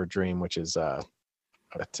Requiem for a Dream, which is a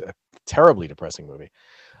terribly depressing movie.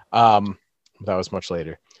 That was much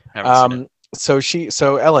later. So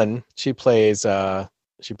Ellen, she plays the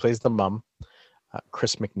mom,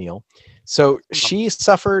 Chris McNeil. So she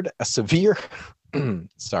suffered a severe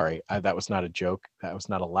sorry, that was not a joke. That was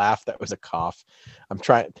not a laugh. That was a cough. I'm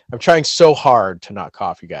trying so hard to not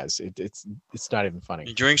cough, you guys. It's not even funny.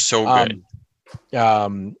 You're doing so good.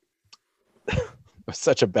 It was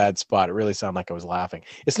such a bad spot. It really sounded like I was laughing.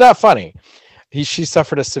 It's not funny. She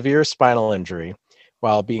suffered a severe spinal injury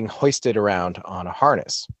while being hoisted around on a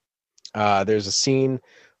harness. There's a scene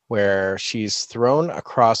where she's thrown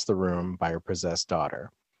across the room by her possessed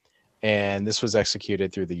daughter. And this was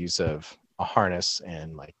executed through the use of a harness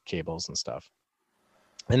and like cables and stuff.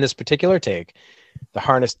 In this particular take, the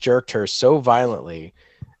harness jerked her so violently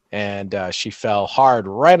and she fell hard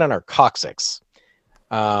right on her coccyx.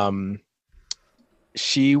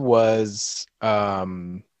 She was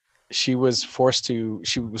hurt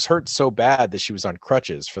so bad that she was on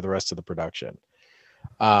crutches for the rest of the production.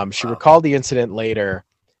 She recalled the incident later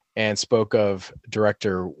and spoke of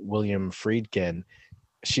director William Friedkin.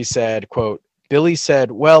 She said, quote, "Billy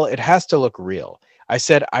said, well, it has to look real. I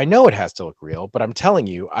said, I know it has to look real, but I'm telling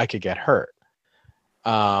you, I could get hurt."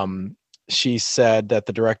 She said that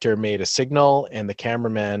the director made a signal and the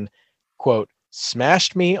cameraman, quote,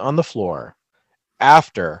 "smashed me on the floor,"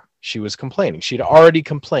 after she was complaining. She'd already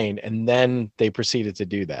complained, and then they proceeded to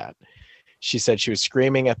do that. She said she was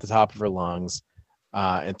screaming at the top of her lungs.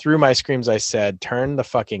 And through my screams, I said, "Turn the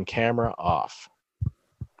fucking camera off."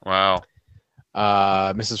 Wow.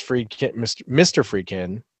 Mr.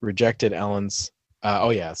 Friedkin rejected Ellen's.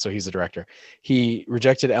 So he's the director. He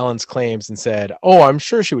rejected Ellen's claims and said, "Oh, I'm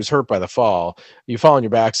sure she was hurt by the fall. You fall on your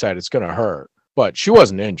backside, it's gonna hurt, but she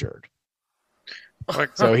wasn't injured."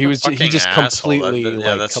 So he just completely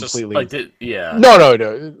No.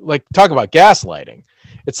 Like, talk about gaslighting.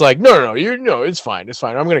 It's like, no, it's fine.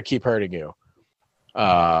 I'm gonna keep hurting you.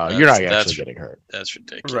 You're not actually getting hurt. That's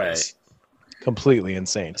ridiculous. Right. Completely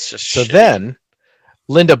insane. So then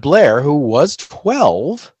Linda Blair, who was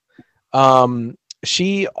 12,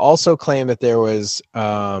 she also claimed that there was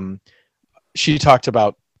she talked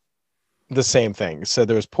about the same thing. So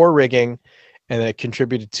there was poor rigging, and it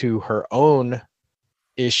contributed to her own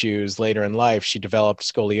issues later in life. She developed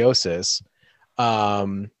scoliosis.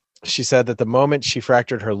 She said that the moment she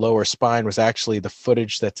fractured her lower spine was actually the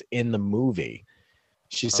footage that's in the movie.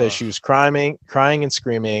 She says she was crying and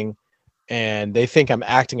screaming, and they think I'm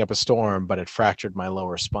acting up a storm, but it fractured my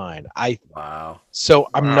lower spine. So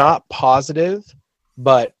I'm not positive,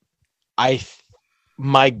 but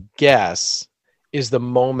my guess is the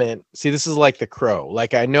moment. See, this is like The Crow.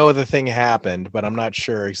 Like, I know the thing happened, but I'm not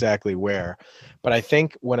sure exactly where. But I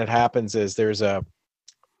think when it happens is there's a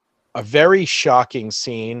very shocking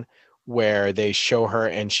scene where they show her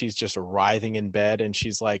and she's just writhing in bed, and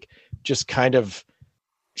she's like just kind of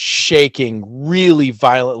shaking really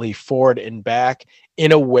violently forward and back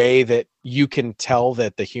in a way that you can tell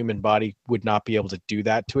that the human body would not be able to do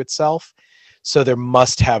that to itself. So there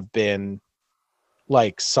must have been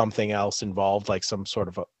like something else involved, like some sort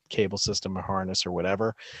of a cable system or harness or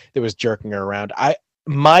whatever that was jerking her around.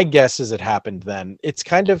 My guess is it happened then. It's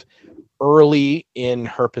kind of early in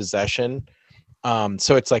her possession.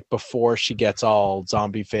 So it's like before she gets all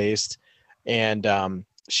zombie faced, and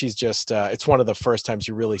she's just it's one of the first times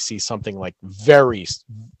you really see something like very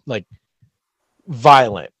like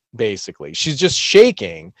violent. Basically, she's just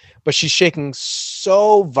shaking, but she's shaking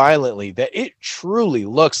so violently that it truly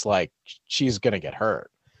looks like she's gonna get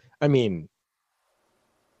hurt. I mean,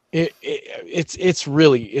 it's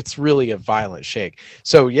really a violent shake.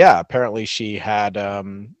 So yeah, apparently she had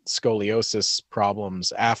scoliosis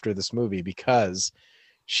problems after this movie because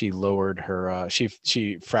she lowered her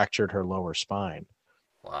she fractured her lower spine.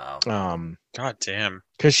 Wow. God damn.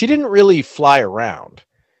 Because she didn't really fly around.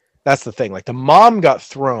 That's the thing. Like, the mom got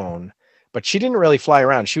thrown, but she didn't really fly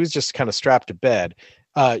around. She was just kind of strapped to bed.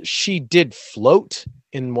 She did float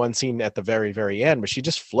in one scene at the very, very end, but she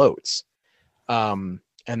just floats. And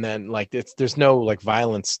then like there's no like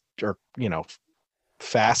violence or, you know,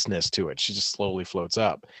 fastness to it. She just slowly floats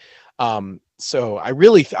up. So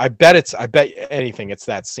I bet anything, it's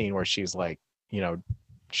that scene where she's like, you know,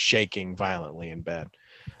 shaking violently in bed.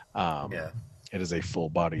 It is a full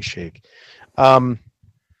body shake. Wow.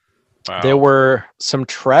 There were some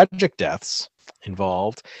tragic deaths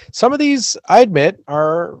involved. Some of these, I admit,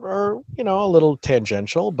 are you know, a little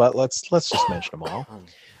tangential, but let's just mention them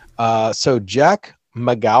all. So Jack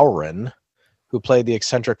McGowran, who played the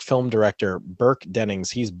eccentric film director Burke Dennings,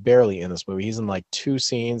 he's barely in this movie. He's in like 2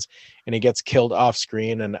 scenes, and he gets killed off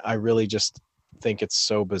screen. And I really just think it's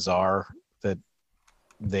so bizarre that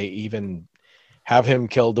they even have him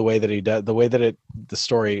killed the way that he does. The way that the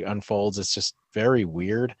story unfolds, it's just very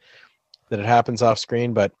weird that it happens off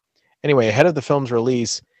screen. But anyway, ahead of the film's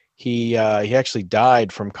release, he actually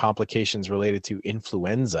died from complications related to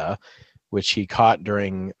influenza, which he caught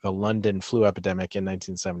during the London flu epidemic in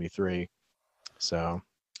 1973. So,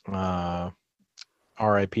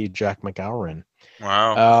 R.I.P. Jack McGowran.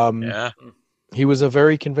 Wow. Yeah. He was a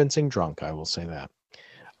very convincing drunk, I will say that.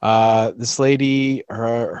 This lady,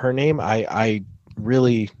 her name, I'm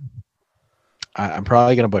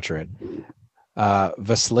probably going to butcher it.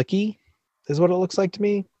 Vasiliki is what it looks like to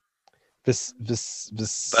me.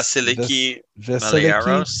 Vasiliki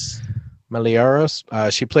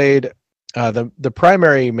Maliaros. She played the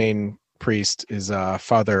primary main priest is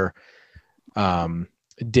Father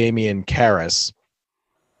Damien Karras,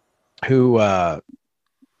 who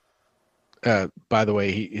by the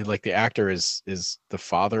way, he like the actor is the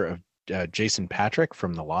father of Jason Patrick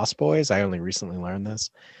from The Lost Boys. I only recently learned this.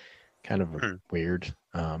 Kind of a weird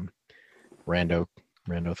rando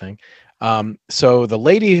thing. So the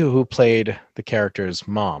lady who played the character's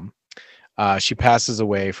mom, she passes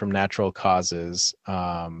away from natural causes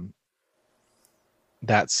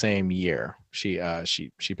that same year. She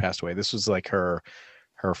passed away. This was like her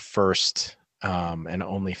first and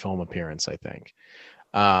only film appearance, I think.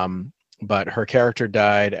 But her character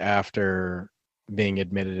died after being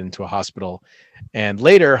admitted into a hospital, and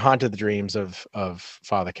later haunted the dreams of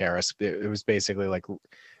Father Karras. It was basically like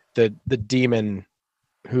the demon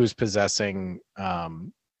who's possessing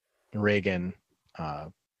Reagan,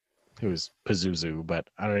 who's Pazuzu, but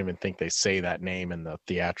I don't even think they say that name in the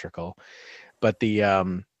theatrical. But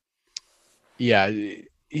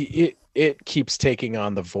it keeps taking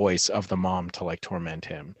on the voice of the mom to like torment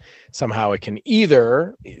him. Somehow it can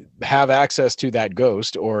either have access to that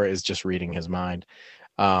ghost or is just reading his mind.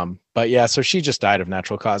 But yeah, so she just died of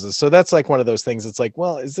natural causes. So that's like one of those things. It's like,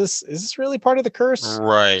 well, is this really part of the curse?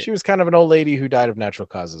 Right. She was kind of an old lady who died of natural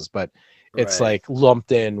causes, but it's like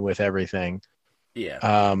lumped in with everything.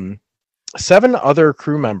 Yeah. 7 other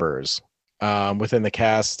crew members within the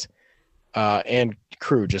cast and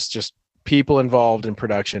crew, just people involved in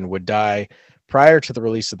production, would die prior to the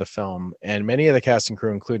release of the film. And many of the cast and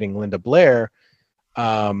crew, including Linda Blair,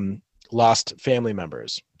 lost family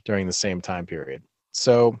members during the same time period.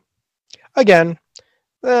 So again,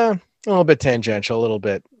 a little bit tangential, a little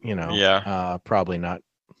bit, probably not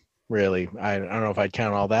really. I don't know if I'd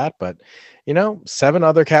count all that, but 7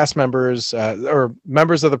 other cast members or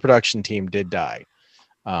members of the production team did die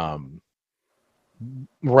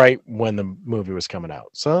right when the movie was coming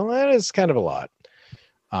out. So that is kind of a lot.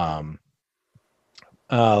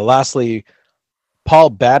 Lastly,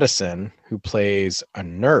 Paul Battison, who plays a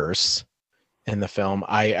nurse in the film,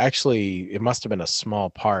 it must have been a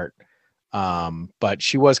small part, but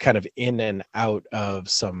she was kind of in and out of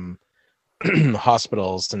some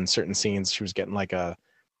hospitals and certain scenes. She was getting like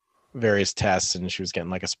various tests, and she was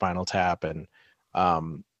getting like a spinal tap, and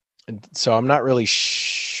so I'm not really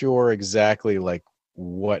sure exactly like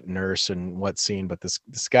what nurse and what scene, but this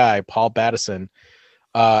guy, Paul Battison,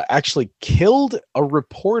 actually killed a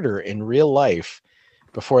reporter in real life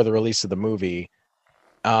before the release of the movie.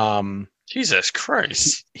 Jesus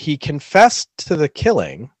Christ. He confessed to the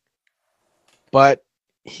killing, but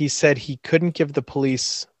he said he couldn't give the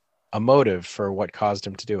police a motive for what caused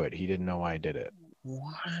him to do it. He didn't know why he did it.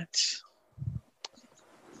 What?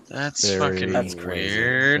 That's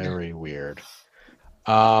weird. Very weird.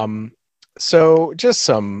 So just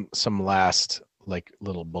some last like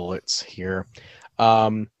little bullets here.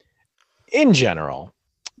 In general,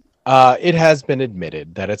 it has been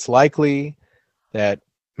admitted that it's likely that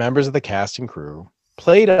members of the cast and crew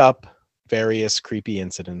played up various creepy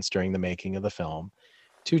incidents during the making of the film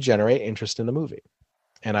to generate interest in the movie.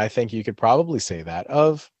 And I think you could probably say that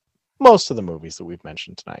of most of the movies that we've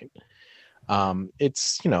mentioned tonight.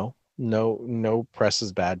 It's, no press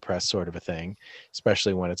is bad press sort of a thing,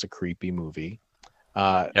 especially when it's a creepy movie.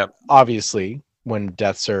 Obviously, when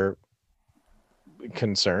deaths are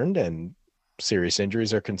concerned and serious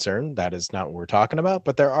injuries are concerned, that is not what we're talking about.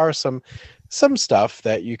 But there are some stuff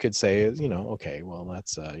that you could say is, okay, well,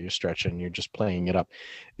 that's you're stretching, you're just playing it up.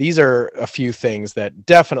 These are a few things that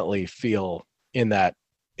definitely feel in that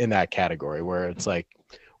category where it's like,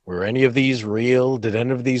 were any of these real? Did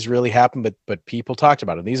any of these really happen? But people talked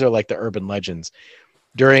about it. These are like the urban legends.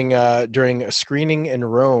 During a screening in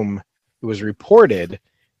Rome, it was reported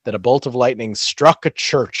that a bolt of lightning struck a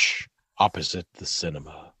church opposite the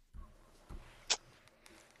cinema.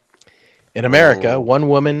 In America, one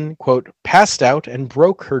woman, quote, passed out and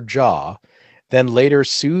broke her jaw, then later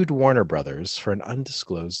sued Warner Brothers for an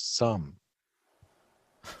undisclosed sum.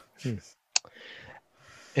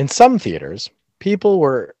 In some theaters, people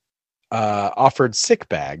were offered sick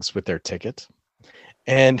bags with their ticket.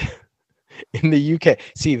 And in the UK,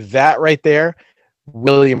 see that right there,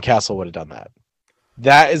 William Castle would have done that.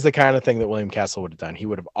 That is the kind of thing that William Castle would have done. He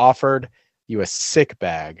would have offered you a sick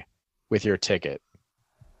bag with your ticket.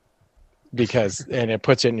 And it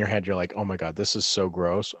puts it in your head. You're like, oh my God, this is so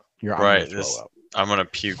gross. I'm going to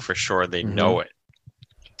puke for sure. They know it.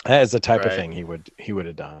 That is the type of thing he would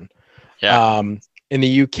have done. Yeah. In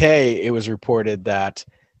the UK, it was reported that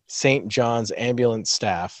St. John's ambulance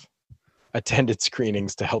staff attended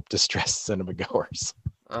screenings to help distressed cinema goers.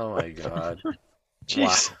 Oh my God.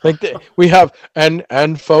 Jeez. Wow. We have,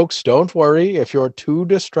 and folks, don't worry if you're too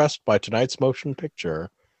distressed by tonight's motion picture.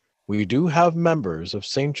 We do have members of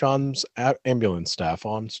St. John's ambulance staff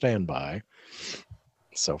on standby.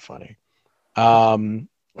 So funny.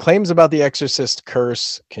 Claims about the Exorcist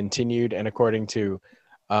curse continued, and according to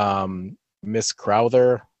Miss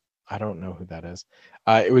Crowther, I don't know who that is,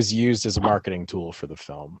 it was used as a marketing tool for the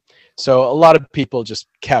film. So a lot of people just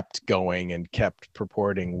kept going and kept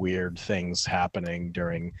purporting weird things happening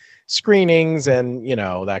during screenings and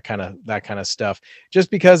that kind of stuff, just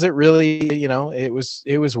because it really it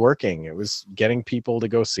was working. It was getting people to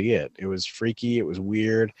go see it. It was freaky, it was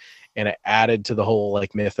weird, and it added to the whole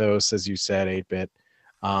like mythos, as you said, 8-bit.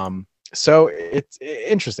 So it's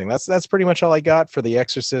interesting. That's pretty much all I got for The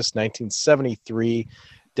Exorcist, 1973.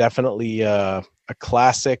 Definitely a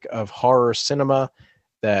classic of horror cinema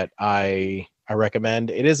that I recommend.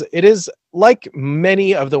 It is like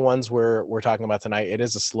many of the ones we're talking about tonight. It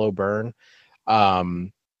is a slow burn.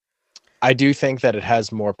 I do think that it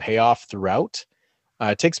has more payoff throughout.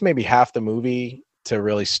 It takes maybe half the movie to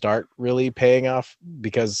really start really paying off,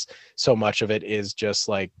 because so much of it is just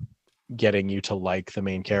like getting you to like the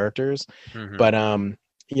main characters. But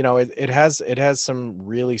it has some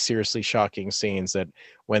really seriously shocking scenes that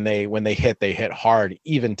when they hit hard.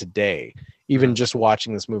 Even today, even just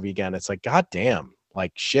watching this movie again, it's like, God damn,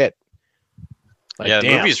 like shit. Like, yeah,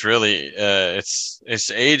 the movie's really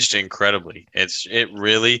it's aged incredibly. It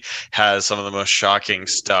really has some of the most shocking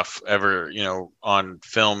stuff ever, on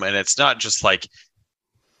film, and it's not just like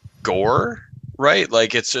gore, right?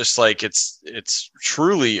 Like it's just like it's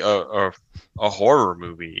truly a horror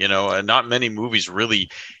movie, and not many movies really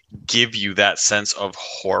give you that sense of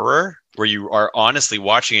horror where you are honestly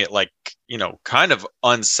watching it like, kind of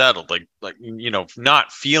unsettled, like,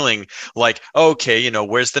 not feeling like, okay,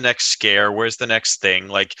 where's the next scare? Where's the next thing?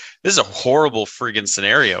 Like, this is a horrible friggin'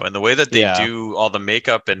 scenario. And the way that they do all the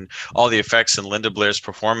makeup and all the effects and Linda Blair's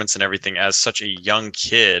performance and everything as such a young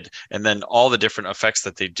kid, and then all the different effects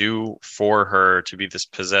that they do for her to be this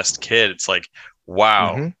possessed kid. It's like,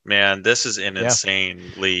 wow, man, this is an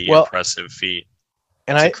insanely impressive feat.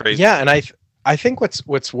 And I think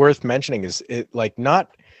what's worth mentioning is it, like, not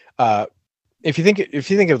if you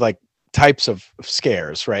think of like types of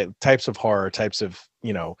scares, right? Types of horror, types of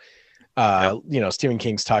Stephen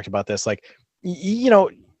King's talked about this. Like,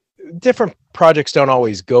 different projects don't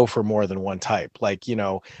always go for more than one type. Like,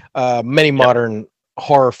 many modern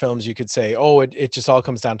horror films, you could say, oh, it just all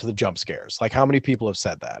comes down to the jump scares. Like, how many people have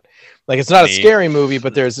said that? Like, it's not a scary movie,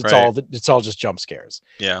 but it's all just jump scares.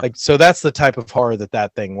 Yeah. Like, so that's the type of horror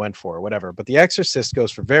that thing went for, or whatever. But The Exorcist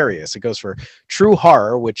goes for various. It goes for true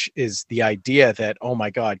horror, which is the idea that, oh my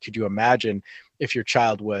God, could you imagine if your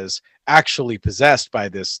child was actually possessed by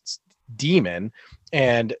this demon,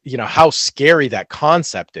 and how scary that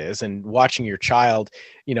concept is, and watching your child,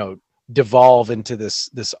 devolve into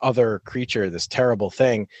this other creature, this terrible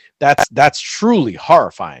thing, that's truly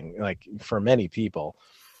horrifying, like, for many people.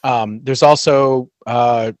 There's also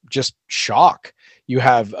just shock. You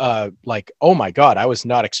have like, oh my God, I was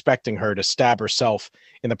not expecting her to stab herself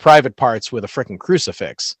in the private parts with a freaking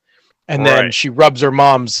crucifix, and then she rubs her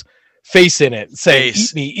mom's face in it, saying,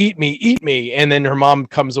 eat me, eat me, eat me, and then her mom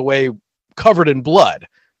comes away covered in blood.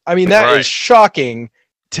 I mean, that is shocking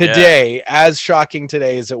today, as shocking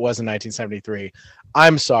today as it was in 1973.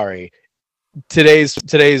 I'm sorry.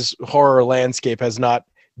 Today's horror landscape has not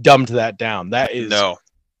dumbed that down. That is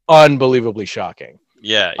unbelievably shocking.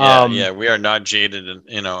 Yeah. We are not jaded,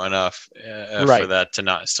 enough for that to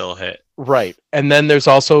not still hit. Right. And then there's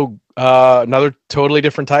also another totally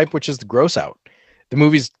different type, which is the gross out. The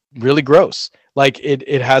movie's really gross. Like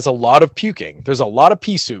it has a lot of puking. There's a lot of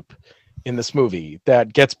pea soup in this movie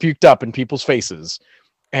that gets puked up in people's faces.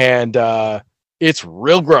 And it's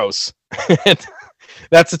real gross.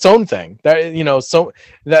 That's its own thing. That so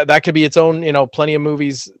that could be its own, plenty of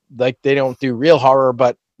movies like they don't do real horror,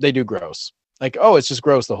 but they do gross. Like, oh, it's just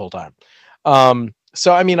gross the whole time.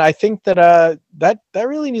 So I mean, I think that that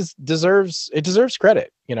really deserves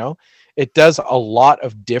credit. It does a lot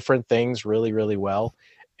of different things really, really well.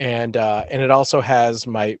 And it also has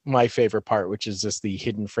my favorite part, which is just the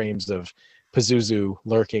hidden frames of Pazuzu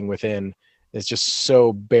lurking within. It's just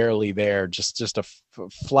so barely there, just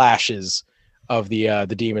flashes of the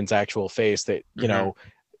demon's actual face that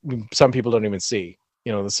some people don't even see.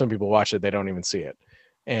 Some people watch it, they don't even see it.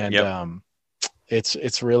 And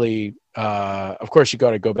it's really of course you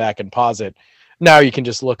got to go back and pause it. Now you can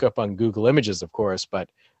just look up on Google Images, of course, but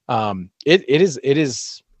it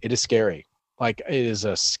is scary. Like, it is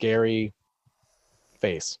a scary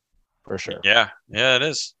face for sure. Yeah, it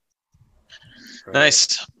is.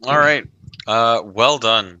 Nice. All right. Well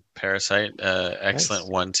done, Parasite. Excellent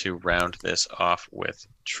one to round this off with.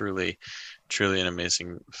 Truly an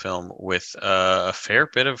amazing film with a fair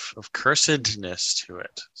bit of cursedness to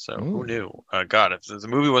it. So who knew? God, if the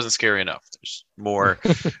movie wasn't scary enough, there's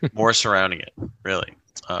more surrounding it. Really,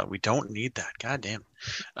 we don't need that. God damn.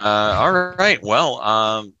 All right.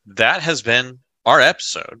 Well, that has been our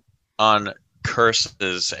episode on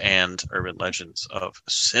curses and urban legends of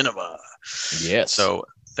cinema. Yes. So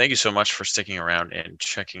thank you so much for sticking around and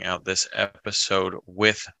checking out this episode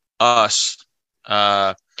with us.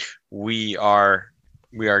 We are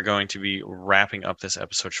going to be wrapping up this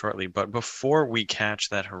episode shortly, but before we catch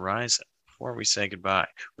that horizon, before we say goodbye,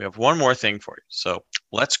 we have one more thing for you. So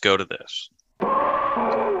let's go to this.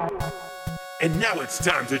 And now it's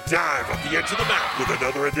time to dive off the edge of the map with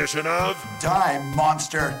another edition of Time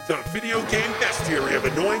Monster, the video game bestiary of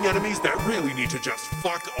annoying enemies that really need to just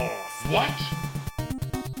fuck off. What?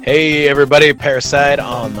 Hey everybody, Parasite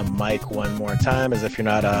on the mic one more time, as if you're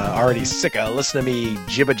not already sick of listening to me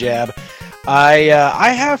jibba jab. I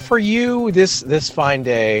have for you this fine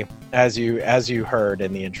day, as you heard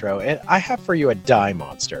in the intro, and I have for you a Die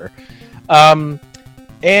Monster. I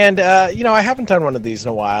haven't done one of these in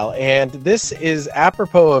a while, and this is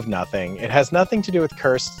apropos of nothing. It has nothing to do with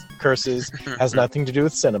curses, has nothing to do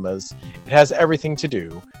with cinemas. It has everything to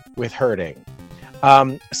do with hurting.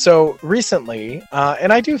 So recently,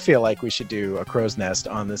 and I do feel like we should do a Crow's Nest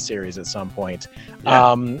on this series at some point.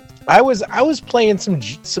 Yeah. I was playing some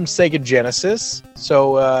Sega Genesis.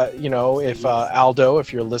 So if Aldo,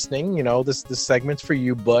 if you're listening, this segment's for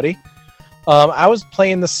you, buddy. I was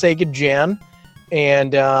playing the Sega Gen,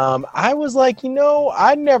 and I was like,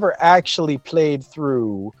 I never actually played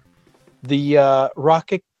through the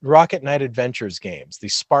Rocket Knight Adventures games, the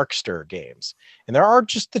Sparkster games. And there are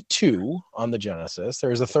just the two on the Genesis.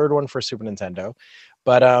 There's a third one for Super Nintendo.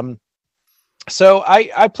 But so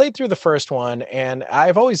I played through the first one, and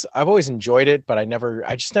I've always enjoyed it, but I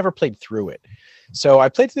just never played through it. So I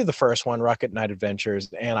played through the first one, Rocket Knight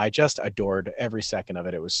Adventures, and I just adored every second of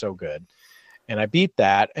it. It was so good. And I beat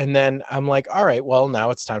that, and then I'm like, all right, well, now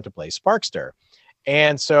it's time to play Sparkster.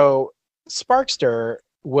 And so Sparkster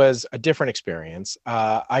was a different experience.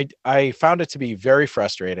 I found it to be very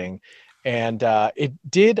frustrating, and it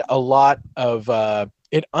undid a lot of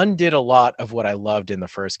what I loved in the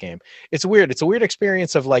first game. It's a weird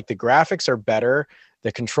experience of, like, the graphics are better,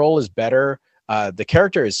 the control is better, the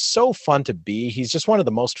character is so fun to be. He's just one of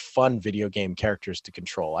the most fun video game characters to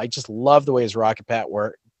control. I just love the way his rocket pack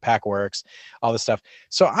works, all this stuff.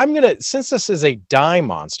 So since this is a Die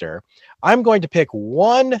Monster, I'm going to pick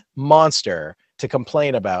one monster to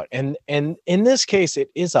complain about, and in this case it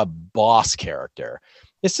is a boss character.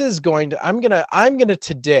 I'm gonna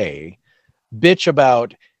today bitch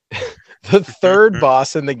about the third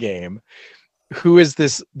boss in the game, who is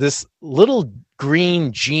this little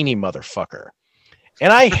green genie motherfucker.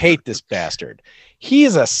 And I hate this bastard. He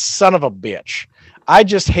is a son of a bitch. I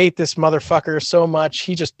just hate this motherfucker so much.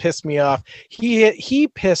 He just pissed me off. He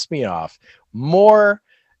pissed me off more.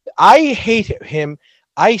 I hate him.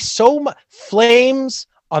 Flames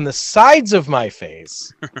on the sides of my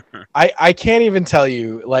face. I can't even tell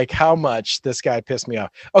you, like, how much this guy pissed me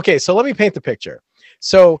off. Okay, so let me paint the picture.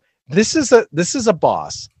 So this is a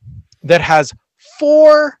boss that has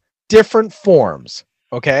 4 different forms,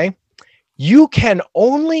 okay? You can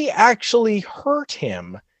only actually hurt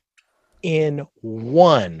him in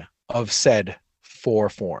one of said 4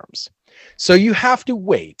 forms. So you have to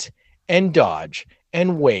wait and dodge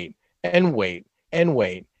and wait and wait and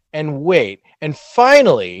wait and wait. And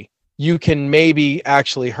finally, you can maybe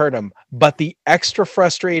actually hurt him. But the extra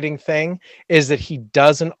frustrating thing is that he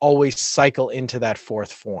doesn't always cycle into that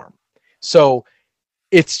 4th form. So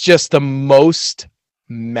it's just the most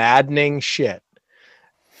maddening shit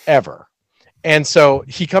ever. And so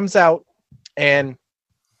he comes out and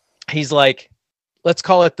he's like, let's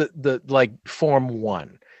call it the like form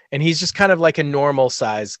 1. And he's just kind of like a normal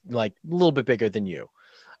size, like a little bit bigger than you.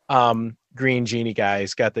 Green genie guy.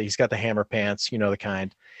 He's got the hammer pants, you know, the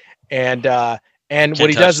kind. And what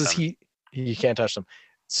he does is he can't touch them.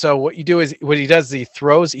 So what he does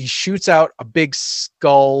is he shoots out a big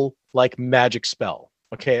skull like magic spell.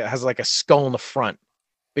 Okay. It has like a skull in the front,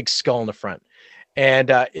 big skull in the front.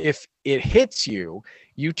 And if it hits you,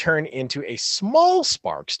 you turn into a small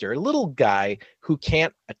Sparkster, a little guy who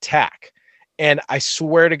can't attack. And I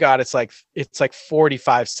swear to God, it's like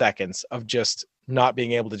 45 seconds of just not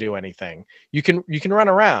being able to do anything. You can run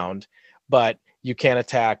around, but you can't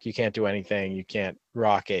attack. You can't do anything. You can't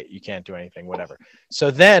rocket. You can't do anything, whatever.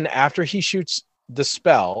 So then after he shoots the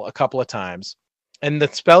spell a couple of times, and the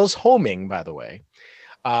spell's homing, by the way.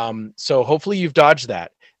 So hopefully you've dodged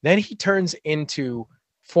that. Then he turns into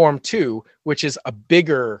form 2, which is a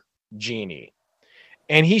bigger genie.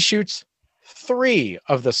 And he shoots 3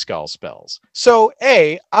 of the skull spells. So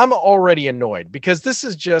I'm already annoyed because this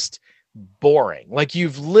is just boring. Like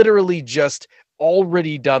you've literally just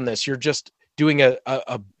already done this. You're just doing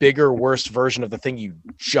a bigger, worse version of the thing you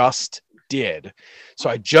just did. So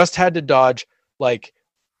I just had to dodge like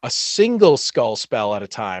a single skull spell at a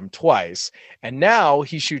time twice. And now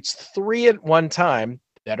he shoots 3 at one time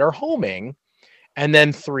that are homing and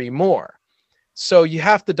then 3 more. So you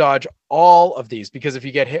have to dodge all of these because if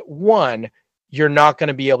you get hit 1, you're not going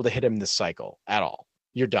to be able to hit him this cycle at all.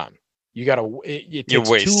 You're done. You got to, it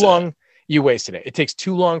takes too long. You wasted it. It takes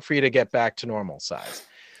too long for you to get back to normal size.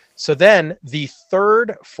 So then the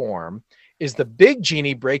 3rd form is the big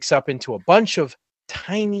genie breaks up into a bunch of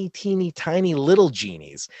tiny, teeny, tiny little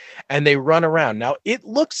genies, and they run around. Now it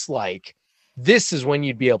looks like this is when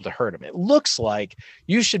you'd be able to hurt him. It looks like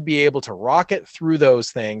you should be able to rocket through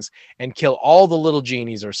those things and kill all the little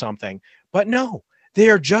genies or something. But no, they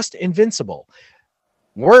are just invincible.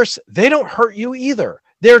 Worse, they don't hurt you either.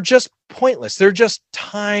 They're just pointless. They're just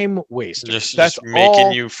time wasters. That's just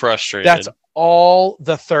making you frustrated. That's all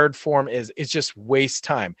the 3rd form is. It's just waste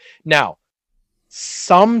time. Now,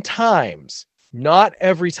 sometimes, not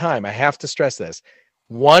every time, I have to stress this,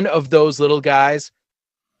 one of those little guys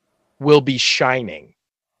will be shining.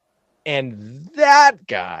 And that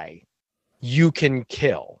guy you can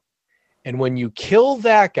kill. And when you kill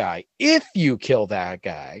that guy, if you kill that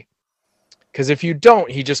guy, because if you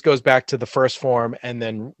don't, he just goes back to the 1st form and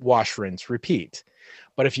then wash, rinse, repeat.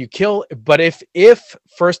 But if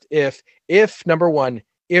number 1,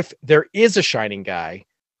 if there is a shining guy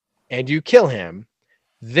and you kill him,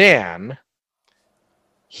 then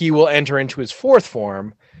he will enter into his 4th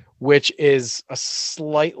form, which is a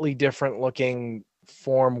slightly different looking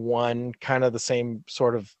form 1, kind of the same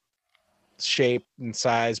sort of shape and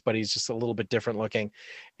size, but he's just a little bit different looking.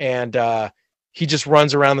 And he just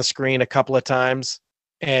runs around the screen a couple of times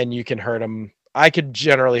and you can hurt him. I could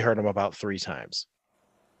generally hurt him about 3 times.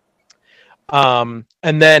 And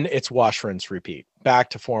then it's wash, rinse, repeat. Back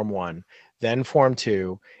to form 1, then form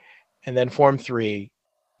 2, and then form 3.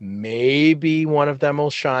 Maybe one of them will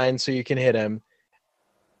shine so you can hit him.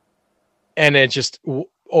 And it just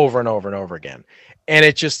over and over and over again. And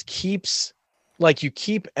it just keeps, like, you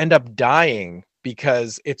end up dying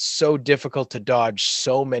because it's so difficult to dodge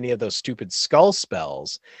so many of those stupid skull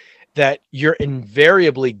spells that you're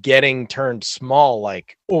invariably getting turned small,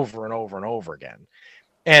 like, over and over and over again.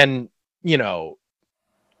 And, you know,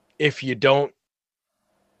 if you don't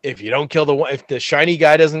kill the one, if the shiny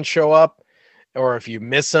guy doesn't show up, or if you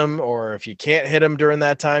miss him, or if you can't hit him during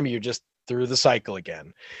that time, you're just through the cycle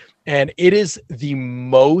again. And it is the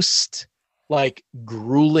most, like,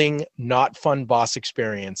 grueling, not fun boss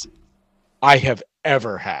experience I have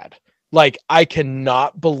ever had. Like, I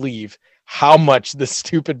cannot believe how much the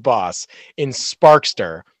stupid boss in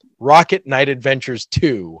Sparkster Rocket Knight Adventures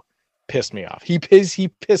 2 pissed me off. He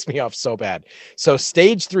pissed me off so bad. So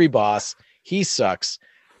stage 3 boss, he sucks.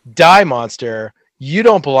 Die monster, you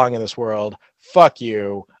don't belong in this world. Fuck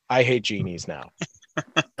you. I hate genies now.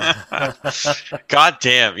 God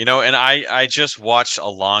damn, and I just watched a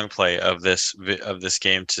long play of this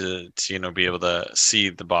game to be able to see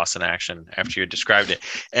the boss in action after you described it.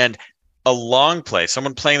 And a long play,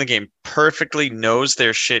 someone playing the game perfectly knows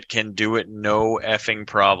their shit, can do it no effing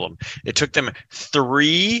problem. It took them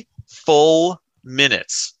 3 full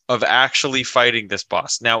minutes of actually fighting this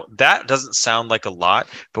boss. Now, that doesn't sound like a lot,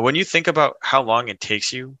 but when you think about how long it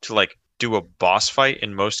takes you to like do a boss fight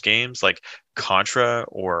in most games like Contra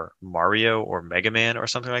or Mario or Mega Man or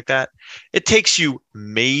something like that, it takes you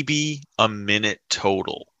maybe a minute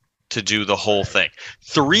total to do the whole thing.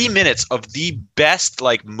 3 minutes of the best,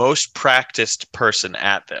 like most practiced person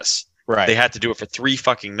at this. Right. They had to do it for 3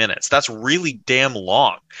 fucking minutes. That's really damn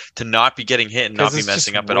long to not be getting hit and not be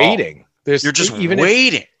messing up at all. You're just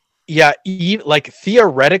waiting. Yeah, like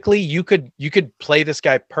theoretically, you could play this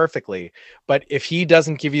guy perfectly, but if he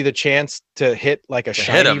doesn't give you the chance to hit like a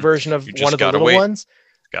shiny version of one of the little ones,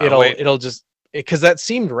 it'll just, because that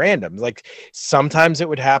seemed random. Like sometimes it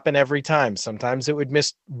would happen every time. Sometimes it would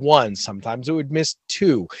miss 1. Sometimes it would miss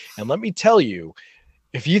 2. And let me tell you,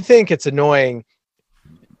 if you think it's annoying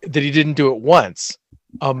that he didn't do it once,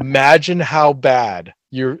 imagine how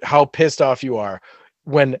pissed off you are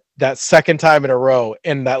when that second time in a row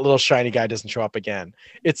and that little shiny guy doesn't show up again.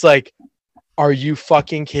 It's like, are you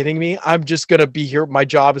fucking kidding me? I'm just going to be here. My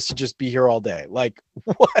job is to just be here all day. Like,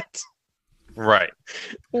 what? Right.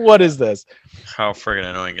 What is this? How friggin'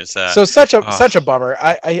 annoying is that? So such a bummer.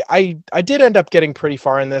 I did end up getting pretty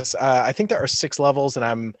far in this. I think there are 6 levels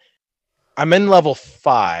and I'm in level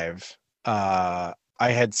 5. I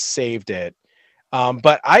had saved it.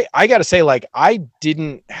 But I got to say, like, I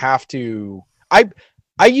didn't have to,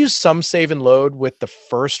 I used some save and load with the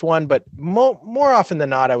first one, but more often than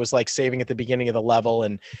not, I was like saving at the beginning of the level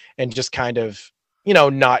and just kind of,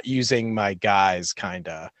 not using my guys kind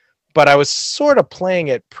of, but I was sort of playing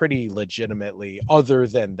it pretty legitimately other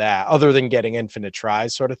than getting infinite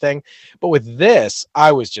tries sort of thing. But with this,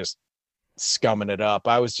 I was just scumming it up.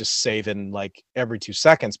 I was just saving like every 2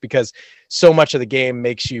 seconds because so much of the game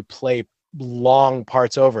makes you play long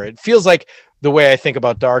parts over. It feels like the way I think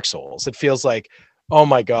about Dark Souls. It feels like, oh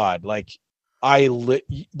my God, like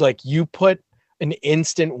you put an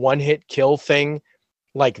instant 1-hit kill thing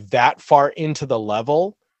like that far into the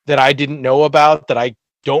level that I didn't know about, that I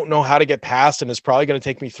don't know how to get past, and it's probably going to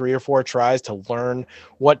take me 3 or 4 tries to learn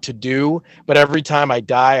what to do. But every time I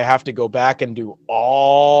die, I have to go back and do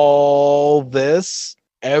all this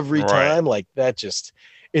every time. Like that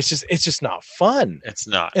it's just not fun. It's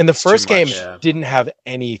not. And the first game didn't have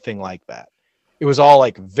anything like that. It was all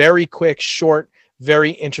like very quick, short,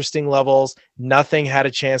 very interesting levels. Nothing had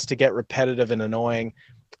a chance to get repetitive and annoying.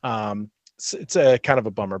 It's a kind of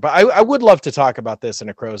a bummer, but I would love to talk about this in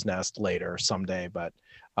a crow's nest later someday, but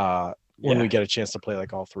when we get a chance to play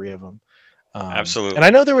like all 3 of them. Absolutely. And I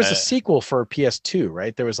know there was a sequel for PS2,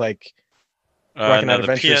 right? There was like Rocket Knight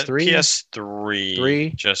Adventures 3?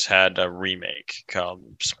 PS3 just had a remake called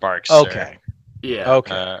Sparks. Okay. Yeah.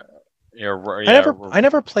 Okay. I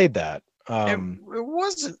never played that. It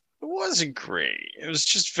wasn't great. It was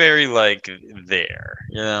just very like there.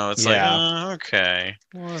 It's like okay.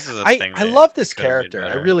 Well, this is a thing I love this character.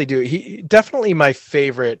 I really do. He definitely my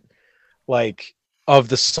favorite, like, of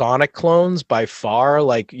the Sonic clones by far.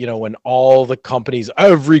 Like, when all the companies,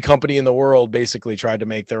 every company in the world basically tried to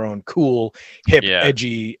make their own cool, hip,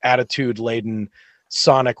 edgy, attitude-laden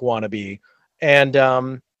Sonic wannabe. And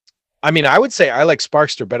I mean, I would say I like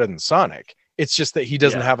Sparkster better than Sonic. It's just that he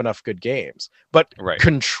doesn't have enough good games. But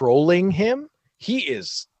controlling him, he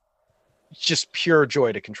is just pure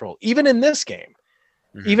joy to control. Even in this game,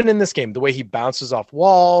 the way he bounces off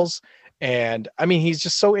walls, and I mean, he's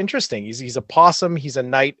just so interesting. He's a possum, he's a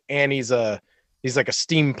knight, and he's like a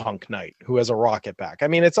steampunk knight who has a rocket back. I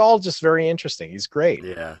mean, it's all just very interesting. He's great.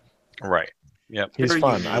 Yeah. Right. Yep. He's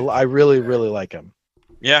fun. I really, really like him.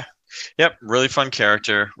 Yeah. Yep. Really fun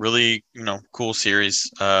character. Really, cool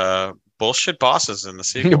series. Bullshit bosses in the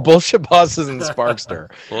sequel. Bullshit bosses in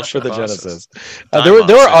Sparkster for the Genesis. There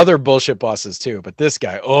were other bullshit bosses too, but this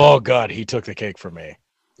guy, oh God, he took the cake for me.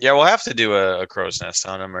 Yeah, we'll have to do a crow's nest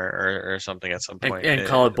on him or something at some point. And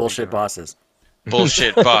call it bullshit bosses.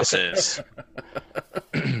 Bullshit bosses.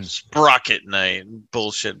 Sprocket Knight.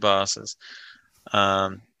 Bullshit bosses.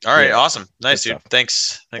 All right, awesome. Nice, dude.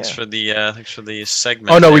 Thanks for the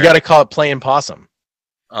segment. Oh no, we got to call it Playing Possum.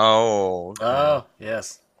 Oh. Oh,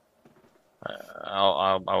 yes.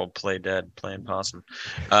 I will play dead playing possum.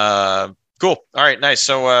 Cool. All right, nice.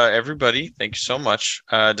 So everybody, thank you so much.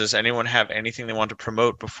 Does anyone have anything they want to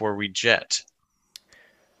promote before we jet?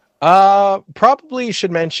 Probably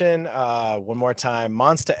should mention one more time,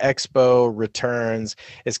 Monster Expo Returns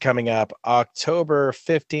is coming up October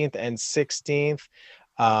 15th and 16th.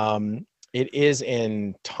 It is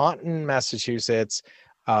in Taunton, Massachusetts.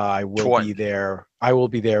 I will be there. I will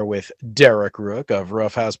be there with Derek Rook of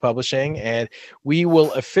Rough House Publishing, and we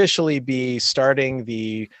will officially be starting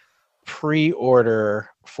the pre-order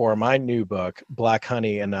for my new book, Black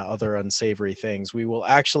Honey and Other Unsavory Things. We will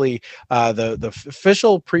actually the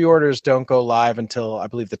official pre-orders don't go live until I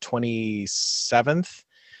believe the 27th,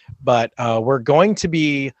 but we're going to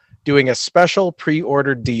be doing a special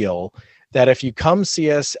pre-order deal that if you come see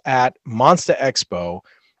us at Monster Expo,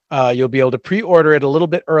 you'll be able to pre-order it a little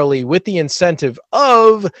bit early with the incentive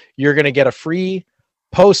of you're going to get a free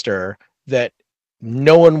poster that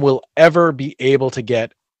no one will ever be able to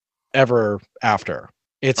get ever after.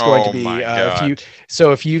 It's going to be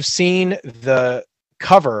if you've seen the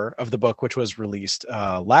cover of the book, which was released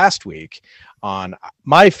last week on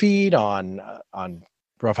my feed, on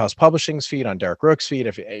Rough House Publishing's feed, on Derek Rook's feed,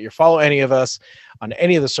 if you follow any of us on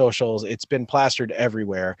any of the socials, it's been plastered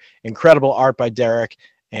everywhere. Incredible art by Derek,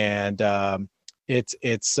 and it's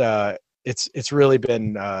really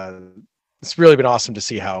been it's really been awesome to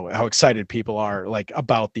see how excited people are like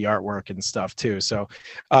about the artwork and stuff too. So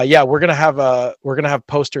we're gonna have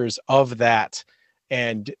posters of that,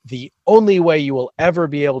 and the only way you will ever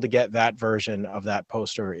be able to get that version of that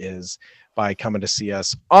poster is by coming to see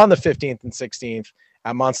us on the 15th and 16th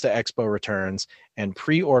at Monster Expo Returns and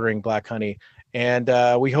pre-ordering Black Honey. And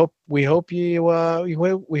we hope you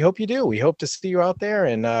do. We hope to see you out there,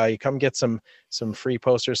 and you come get some free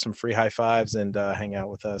posters, some free high fives, and hang out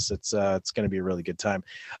with us. It's going to be a really good time.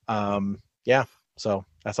 So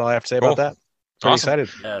that's all I have to say about that. Pretty excited.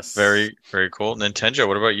 Yes. Very, very cool. Nintendo,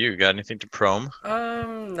 what about you? Got anything to prom?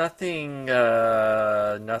 Nothing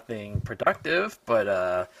productive, but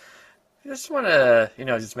I just want to,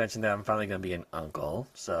 just mention that I'm finally going to be an uncle.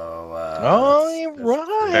 So,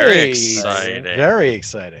 right. Very exciting. Very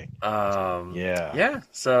exciting. Yeah.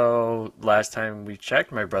 So last time we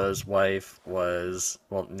checked, my brother's wife was,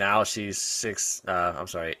 now she's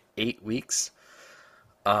 8 weeks.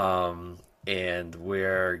 And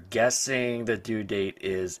we're guessing the due date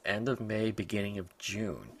is end of May, beginning of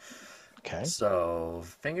June. Okay. So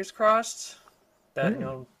fingers crossed that,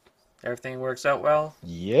 everything works out well.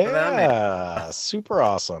 Yeah, super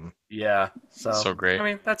awesome. Yeah, so great. I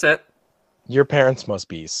mean, that's it. Your parents must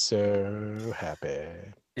be so happy.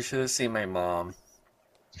 You should have seen my mom.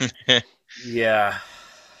 Yeah,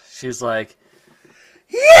 she's like,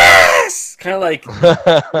 yes, kind of like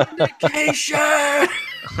vindication.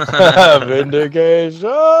 Vindication.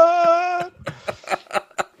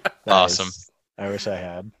 Awesome. I wish I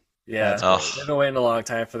had. Yeah, I've been waiting a long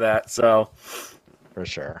time for that. So, for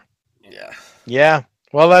sure. Yeah.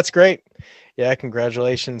 Well, that's great. Yeah,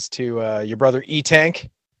 congratulations to your brother E-Tank.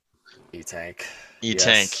 E-Tank.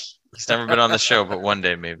 Yes. He's never been on the show, but one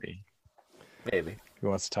day maybe. Maybe. He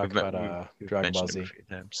wants to talk about Dragon Ball Z.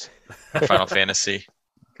 Final Fantasy.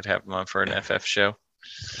 Could have him on for an FF show.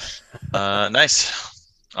 Nice.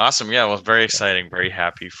 Awesome. Yeah, well, very exciting. Very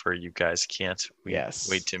happy for you guys. Can't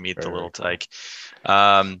wait to meet the little tyke.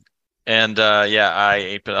 And I,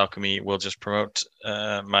 8-Bit Alchemy, will just promote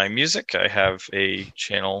my music. I have a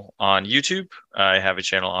channel on YouTube. I have a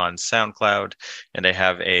channel on SoundCloud, and I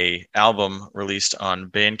have a album released on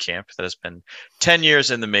Bandcamp that has been 10 years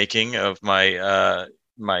in the making of my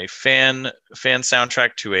my fan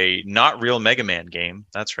soundtrack to a not real Mega Man game.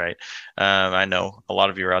 That's right. I know a lot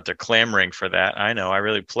of you are out there clamoring for that. I know. I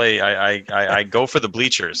really play. I go for the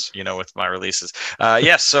bleachers, with my releases.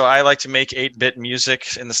 Yes. So I like to make 8-bit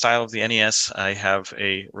music in the style of the NES. I have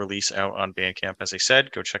a release out on Bandcamp, as I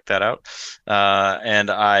said. Go check that out. And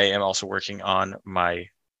I am also working on my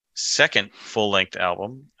second full-length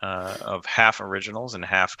album of half originals and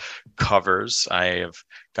half covers. I have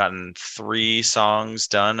gotten 3 songs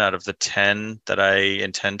done out of the 10 that I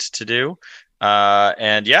intend to do.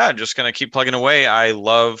 I'm just going to keep plugging away. I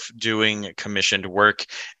love doing commissioned work.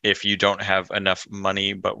 If you don't have enough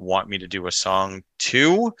money but want me to do a song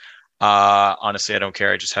too, honestly, I don't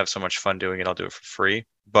care. I just have so much fun doing it. I'll do it for free.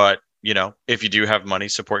 But if you do have money,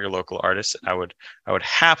 support your local artists. I would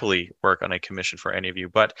happily work on a commission for any of you,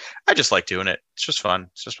 but I just like doing it. It's just fun.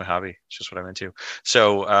 It's just my hobby. It's just what I'm into.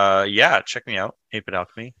 So, check me out, 8-Bit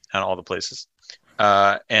Alchemy, on all the places. So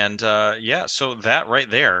that right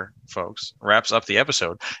there, folks, wraps up the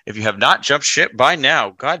episode. If you have not jumped ship by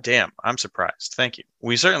now, goddamn, I'm surprised. Thank you.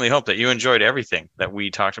 We certainly hope that you enjoyed everything that we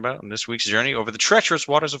talked about in this week's journey over the treacherous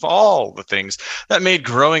waters of all the things that made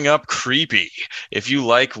growing up creepy. If you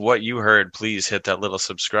like what you heard, please hit that little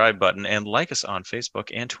subscribe button and like us on Facebook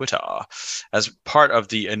and Twitter. As part of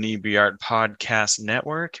the Anibiart Podcast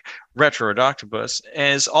Network, Retro Redoctopus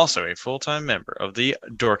is also a full-time member of the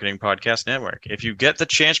Dorkening Podcast Network. If you get the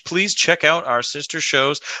chance, please check out our sister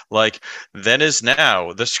shows like Then Is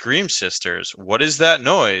Now, The Scream Sisters, What Is That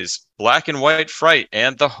Noise?, Black and White Fright,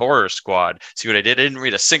 and The Horror Squad. See what I did? I didn't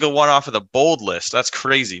read a single one off of the bold list. That's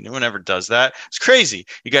crazy. No one ever does that. It's crazy.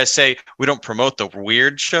 You guys say we don't promote the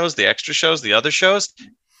weird shows, the extra shows, the other shows.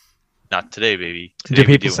 Not today, baby. Today do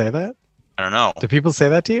people say that? I don't know. Do people say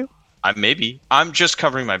that to you? Maybe. I'm just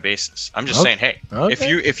covering my bases. I'm just saying, hey,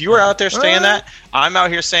 if you are out there saying that, I'm out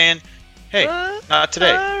here saying, hey, not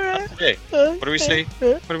today. Not today. What do we say?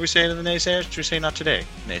 What do we say to the naysayers? Do we say not today?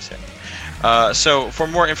 Naysay. So for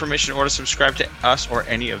more information or to subscribe to us or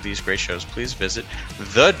any of these great shows, please visit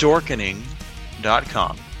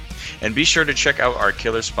thedorkening.com. And be sure to check out our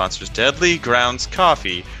killer sponsors, Deadly Grounds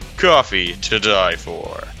Coffee, coffee to die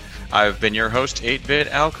for. I've been your host, 8-Bit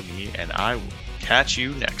Alchemy, and I will catch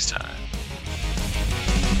you next time.